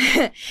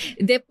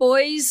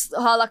 Depois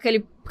rola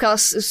aquela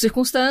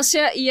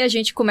circunstância e a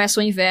gente começa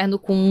o inverno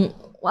com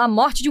a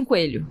morte de um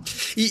coelho.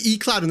 E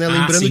claro, né,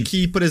 lembrando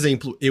que, por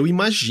exemplo, eu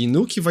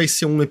imagino que vai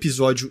ser um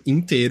episódio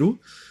inteiro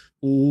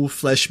o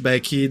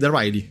flashback da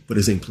Riley, por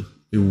exemplo.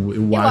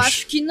 Eu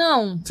acho que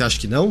não. Você acha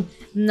que não?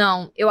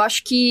 Não, eu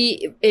acho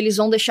que eles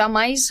vão deixar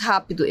mais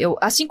rápido.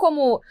 Assim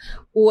como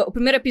o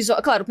primeiro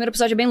episódio... Claro, o primeiro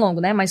episódio é bem longo,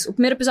 né? Mas o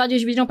primeiro episódio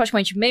eles dividiram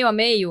praticamente meio a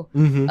meio,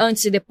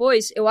 antes e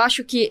depois. Eu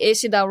acho que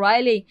esse da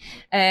Riley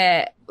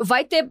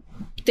vai ter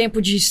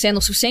tempo de cena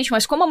o suficiente,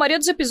 mas como a maioria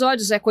dos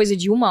episódios é coisa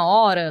de 1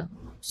 hora,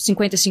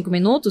 55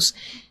 minutos,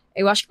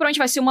 eu acho que provavelmente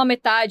vai ser uma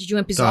metade de um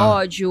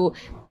episódio...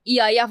 Tá. E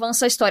aí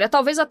avança a história.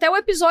 Talvez até o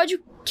episódio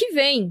que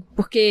vem,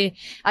 porque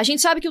a gente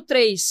sabe que o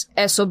 3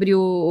 é sobre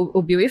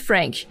o Bill e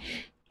Frank.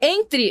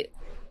 Entre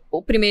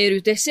o primeiro e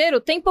o terceiro,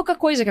 tem pouca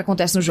coisa que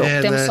acontece no jogo.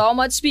 Temos só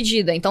uma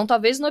despedida. Então,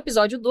 talvez no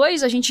episódio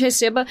 2 a gente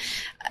receba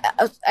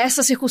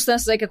essas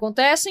circunstâncias aí que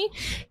acontecem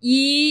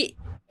e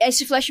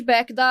esse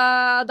flashback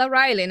da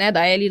Riley, né?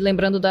 Da Ellie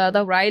lembrando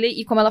da Riley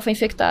e como ela foi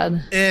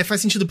infectada.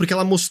 Faz sentido, porque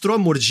ela mostrou a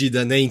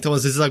mordida, né? Então,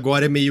 às vezes,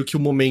 agora é meio que o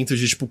momento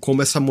de, tipo,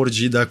 como essa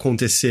mordida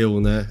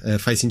aconteceu, né?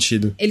 Faz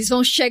sentido. Eles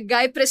vão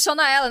chegar e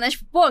pressionar ela, né?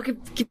 Tipo, pô,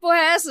 que porra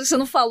é essa? Você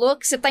não falou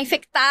que você tá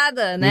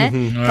infectada, né?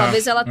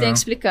 Talvez ela tenha que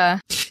explicar.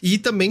 E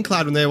também,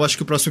 claro, né? Eu acho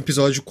que o próximo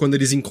episódio, quando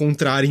eles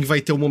encontrarem,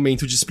 vai ter um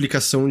momento de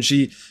explicação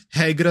de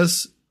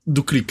regras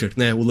do clicker,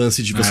 né? O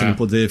lance de você não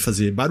poder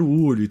fazer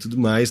barulho e tudo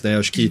mais, né? Eu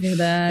acho que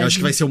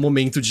vai ser o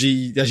momento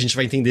de... A gente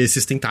vai entender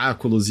esses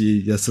tentáculos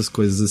e essas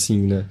coisas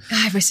assim, né?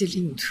 Ai, vai ser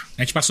lindo.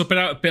 A gente passou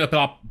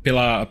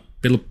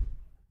pelo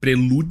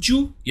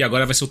prelúdio e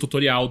agora vai ser o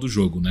tutorial do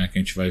jogo, né? Que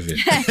a gente vai ver.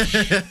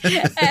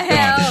 É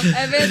real,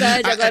 é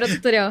verdade, agora é o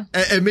tutorial.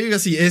 É meio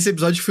assim, esse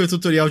episódio foi o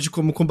tutorial de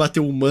como combater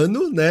o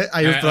humano, né?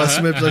 Aí o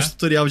próximo é o episódio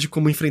tutorial de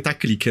como enfrentar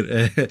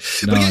clicker.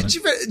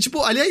 Porque,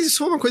 tipo, aliás, isso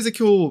foi uma coisa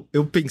que eu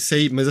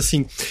pensei, mas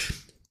assim...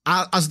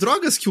 As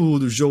drogas que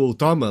o Joel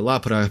toma lá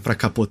pra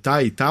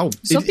capotar e tal,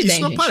 isso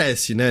não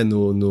aparece, né,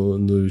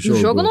 no jogo.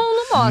 O jogo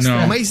não mostra.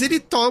 Não. Mas ele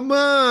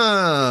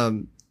toma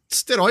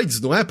esteroides,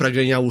 não é? Pra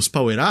ganhar os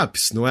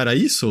power-ups, não era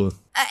isso?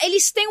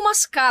 Eles têm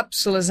umas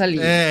cápsulas ali.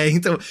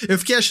 Então, eu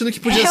fiquei achando que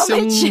podia ser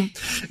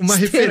uma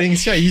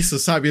referência a isso,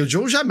 sabe? O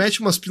Joe já mete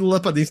umas pílulas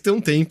pra dentro tem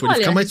um tempo, ele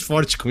fica mais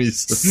forte com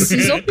isso.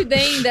 Se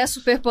Zolpidem der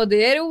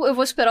superpoder, eu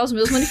vou esperar os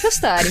meus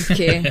manifestarem,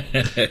 porque...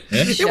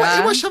 Eu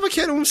achava que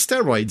eram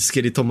steroids que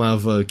ele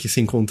tomava, que se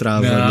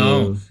encontrava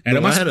eram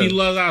umas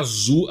pílulas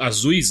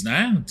azuis,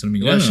 né? Se não me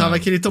engano. Eu achava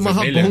que ele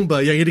tomava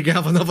bomba e aí ele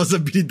ganhava novas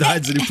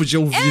habilidades, ele podia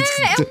ouvir.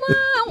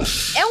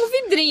 É um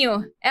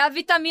vidrinho. É a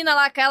vitamina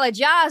lá, aquela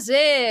de A a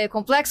Z,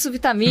 complexo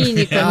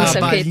vitamínico, não sei o que.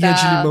 A balinha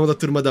de limão da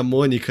Turma da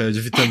Mônica,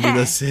 de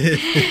vitamina C.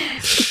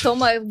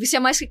 Vicia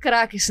mais que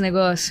crack esse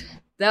negócio.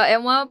 É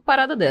uma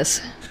parada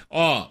dessa.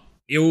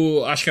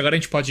 Eu acho que agora a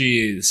gente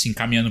pode se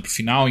encaminhando pro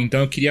final,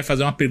 então eu queria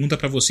fazer uma pergunta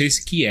pra vocês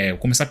que é, eu vou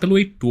começar pelo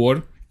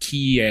Heitor,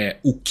 que é,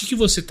 o que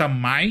você tá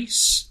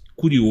mais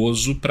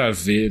curioso pra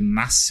ver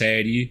na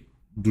série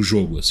do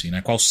jogo, assim,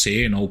 né? Qual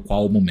cena ou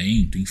qual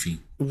momento, enfim.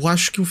 Eu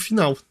acho que o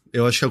final.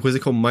 Eu acho que a coisa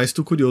que eu mais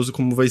tô curioso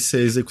como vai ser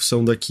a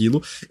execução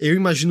daquilo. Eu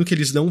imagino que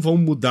eles não vão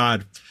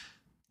mudar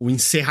o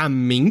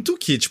encerramento,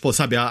 que, tipo,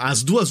 sabe,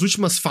 as duas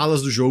últimas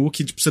falas do jogo,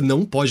 que, tipo, você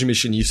não pode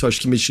mexer nisso. Eu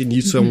acho que mexer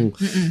nisso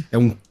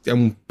é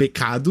um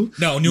pecado.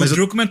 Não, o Neil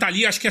Druckmann tá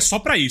ali, acho que é só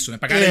pra isso, né?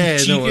 Pra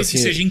garantir que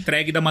seja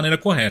entregue da maneira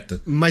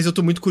correta. Mas eu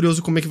tô muito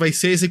curioso como é que vai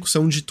ser a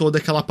execução de toda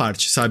aquela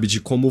parte, sabe? De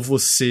como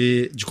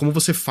você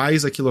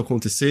faz aquilo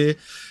acontecer.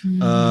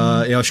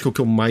 Eu acho que é o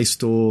que eu mais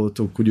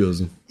tô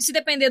curioso. Se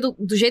depender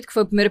do jeito que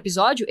foi o primeiro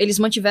episódio, eles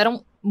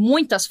mantiveram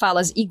muitas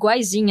falas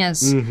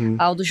iguaizinhas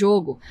ao do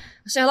jogo.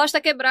 O seu relógio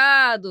tá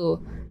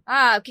quebrado,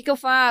 O que eu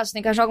faço?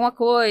 Tem que achar alguma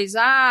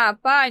coisa.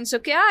 Pai, não sei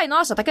o quê. Ai,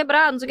 nossa, tá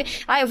quebrado, não sei o quê.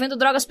 Eu vendo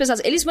drogas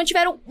pesadas. Eles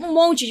mantiveram um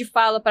monte de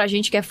fala pra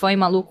gente que é fã e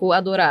maluco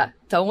adorar.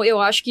 Então,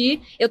 eu acho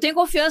que... Eu tenho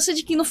confiança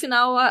de que no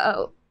final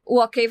o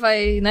ok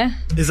vai, né?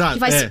 Exato,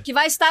 que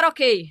vai estar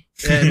ok.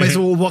 Mas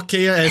o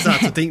ok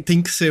exato.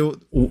 Tem que ser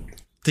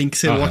tem que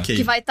ser o ok.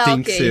 Que vai estar tem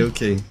ok. Que ser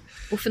ok.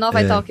 O final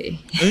vai estar ok.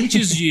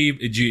 Antes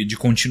de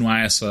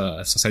continuar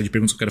essa série de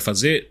perguntas que eu quero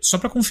fazer, só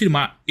pra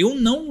confirmar, eu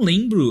não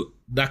lembro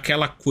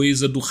daquela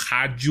coisa do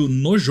rádio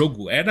no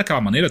jogo. É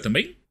daquela maneira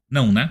também?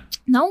 Não, né?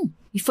 Não.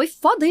 E foi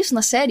foda isso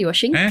na série, eu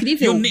achei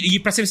incrível. E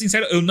pra ser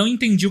sincero, eu não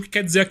entendi o que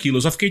quer dizer aquilo.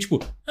 Eu só fiquei tipo,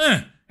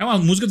 é uma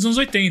música dos anos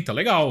 80,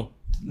 legal.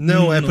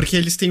 Não, é porque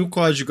eles têm o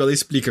código, ela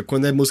explica.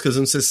 Quando é música dos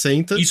anos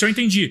 60... Isso eu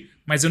entendi,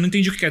 mas eu não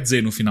entendi o que quer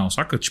dizer no final,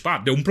 saca? Tipo,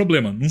 deu um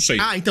problema, não sei.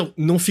 Então,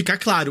 não fica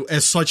claro. É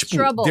só, tipo,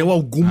 Trouble. deu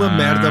alguma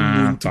merda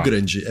muito tá.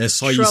 grande. É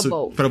só Trouble.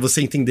 isso pra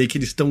você entender que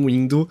eles estão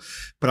indo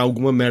pra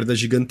alguma merda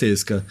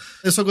gigantesca.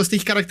 Eu só gostei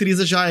que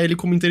caracteriza já a Ellie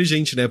como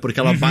inteligente, né? Porque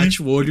ela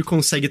bate o olho e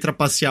consegue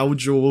trapacear o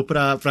Joe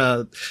pra...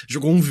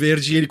 Jogou um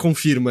verde e ele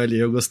confirma ali.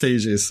 Eu gostei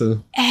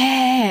disso.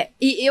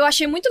 E eu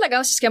achei muito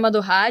legal esse esquema do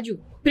rádio.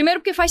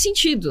 Primeiro porque faz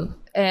sentido.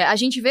 A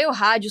gente vê o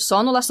rádio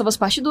só no Last of Us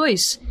Part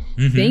 2.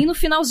 Bem no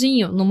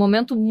finalzinho, num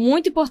momento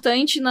muito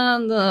importante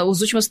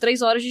nas últimas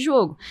 3 horas de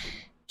jogo.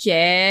 Que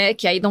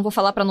aí não vou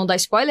falar pra não dar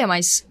spoiler,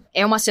 mas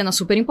é uma cena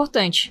super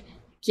importante.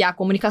 Que é a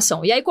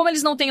comunicação. E aí, como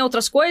eles não têm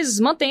outras coisas,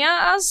 mantém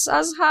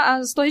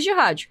as torres de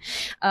rádio.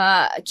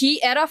 Que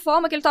era a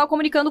forma que ele tava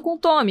comunicando com o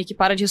Tommy, que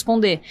para de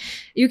responder.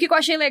 E o que eu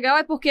achei legal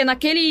é porque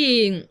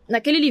naquele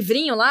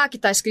livrinho lá, que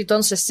tá escrito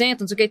anos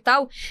 60, não sei o que e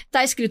tal,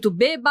 tá escrito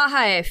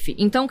B/F.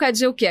 Então quer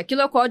dizer o quê?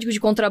 Aquilo é o código de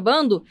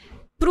contrabando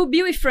pro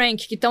Bill e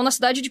Frank, que estão na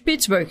cidade de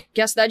Pittsburgh,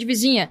 que é a cidade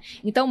vizinha.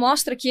 Então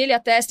mostra que ele e a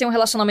Tess têm um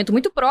relacionamento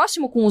muito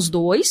próximo com os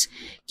dois,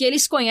 que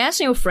eles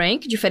conhecem o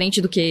Frank,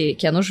 diferente do que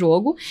é no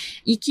jogo,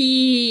 e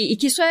que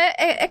isso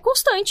é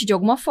constante, de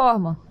alguma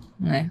forma.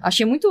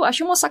 Achei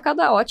uma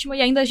sacada ótima,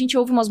 e ainda a gente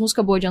ouve umas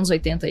músicas boas de anos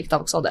 80 aí, que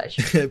tava com saudade.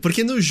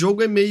 Porque no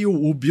jogo é meio...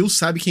 O Bill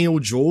sabe quem é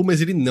o Joe, mas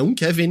ele não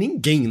quer ver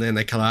ninguém, né,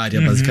 naquela área,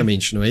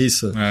 basicamente, não é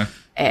isso?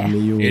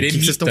 Meio, Eremita, o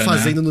que vocês estão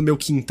fazendo no meu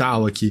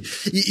quintal aqui?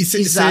 E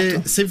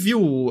você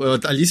viu...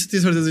 A Alice tem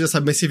certeza que já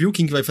sabe, mas você viu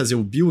quem que vai fazer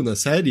o Bill na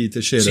série,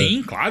 Teixeira?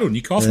 Sim, claro,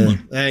 Nick Offerman.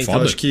 Então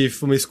acho que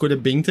foi uma escolha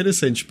bem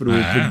interessante pro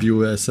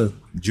Bill essa.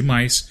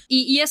 Demais.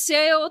 E ia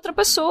ser outra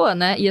pessoa,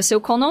 né? Ia ser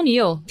o Conan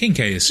O'Neill. Quem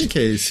que é esse? Quem que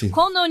é esse?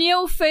 Conan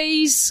O'Neill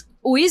fez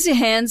o Easy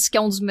Hands, que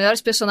é um dos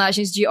melhores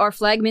personagens de Our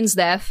Flag Means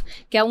Death,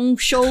 que é um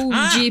show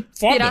de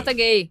foda. pirata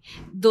gay,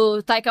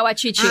 do Taika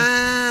Waititi.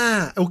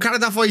 O cara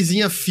da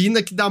vozinha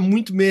fina que dá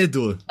muito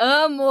medo.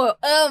 Amo.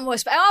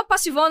 É uma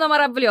passivona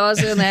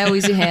maravilhosa, né, o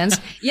Easy Hands.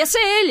 Ia ser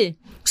ele.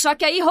 Só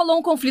que aí rolou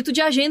um conflito de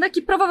agenda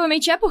que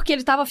provavelmente é porque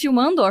ele tava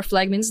filmando Our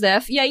Flag Means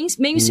Death, e aí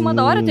meio em cima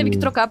da hora teve que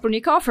trocar pro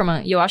Nick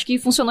Offerman, e eu acho que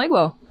funcionou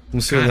igual.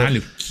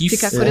 Caralho, que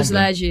Fica a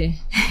curiosidade.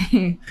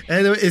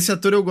 Esse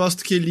ator eu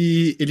gosto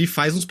que ele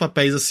faz uns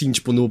papéis assim,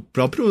 tipo, no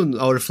próprio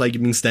Our Flag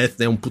Means Death,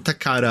 né? Um puta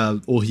cara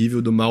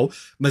horrível do mal,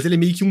 mas ele é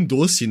meio que um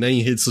doce, né?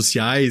 Em redes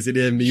sociais, ele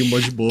é meio mó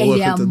de boa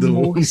ele com todo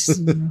mundo.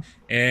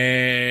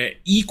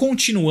 E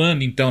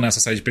continuando, então, nessa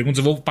série de perguntas,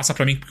 eu vou passar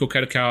pra mim porque eu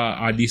quero que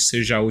a Alice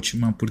seja a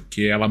última,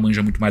 porque ela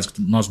manja muito mais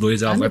que nós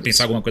dois, ela vai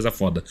pensar alguma coisa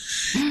foda.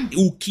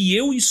 O que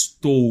eu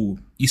estou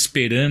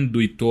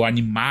esperando e tô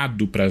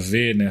animado pra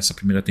ver nessa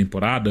primeira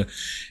temporada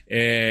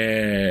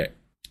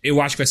eu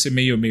acho que vai ser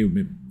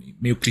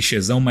meio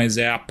clichêzão, mas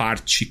é a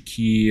parte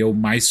que eu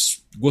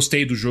mais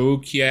gostei do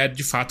jogo, que é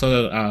de fato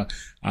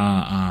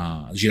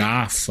a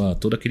girafa,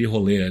 todo aquele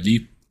rolê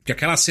ali. Porque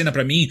aquela cena,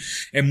 pra mim,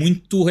 é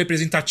muito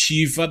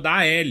representativa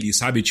da Ellie,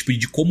 sabe? Tipo,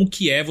 de como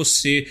que é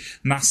você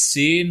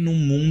nascer num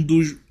mundo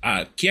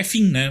que é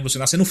fim, né? Você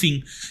nascer no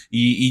fim.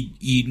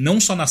 E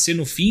não só nascer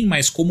no fim,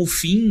 mas como o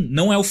fim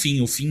não é o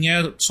fim. O fim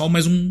é só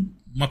mais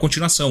uma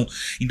continuação.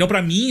 Então,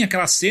 pra mim,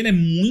 aquela cena é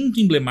muito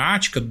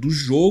emblemática do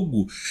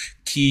jogo,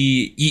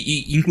 que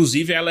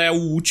inclusive ela é o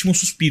último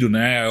suspiro,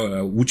 né?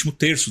 O último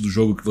terço do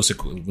jogo que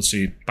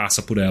você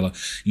passa por ela.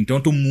 Então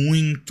eu tô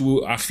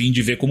muito a fim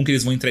de ver como que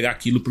eles vão entregar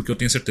aquilo, porque eu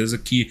tenho certeza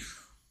que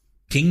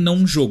quem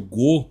não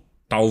jogou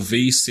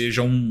talvez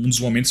seja um dos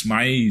momentos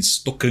mais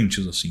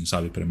tocantes, assim,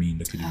 sabe, pra mim,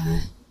 daquele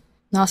jogo.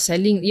 Nossa, é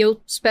lindo. E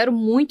eu espero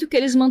muito que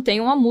eles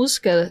mantenham a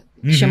música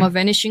que chama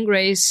Vanishing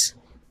Grace,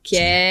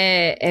 que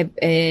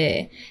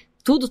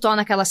tudo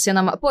torna aquela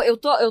cena... Pô, eu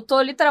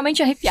tô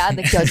literalmente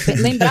arrepiada aqui, ó.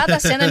 Lembrar da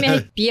cena me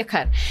arrepia,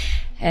 cara.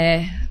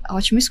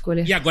 Ótima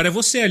escolha. E agora é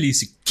você,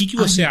 Alice. O que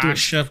você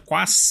acha?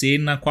 Qual a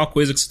cena, qual a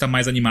coisa que você tá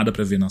mais animada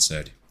pra ver na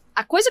série?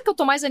 A coisa que eu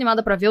tô mais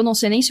animada pra ver, eu não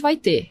sei nem se vai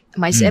ter.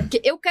 Mas é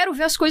porque eu quero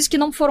ver as coisas que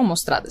não foram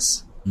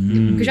mostradas.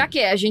 Porque já que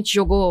a gente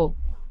jogou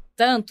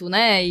tanto,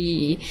 né?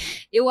 E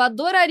eu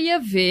adoraria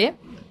ver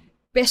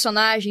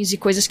personagens e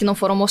coisas que não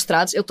foram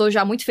mostrados. Eu tô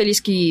já muito feliz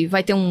que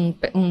vai ter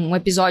um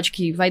episódio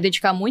que vai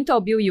dedicar muito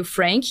ao Bill e o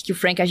Frank, que o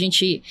Frank a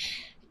gente...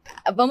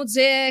 Vamos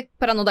dizer,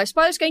 para não dar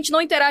spoilers, que a gente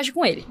não interage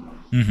com ele.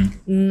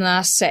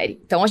 na série.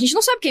 Então a gente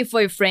não sabe quem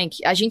foi o Frank,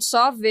 a gente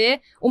só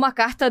vê uma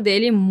carta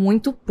dele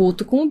muito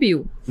puto com o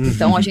Bill.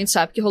 Então a gente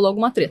sabe que rolou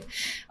alguma treta.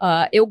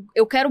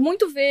 Eu quero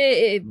muito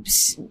ver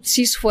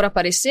se isso for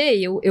aparecer,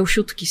 e eu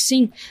chuto que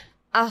sim,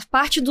 a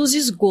parte dos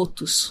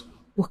esgotos.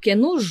 Porque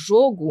no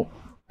jogo,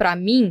 pra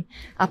mim,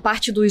 a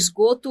parte do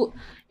esgoto,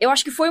 eu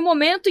acho que foi o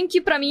momento em que,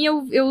 pra mim,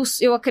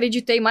 eu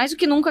acreditei mais do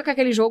que nunca que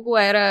aquele jogo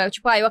era,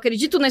 tipo, eu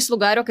acredito nesse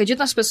lugar, eu acredito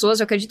nas pessoas,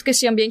 eu acredito que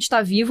esse ambiente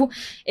tá vivo.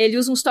 Ele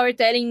usa um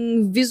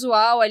storytelling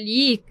visual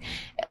ali,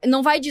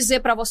 não vai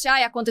dizer pra você,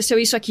 aconteceu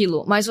isso,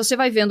 aquilo, mas você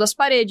vai vendo as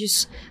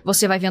paredes,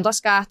 você vai vendo as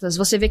cartas,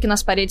 você vê que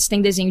nas paredes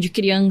tem desenho de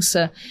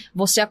criança,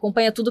 você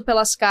acompanha tudo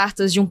pelas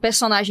cartas de um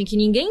personagem que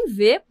ninguém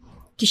vê,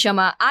 que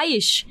chama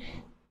Aish,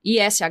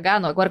 I-S-H,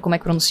 agora como é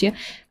que pronuncia,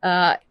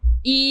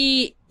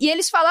 E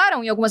eles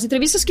falaram em algumas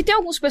entrevistas que tem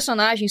alguns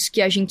personagens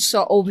que a gente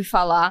só ouve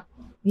falar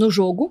no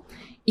jogo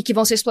e que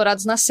vão ser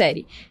explorados na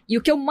série. E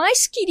o que eu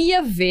mais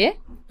queria ver,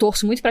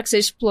 torço muito pra que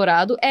seja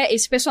explorado, é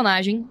esse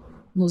personagem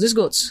nos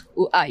esgotos,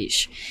 o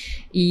Aish.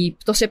 E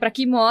torcer pra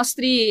que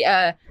mostre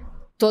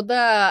toda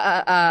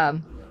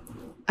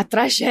a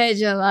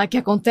tragédia lá que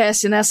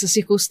acontece nessas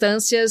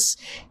circunstâncias,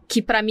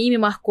 que pra mim me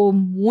marcou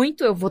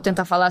muito. Eu vou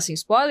tentar falar sem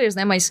spoilers,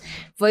 né, mas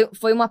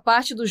foi uma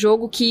parte do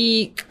jogo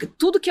que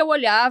tudo que eu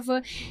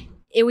olhava,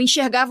 eu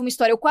enxergava uma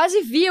história, eu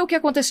quase via o que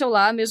aconteceu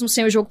lá, mesmo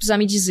sem o jogo precisar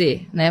me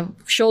dizer, né,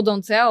 show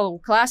don't tell, o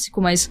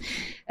clássico, mas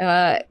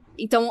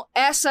então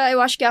essa eu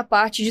acho que é a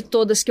parte de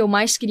todas que eu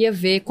mais queria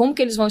ver, como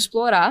que eles vão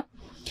explorar,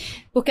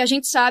 porque a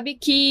gente sabe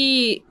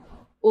que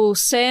o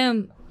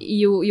Sam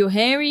e o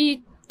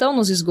Henry estão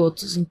nos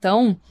esgotos,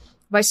 então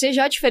vai ser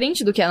já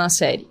diferente do que é na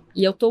série.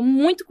 E eu tô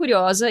muito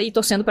curiosa e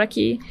torcendo pra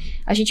que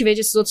a gente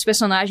veja esses outros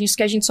personagens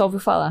que a gente só ouviu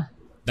falar.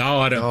 Da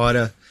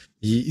hora.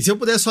 E se eu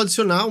puder só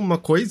adicionar uma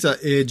coisa,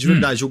 de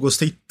verdade, eu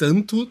gostei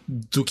tanto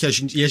do que a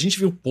gente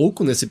viu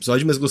pouco nesse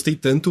episódio, mas gostei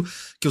tanto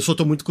que eu só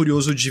tô muito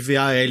curioso de ver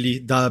a Ellie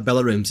da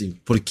Bella Ramsey,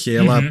 porque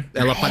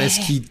ela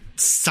parece que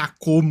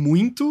sacou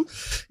muito,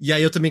 e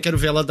aí eu também quero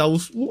ver ela dar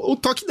o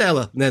toque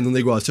dela, né, no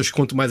negócio. Acho que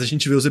quanto mais a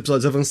gente vê os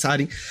episódios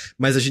avançarem,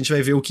 mais a gente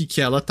vai ver o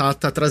que ela tá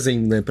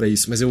trazendo, né, pra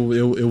isso. Mas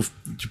eu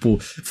tipo,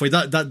 foi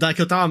da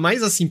que eu tava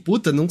mais assim,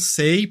 puta, não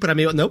sei, pra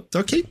mim, não, tá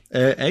ok,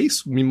 é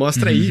isso, me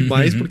mostra aí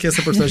mais, porque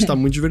essa personagem tá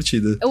muito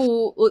divertida.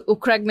 O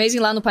Craig Mazin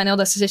lá no painel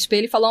da CCXP,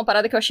 ele falou uma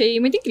parada que eu achei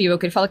muito incrível,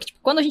 que ele fala que, tipo,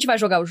 quando a gente vai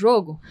jogar o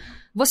jogo,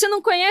 você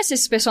não conhece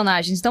esses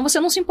personagens, então você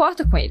não se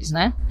importa com eles,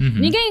 né?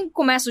 Ninguém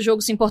começa o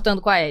jogo se importando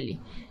com a Ellie.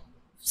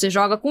 Você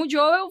joga com o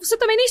Joel, você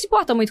também nem se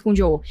importa muito com o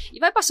Joel. E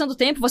vai passando o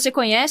tempo, você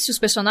conhece os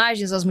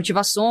personagens, as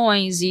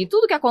motivações e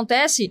tudo que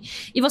acontece,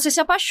 e você se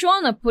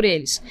apaixona por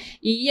eles.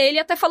 E ele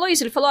até falou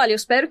isso, ele falou, olha, eu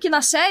espero que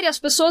na série as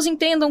pessoas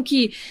entendam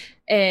que,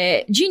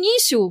 de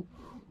início,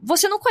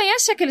 você não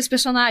conhece aqueles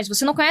personagens,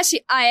 você não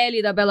conhece a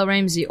Ellie da Bella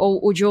Ramsey, ou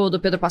o Joel do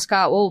Pedro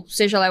Pascal, ou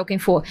seja lá quem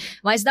for,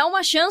 mas dá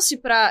uma chance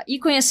pra ir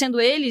conhecendo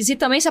eles e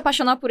também se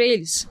apaixonar por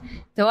eles.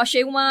 Então eu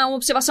achei uma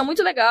observação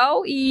muito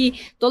legal e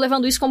tô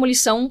levando isso como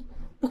lição,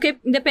 porque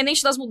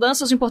independente das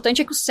mudanças, o importante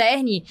é que o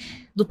cerne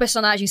do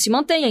personagem se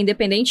mantenha,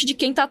 independente de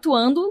quem tá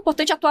atuando, o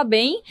importante é atuar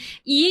bem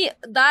e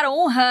dar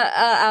honra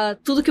a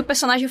tudo que o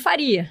personagem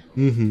faria.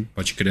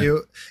 Pode crer.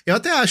 Eu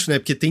até acho, né,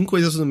 porque tem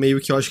coisas no meio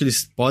que eu acho que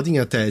eles podem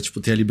até,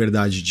 tipo, ter a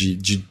liberdade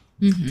de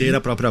ter a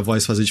própria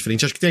voz, fazer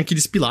diferente. Acho que tem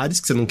aqueles pilares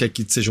que você não quer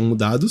que sejam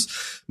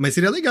mudados, mas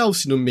seria legal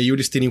se no meio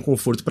eles terem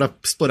conforto pra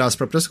explorar as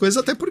próprias coisas,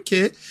 até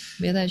porque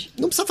Verdade.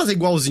 Não precisa fazer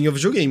igualzinho ao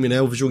videogame,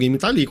 né? O videogame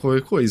tá ali,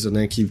 qualquer coisa,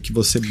 né? Que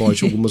você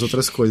bote algumas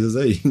outras coisas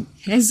aí.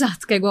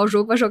 Exato, que é igual o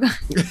jogo, vai jogar.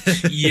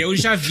 E eu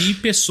já vi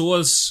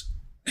pessoas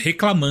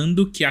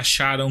reclamando que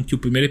acharam que o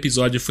primeiro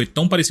episódio foi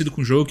tão parecido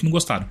com o jogo que não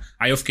gostaram.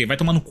 Aí eu fiquei, vai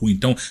tomar no cu.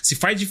 Então, se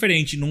faz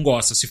diferente e não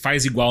gosta, se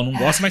faz igual não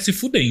gosta, vai se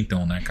fuder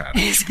então, né, cara?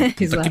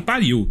 Puta que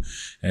pariu.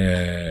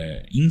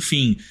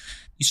 Enfim,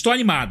 estou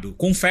animado.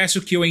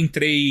 Confesso que eu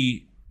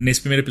entrei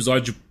nesse primeiro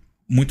episódio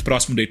muito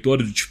próximo do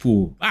Heitor,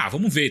 tipo,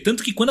 vamos ver.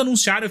 Tanto que quando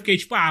anunciaram eu fiquei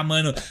tipo,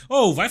 mano,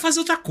 vai fazer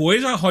outra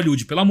coisa,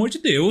 Hollywood, pelo amor de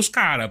Deus,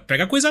 cara,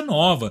 pega coisa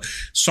nova.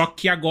 Só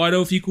que agora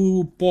eu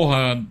fico,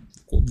 porra,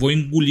 vou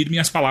engolir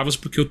minhas palavras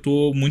porque eu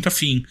tô muito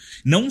afim.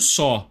 Não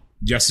só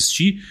de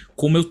assistir,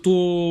 como eu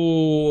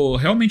tô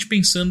realmente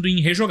pensando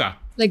em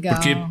rejogar. Legal.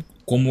 Porque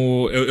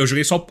como eu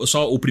joguei só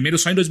o primeiro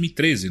só em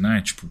 2013,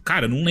 né? Tipo,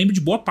 cara, eu não lembro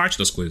de boa parte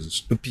das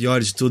coisas. O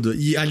pior de tudo.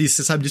 E, Alice,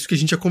 você sabe disso porque a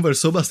gente já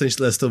conversou bastante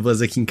de Last of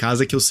Us aqui em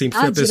casa, que eu sempre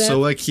fui a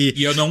pessoa que...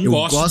 E eu não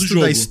gosto do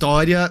jogo. Da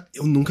história,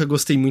 eu nunca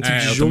gostei muito de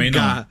eu jogar. Também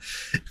não.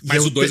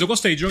 Mas o 2 eu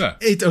gostei de jogar.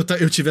 Então,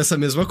 eu tive essa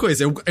mesma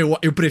coisa.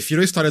 Eu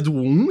prefiro a história do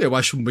 1, eu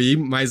acho bem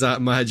mais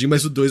amarradinho,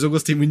 mas o 2 eu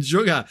gostei muito de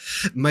jogar.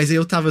 Mas aí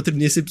eu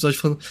terminei esse episódio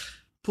falando...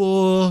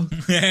 Pô...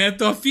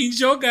 tô afim de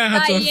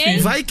jogar, tô afim.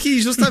 Vai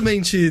que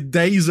justamente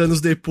 10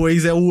 anos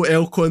depois é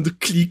o quando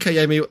clica e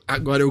é meio...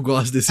 Agora eu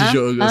gosto desse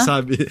jogo,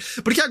 sabe?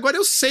 Porque agora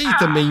eu sei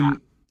também...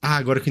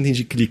 agora que eu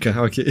entendi, clica,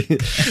 ok.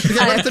 Porque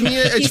agora também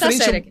é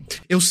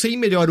diferente. Eu sei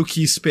melhor o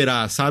que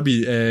esperar,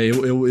 sabe?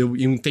 Eu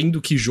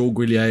entendo que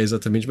jogo ele é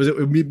exatamente, mas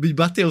eu me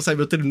bateu,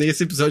 sabe? Eu terminei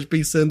esse episódio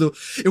pensando...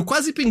 Eu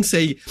quase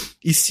pensei,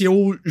 e se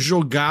eu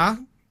jogar...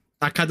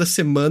 a cada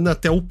semana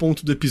até o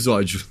ponto do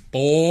episódio.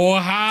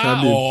 Porra!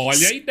 Sabe?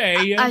 Olha a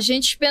ideia. A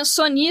gente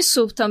pensou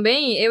nisso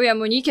também, eu e a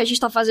Monique, a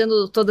gente tá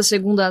fazendo toda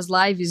segunda as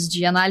lives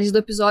de análise do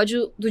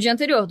episódio do dia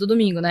anterior, do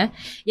domingo, né?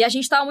 E a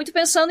gente tava muito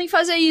pensando em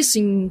fazer isso,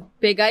 em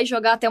pegar e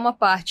jogar até uma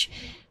parte.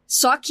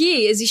 Só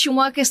que existe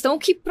uma questão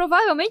que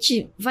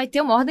provavelmente vai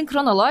ter uma ordem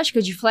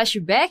cronológica de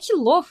flashback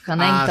louca,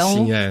 né?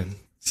 Então...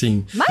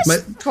 Sim.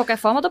 Mas, de qualquer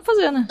forma, dá pra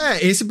fazer, né?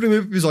 Esse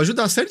primeiro episódio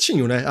dá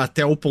certinho, né?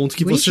 Até o ponto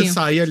que Bonitinho. você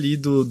sai ali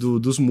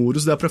dos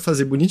muros, dá pra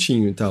fazer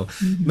bonitinho e tal.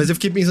 Mas eu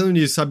fiquei pensando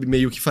nisso, sabe?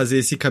 Meio que fazer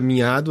esse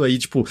caminhado aí,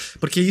 tipo...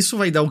 Porque isso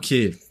vai dar o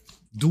quê?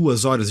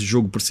 2 horas de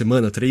jogo por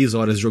semana? 3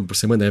 horas de jogo por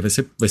semana? Vai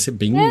ser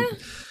bem...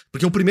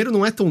 Porque o primeiro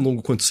não é tão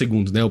longo quanto o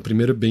segundo, né? O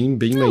primeiro é bem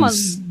Não,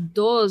 mais... umas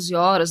 12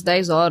 horas,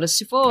 10 horas.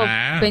 Se for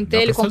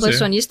pentelho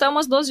completionista, é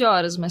umas 12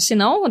 horas. Mas se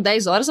não,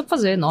 10 horas dá pra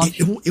fazer, 9.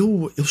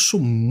 Eu sou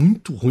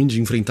muito ruim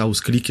de enfrentar os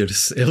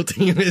clickers. Eu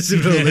tenho esse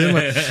problema.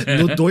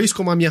 No 2,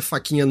 como a minha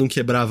faquinha não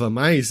quebrava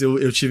mais,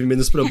 eu tive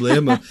menos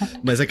problema.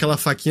 Mas aquela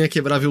faquinha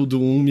quebrável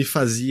do 1 me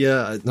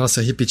fazia,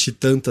 nossa, repetir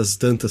tantas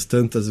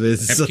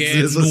vezes. É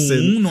porque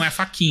no 1 não é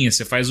faquinha,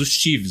 você faz os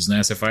chives,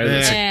 né? Você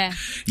faz...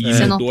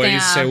 E no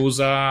 2 você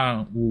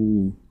usa o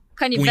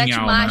canivete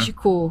punhal,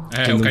 mágico.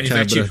 Né? O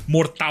canivete quebra.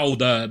 Mortal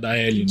da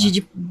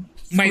Ellie.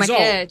 Mas, como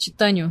é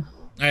titânio.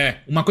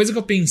 Uma coisa que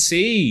eu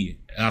pensei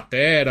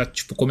até era,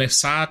 tipo,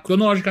 começar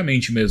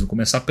cronologicamente mesmo.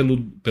 Começar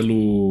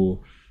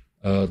pelo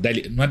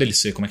não é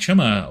DLC, como é que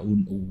chama?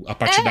 A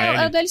parte da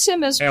Ellie. É o DLC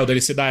mesmo. O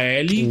DLC da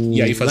Ellie,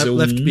 e aí fazer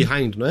Left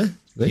Behind, não é?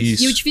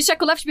 Isso. E o difícil é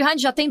que o Left Behind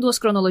já tem 2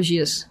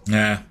 cronologias.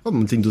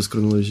 Como tem 2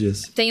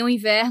 cronologias? Tem o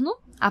inverno,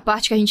 a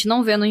parte que a gente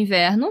não vê no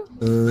inverno.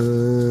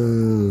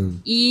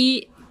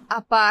 E a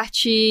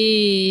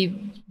parte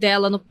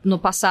dela no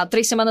passado,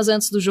 3 semanas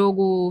antes do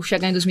jogo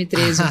chegar em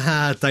 2013.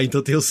 Tá,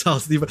 então tem o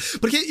salto.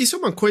 Porque isso é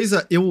uma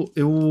coisa, eu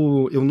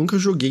nunca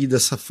joguei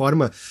dessa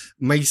forma,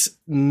 mas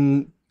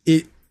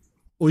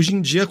hoje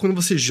em dia, quando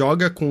você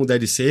joga com o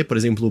DLC, por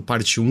exemplo,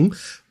 parte 1,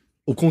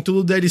 o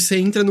conteúdo do DLC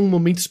entra num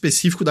momento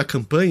específico da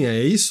campanha,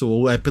 é isso?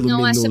 Ou é pelo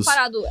menos...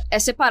 Não, é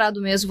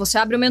separado mesmo. Você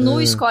abre o menu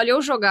e escolhe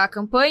ou jogar a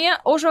campanha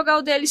ou jogar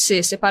o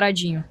DLC,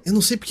 separadinho. Eu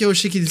não sei porque eu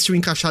achei que eles tinham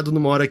encaixado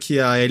numa hora que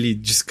a Ellie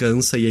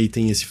descansa e aí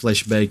tem esse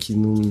flashback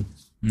no...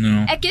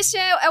 Não. É que esse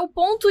é o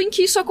ponto em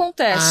que isso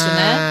acontece,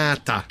 né?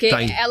 Tá. Porque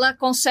ela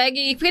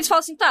consegue... Porque eles falam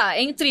assim,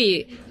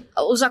 entre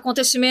os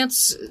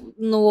acontecimentos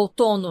no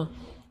outono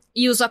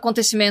e os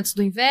acontecimentos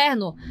do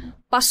inverno,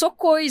 passou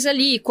coisa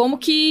ali, como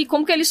que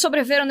eles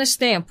sobreviveram nesse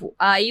tempo.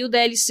 Aí o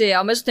DLC,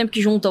 ao mesmo tempo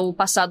que junta o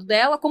passado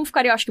dela, como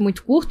ficaria, eu acho que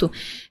muito curto,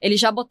 eles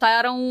já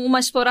botaram uma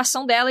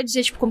exploração dela e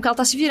dizer, tipo, como que ela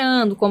tá se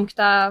virando, como que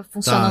tá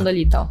funcionando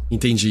ali e tal.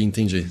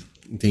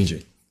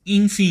 Entendi.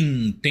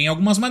 Enfim, tem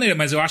algumas maneiras,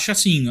 mas eu acho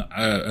assim,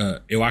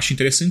 eu acho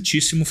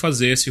interessantíssimo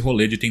fazer esse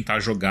rolê de tentar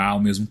jogar ao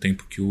mesmo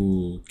tempo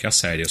que a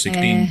série. Eu sei que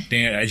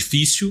é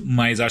difícil,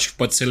 mas acho que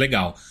pode ser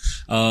legal.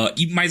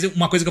 Mas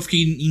uma coisa que eu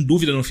fiquei em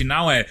dúvida no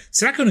final é,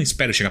 será que eu não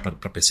espero chegar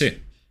pra PC?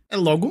 É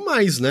logo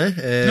mais, né?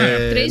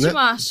 3 de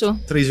março.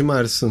 3 de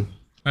março.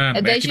 É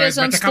 10 dias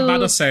vai ter antes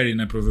acabado a série,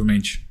 né,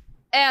 provavelmente.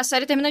 A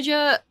série termina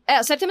dia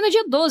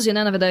 12,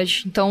 né, na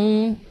verdade.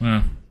 Então...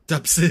 Dá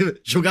pra você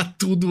jogar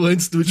tudo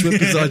antes do último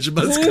episódio,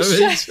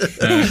 basicamente.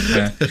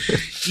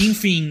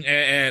 Enfim,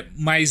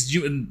 mas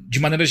de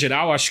maneira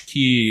geral, acho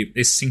que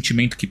esse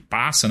sentimento que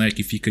passa, né,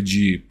 que fica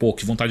de,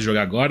 que vontade de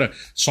jogar agora,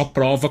 só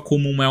prova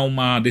como é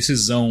uma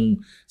decisão,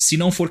 se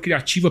não for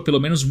criativa, pelo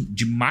menos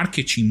de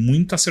marketing,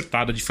 muito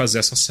acertada de fazer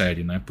essa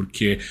série, né?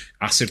 Porque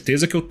a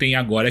certeza que eu tenho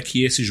agora é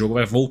que esse jogo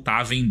vai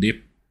voltar a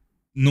vender.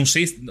 Não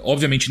sei,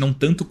 obviamente não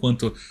tanto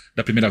quanto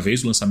da primeira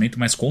vez do lançamento,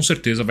 mas com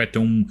certeza vai ter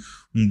um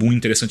boom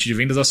interessante de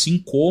vendas, assim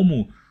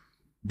como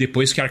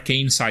depois que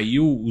Arcane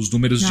saiu, os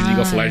números de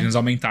League of Legends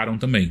aumentaram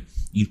também.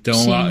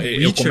 Então,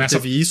 eu começo...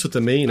 teve isso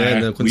também,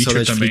 né? Quando a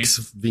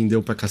Netflix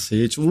vendeu pra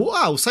cacete.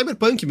 O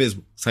Cyberpunk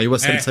mesmo. Saiu a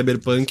série de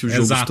Cyberpunk, o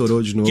jogo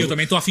estourou de novo. Que eu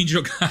também tô afim de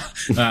jogar,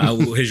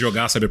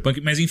 rejogar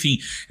Cyberpunk, mas enfim,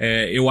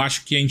 eu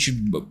acho que a gente...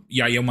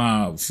 E aí é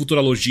uma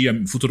futurologia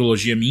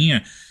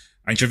minha,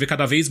 a gente vai ver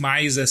cada vez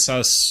mais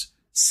essas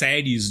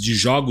séries de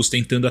jogos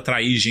tentando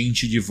atrair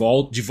gente de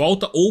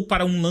volta ou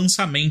para um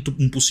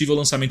possível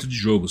lançamento de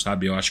jogo,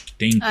 sabe? Eu acho que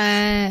tem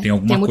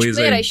alguma coisa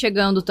multiplayer aí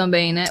chegando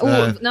também, né?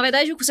 Na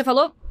verdade, o que você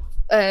falou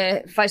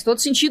faz todo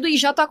sentido e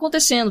já tá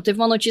acontecendo. Teve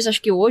uma notícia,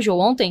 acho que hoje ou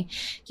ontem,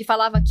 que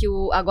falava que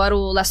agora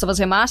o Last of Us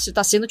Remastered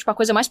tá sendo tipo a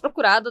coisa mais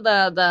procurada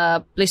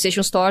da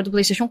PlayStation Store do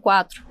PlayStation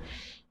 4.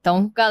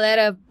 Então,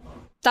 galera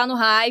tá no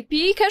hype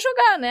e quer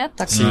jogar, né?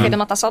 Tá querendo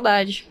matar a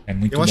saudade. É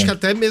muito bom. Acho que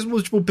até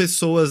mesmo, tipo,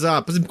 pessoas,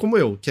 por exemplo, como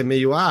eu, que é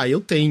meio,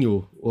 eu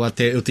tenho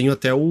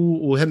até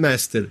o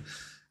remaster.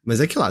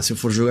 Mas é que lá, se eu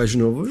for jogar de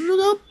novo, eu vou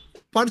jogar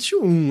parte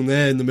 1,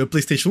 né? No meu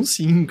PlayStation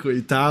 5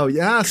 e tal. E,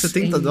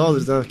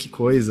 $70, que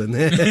coisa,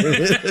 né?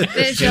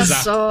 Veja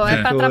só,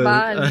 pra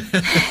trabalho.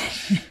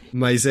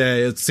 Mas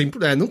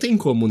sempre, não tem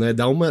como, né?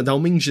 Dá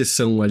uma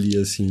injeção ali,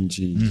 assim,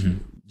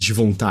 de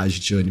vontade,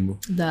 de ânimo.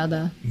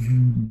 Dá.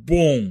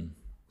 Bom...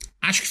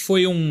 Acho que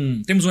foi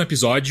temos um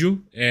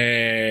episódio.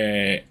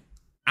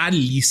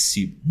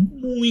 Alice,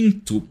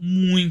 muito,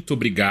 muito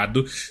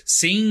obrigado.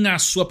 Sem a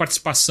sua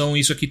participação,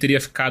 isso aqui teria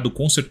ficado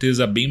com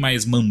certeza bem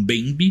mais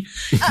mambembe.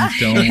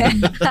 Então,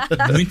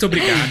 muito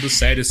obrigado,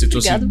 sério. Você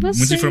trouxe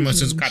muitas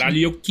informações do caralho.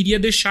 E eu queria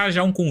deixar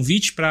já um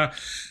convite pra,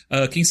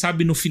 quem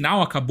sabe no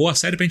final, acabou a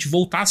série, pra gente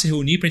voltar a se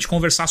reunir, pra gente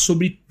conversar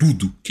sobre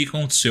tudo o que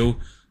aconteceu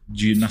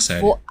na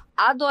série. Vou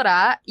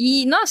adorar.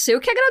 E, nossa, eu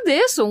que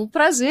agradeço. Um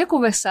prazer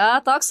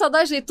conversar. Tava com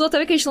saudade de leitor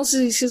também, que a gente não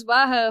se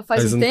esbarra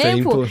faz um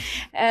tempo.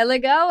 É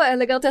legal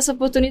ter essa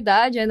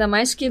oportunidade, ainda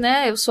mais que,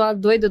 né, eu sou a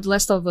doida do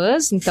Last of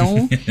Us,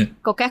 então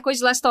qualquer coisa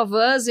de Last of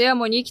Us, eu e a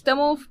Monique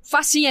estamos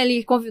facinho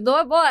ali.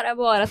 Convidou?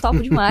 Bora,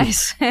 topo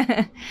demais.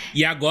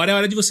 E agora é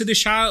hora de você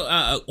deixar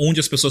onde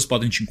as pessoas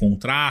podem te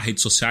encontrar,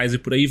 redes sociais e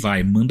por aí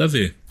vai. Manda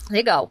ver.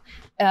 Legal.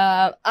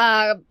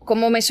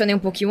 Como eu mencionei um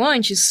pouquinho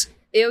antes,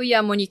 eu e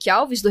a Monique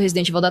Alves, do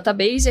Resident Evil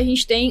Database, a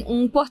gente tem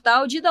um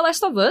portal de The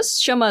Last of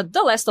Us, chama The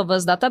Last of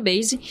Us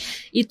Database,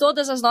 e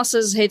todas as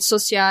nossas redes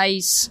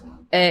sociais,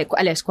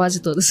 aliás,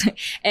 quase todas,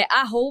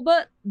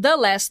 The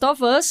Last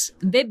of Us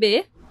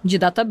DB, de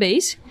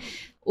Database.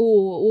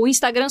 O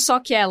Instagram só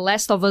que é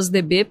Last of Us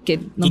DB, porque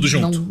tudo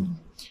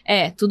junto.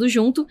 Tudo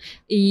junto.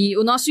 E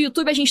o nosso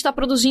YouTube, a gente tá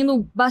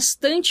produzindo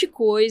bastante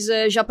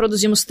coisa. Já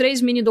produzimos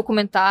 3 mini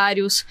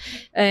documentários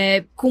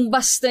com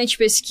bastante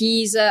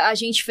pesquisa. A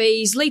gente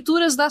fez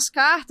leituras das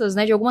cartas,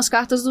 né? De algumas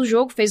cartas do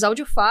jogo. Fez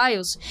audio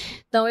files.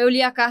 Então, eu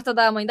li a carta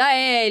da mãe da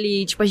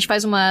Ellie. Tipo, a gente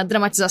faz uma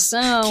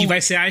dramatização. Que vai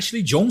ser a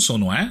Ashley Johnson,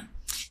 não é?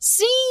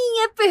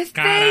 Sim, é perfeito.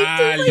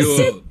 Caralho. Vai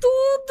ser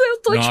tudo.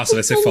 Eu tô Nossa,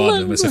 vai ser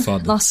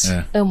foda.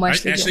 Nossa, amo a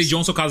Ashley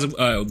Johnson, caso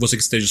você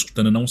que esteja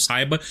escutando não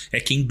saiba, é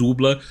quem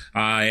dubla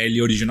a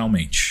Ellie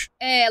originalmente.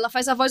 Ela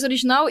faz a voz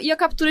original e a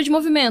captura de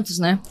movimentos,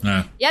 né?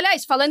 E,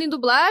 aliás, falando em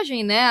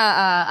dublagem, né,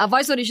 a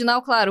voz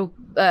original, claro,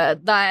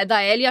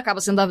 da Ellie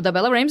acaba sendo da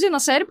Bella Ramsey na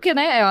série, porque,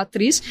 né, é a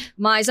atriz,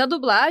 mas a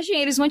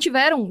dublagem, eles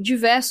mantiveram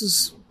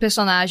diversos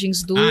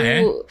personagens do...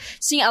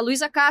 Sim, a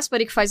Luisa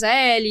Caspari, que faz a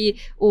Ellie,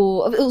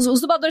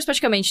 os dubladores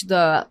praticamente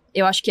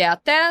eu acho que é a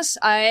Tess,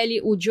 a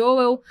Ellie, o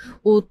Joel,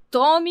 o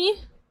Tommy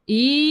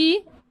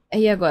e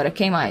agora,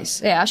 quem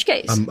mais? Acho que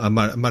é esse. A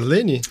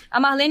Marlene? A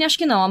Marlene, acho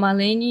que não. A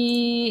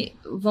Marlene,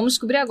 vamos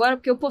descobrir agora,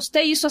 porque eu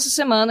postei isso essa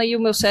semana e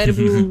o meu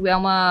cérebro é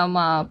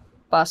uma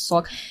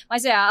paçoca.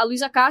 Mas a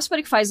Luisa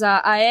Caspari, que faz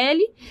a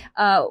Ellie,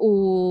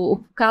 o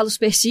Carlos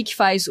Percy, que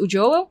faz o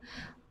Joel,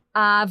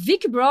 a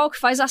Vicky Brawl, que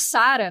faz a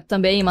Sarah,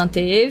 também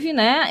manteve,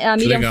 né? A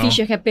Miriam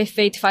Fisher, que é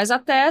perfeita, faz a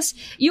Tess.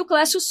 E o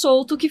Clécio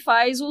Souto, que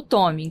faz o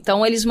Tommy.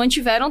 Então, eles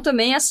mantiveram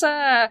também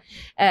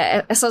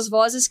essas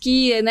vozes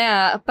que,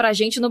 né, pra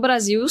gente no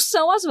Brasil,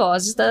 são as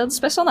vozes dos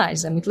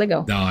personagens. É muito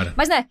legal. Da hora.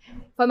 Mas, né,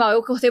 foi mal.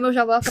 Eu cortei meu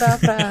jabá pra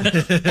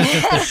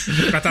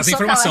pra trazer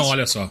informação,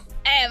 olha só.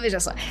 Veja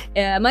só.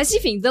 Mas,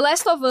 enfim, The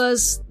Last of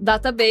Us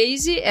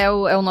Database é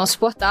o nosso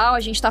portal. A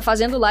gente tá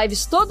fazendo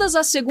lives todas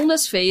as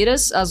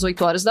segundas-feiras, às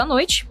 8 horas da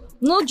noite.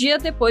 No dia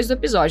depois do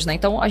episódio, né?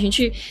 Então, a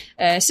gente...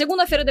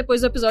 segunda-feira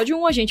depois do episódio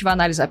 1, a gente vai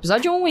analisar o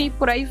episódio 1 e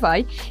por aí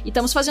vai. E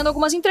estamos fazendo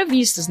algumas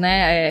entrevistas,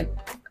 né?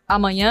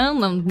 Amanhã,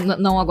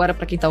 não agora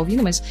pra quem tá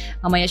ouvindo, mas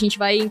amanhã a gente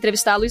vai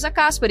entrevistar a Luisa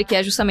Caspari, que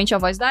é justamente a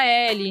voz da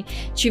Ellie.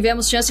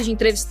 Tivemos chance de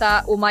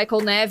entrevistar o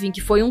Michael Nevin,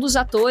 que foi um dos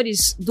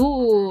atores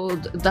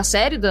da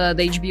série da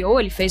HBO,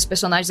 ele fez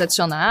personagens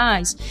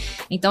adicionais.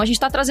 Então a gente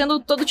tá trazendo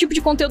todo tipo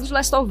de conteúdo de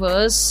Last of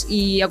Us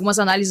e algumas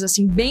análises,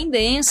 assim, bem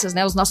densas,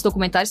 né? Os nossos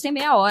documentários têm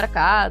meia hora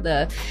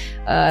cada.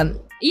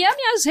 E as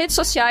minhas redes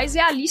sociais é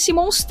Alice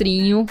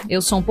Monstrinho.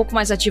 Eu sou um pouco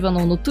mais ativa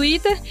no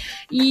Twitter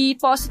e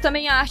posto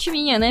também a arte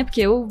minha, né?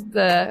 Porque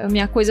a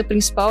minha coisa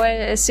principal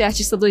é ser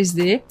artista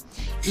 2D.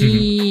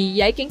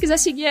 E aí, quem quiser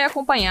seguir e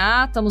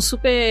acompanhar, estamos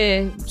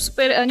super,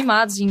 super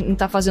animados em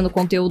estar fazendo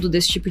conteúdo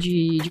desse tipo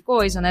de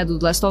coisa, né? Do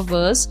Last of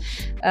Us.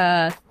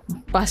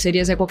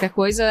 Parcerias é qualquer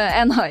coisa,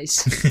 é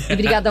nóis. E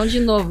brigadão de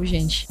novo,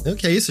 gente. Não,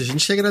 que é isso, a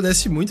gente te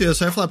agradece muito. Eu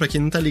só ia falar, pra quem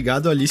não tá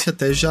ligado, a Alice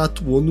até já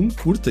atuou num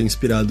curta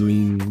inspirado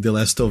em The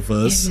Last of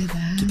Us. É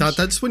verdade. Que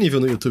tá disponível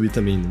no YouTube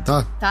também, não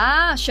tá?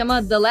 Tá,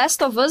 chama The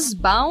Last of Us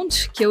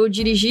Bound, que eu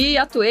dirigi,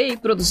 atuei,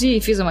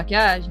 produzi, fiz a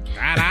maquiagem.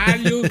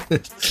 Caralho!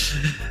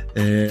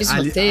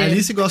 A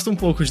Alice gosta um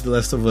pouco de The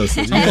Last of Us.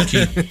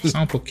 Só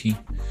um pouquinho.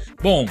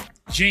 Bom,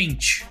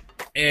 gente...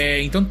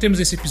 então temos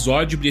esse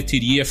episódio,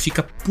 bilheteria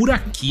fica por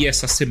aqui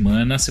essa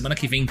semana. Semana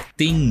que vem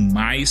tem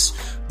mais.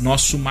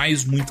 Nosso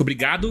muito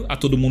obrigado a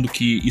todo mundo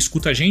que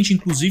escuta a gente.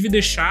 Inclusive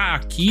deixar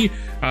aqui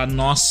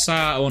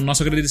o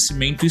nosso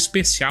agradecimento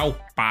especial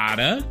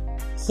para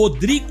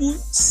Rodrigo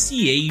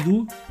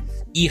Cieiro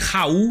e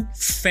Raul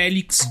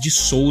Félix de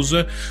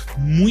Souza.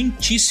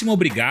 Muitíssimo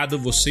obrigado,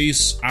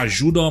 vocês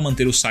ajudam a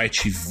manter o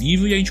site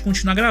vivo e a gente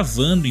continua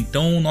gravando.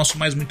 Então o nosso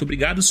muito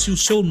obrigado. Se o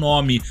seu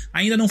nome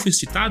ainda não foi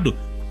citado,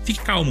 fique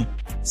calmo,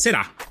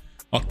 será,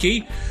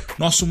 ok?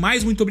 Nosso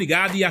muito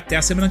obrigado e até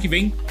a semana que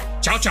vem.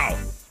 Tchau, tchau.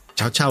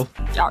 Tchau, tchau.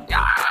 Tchau,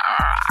 tchau.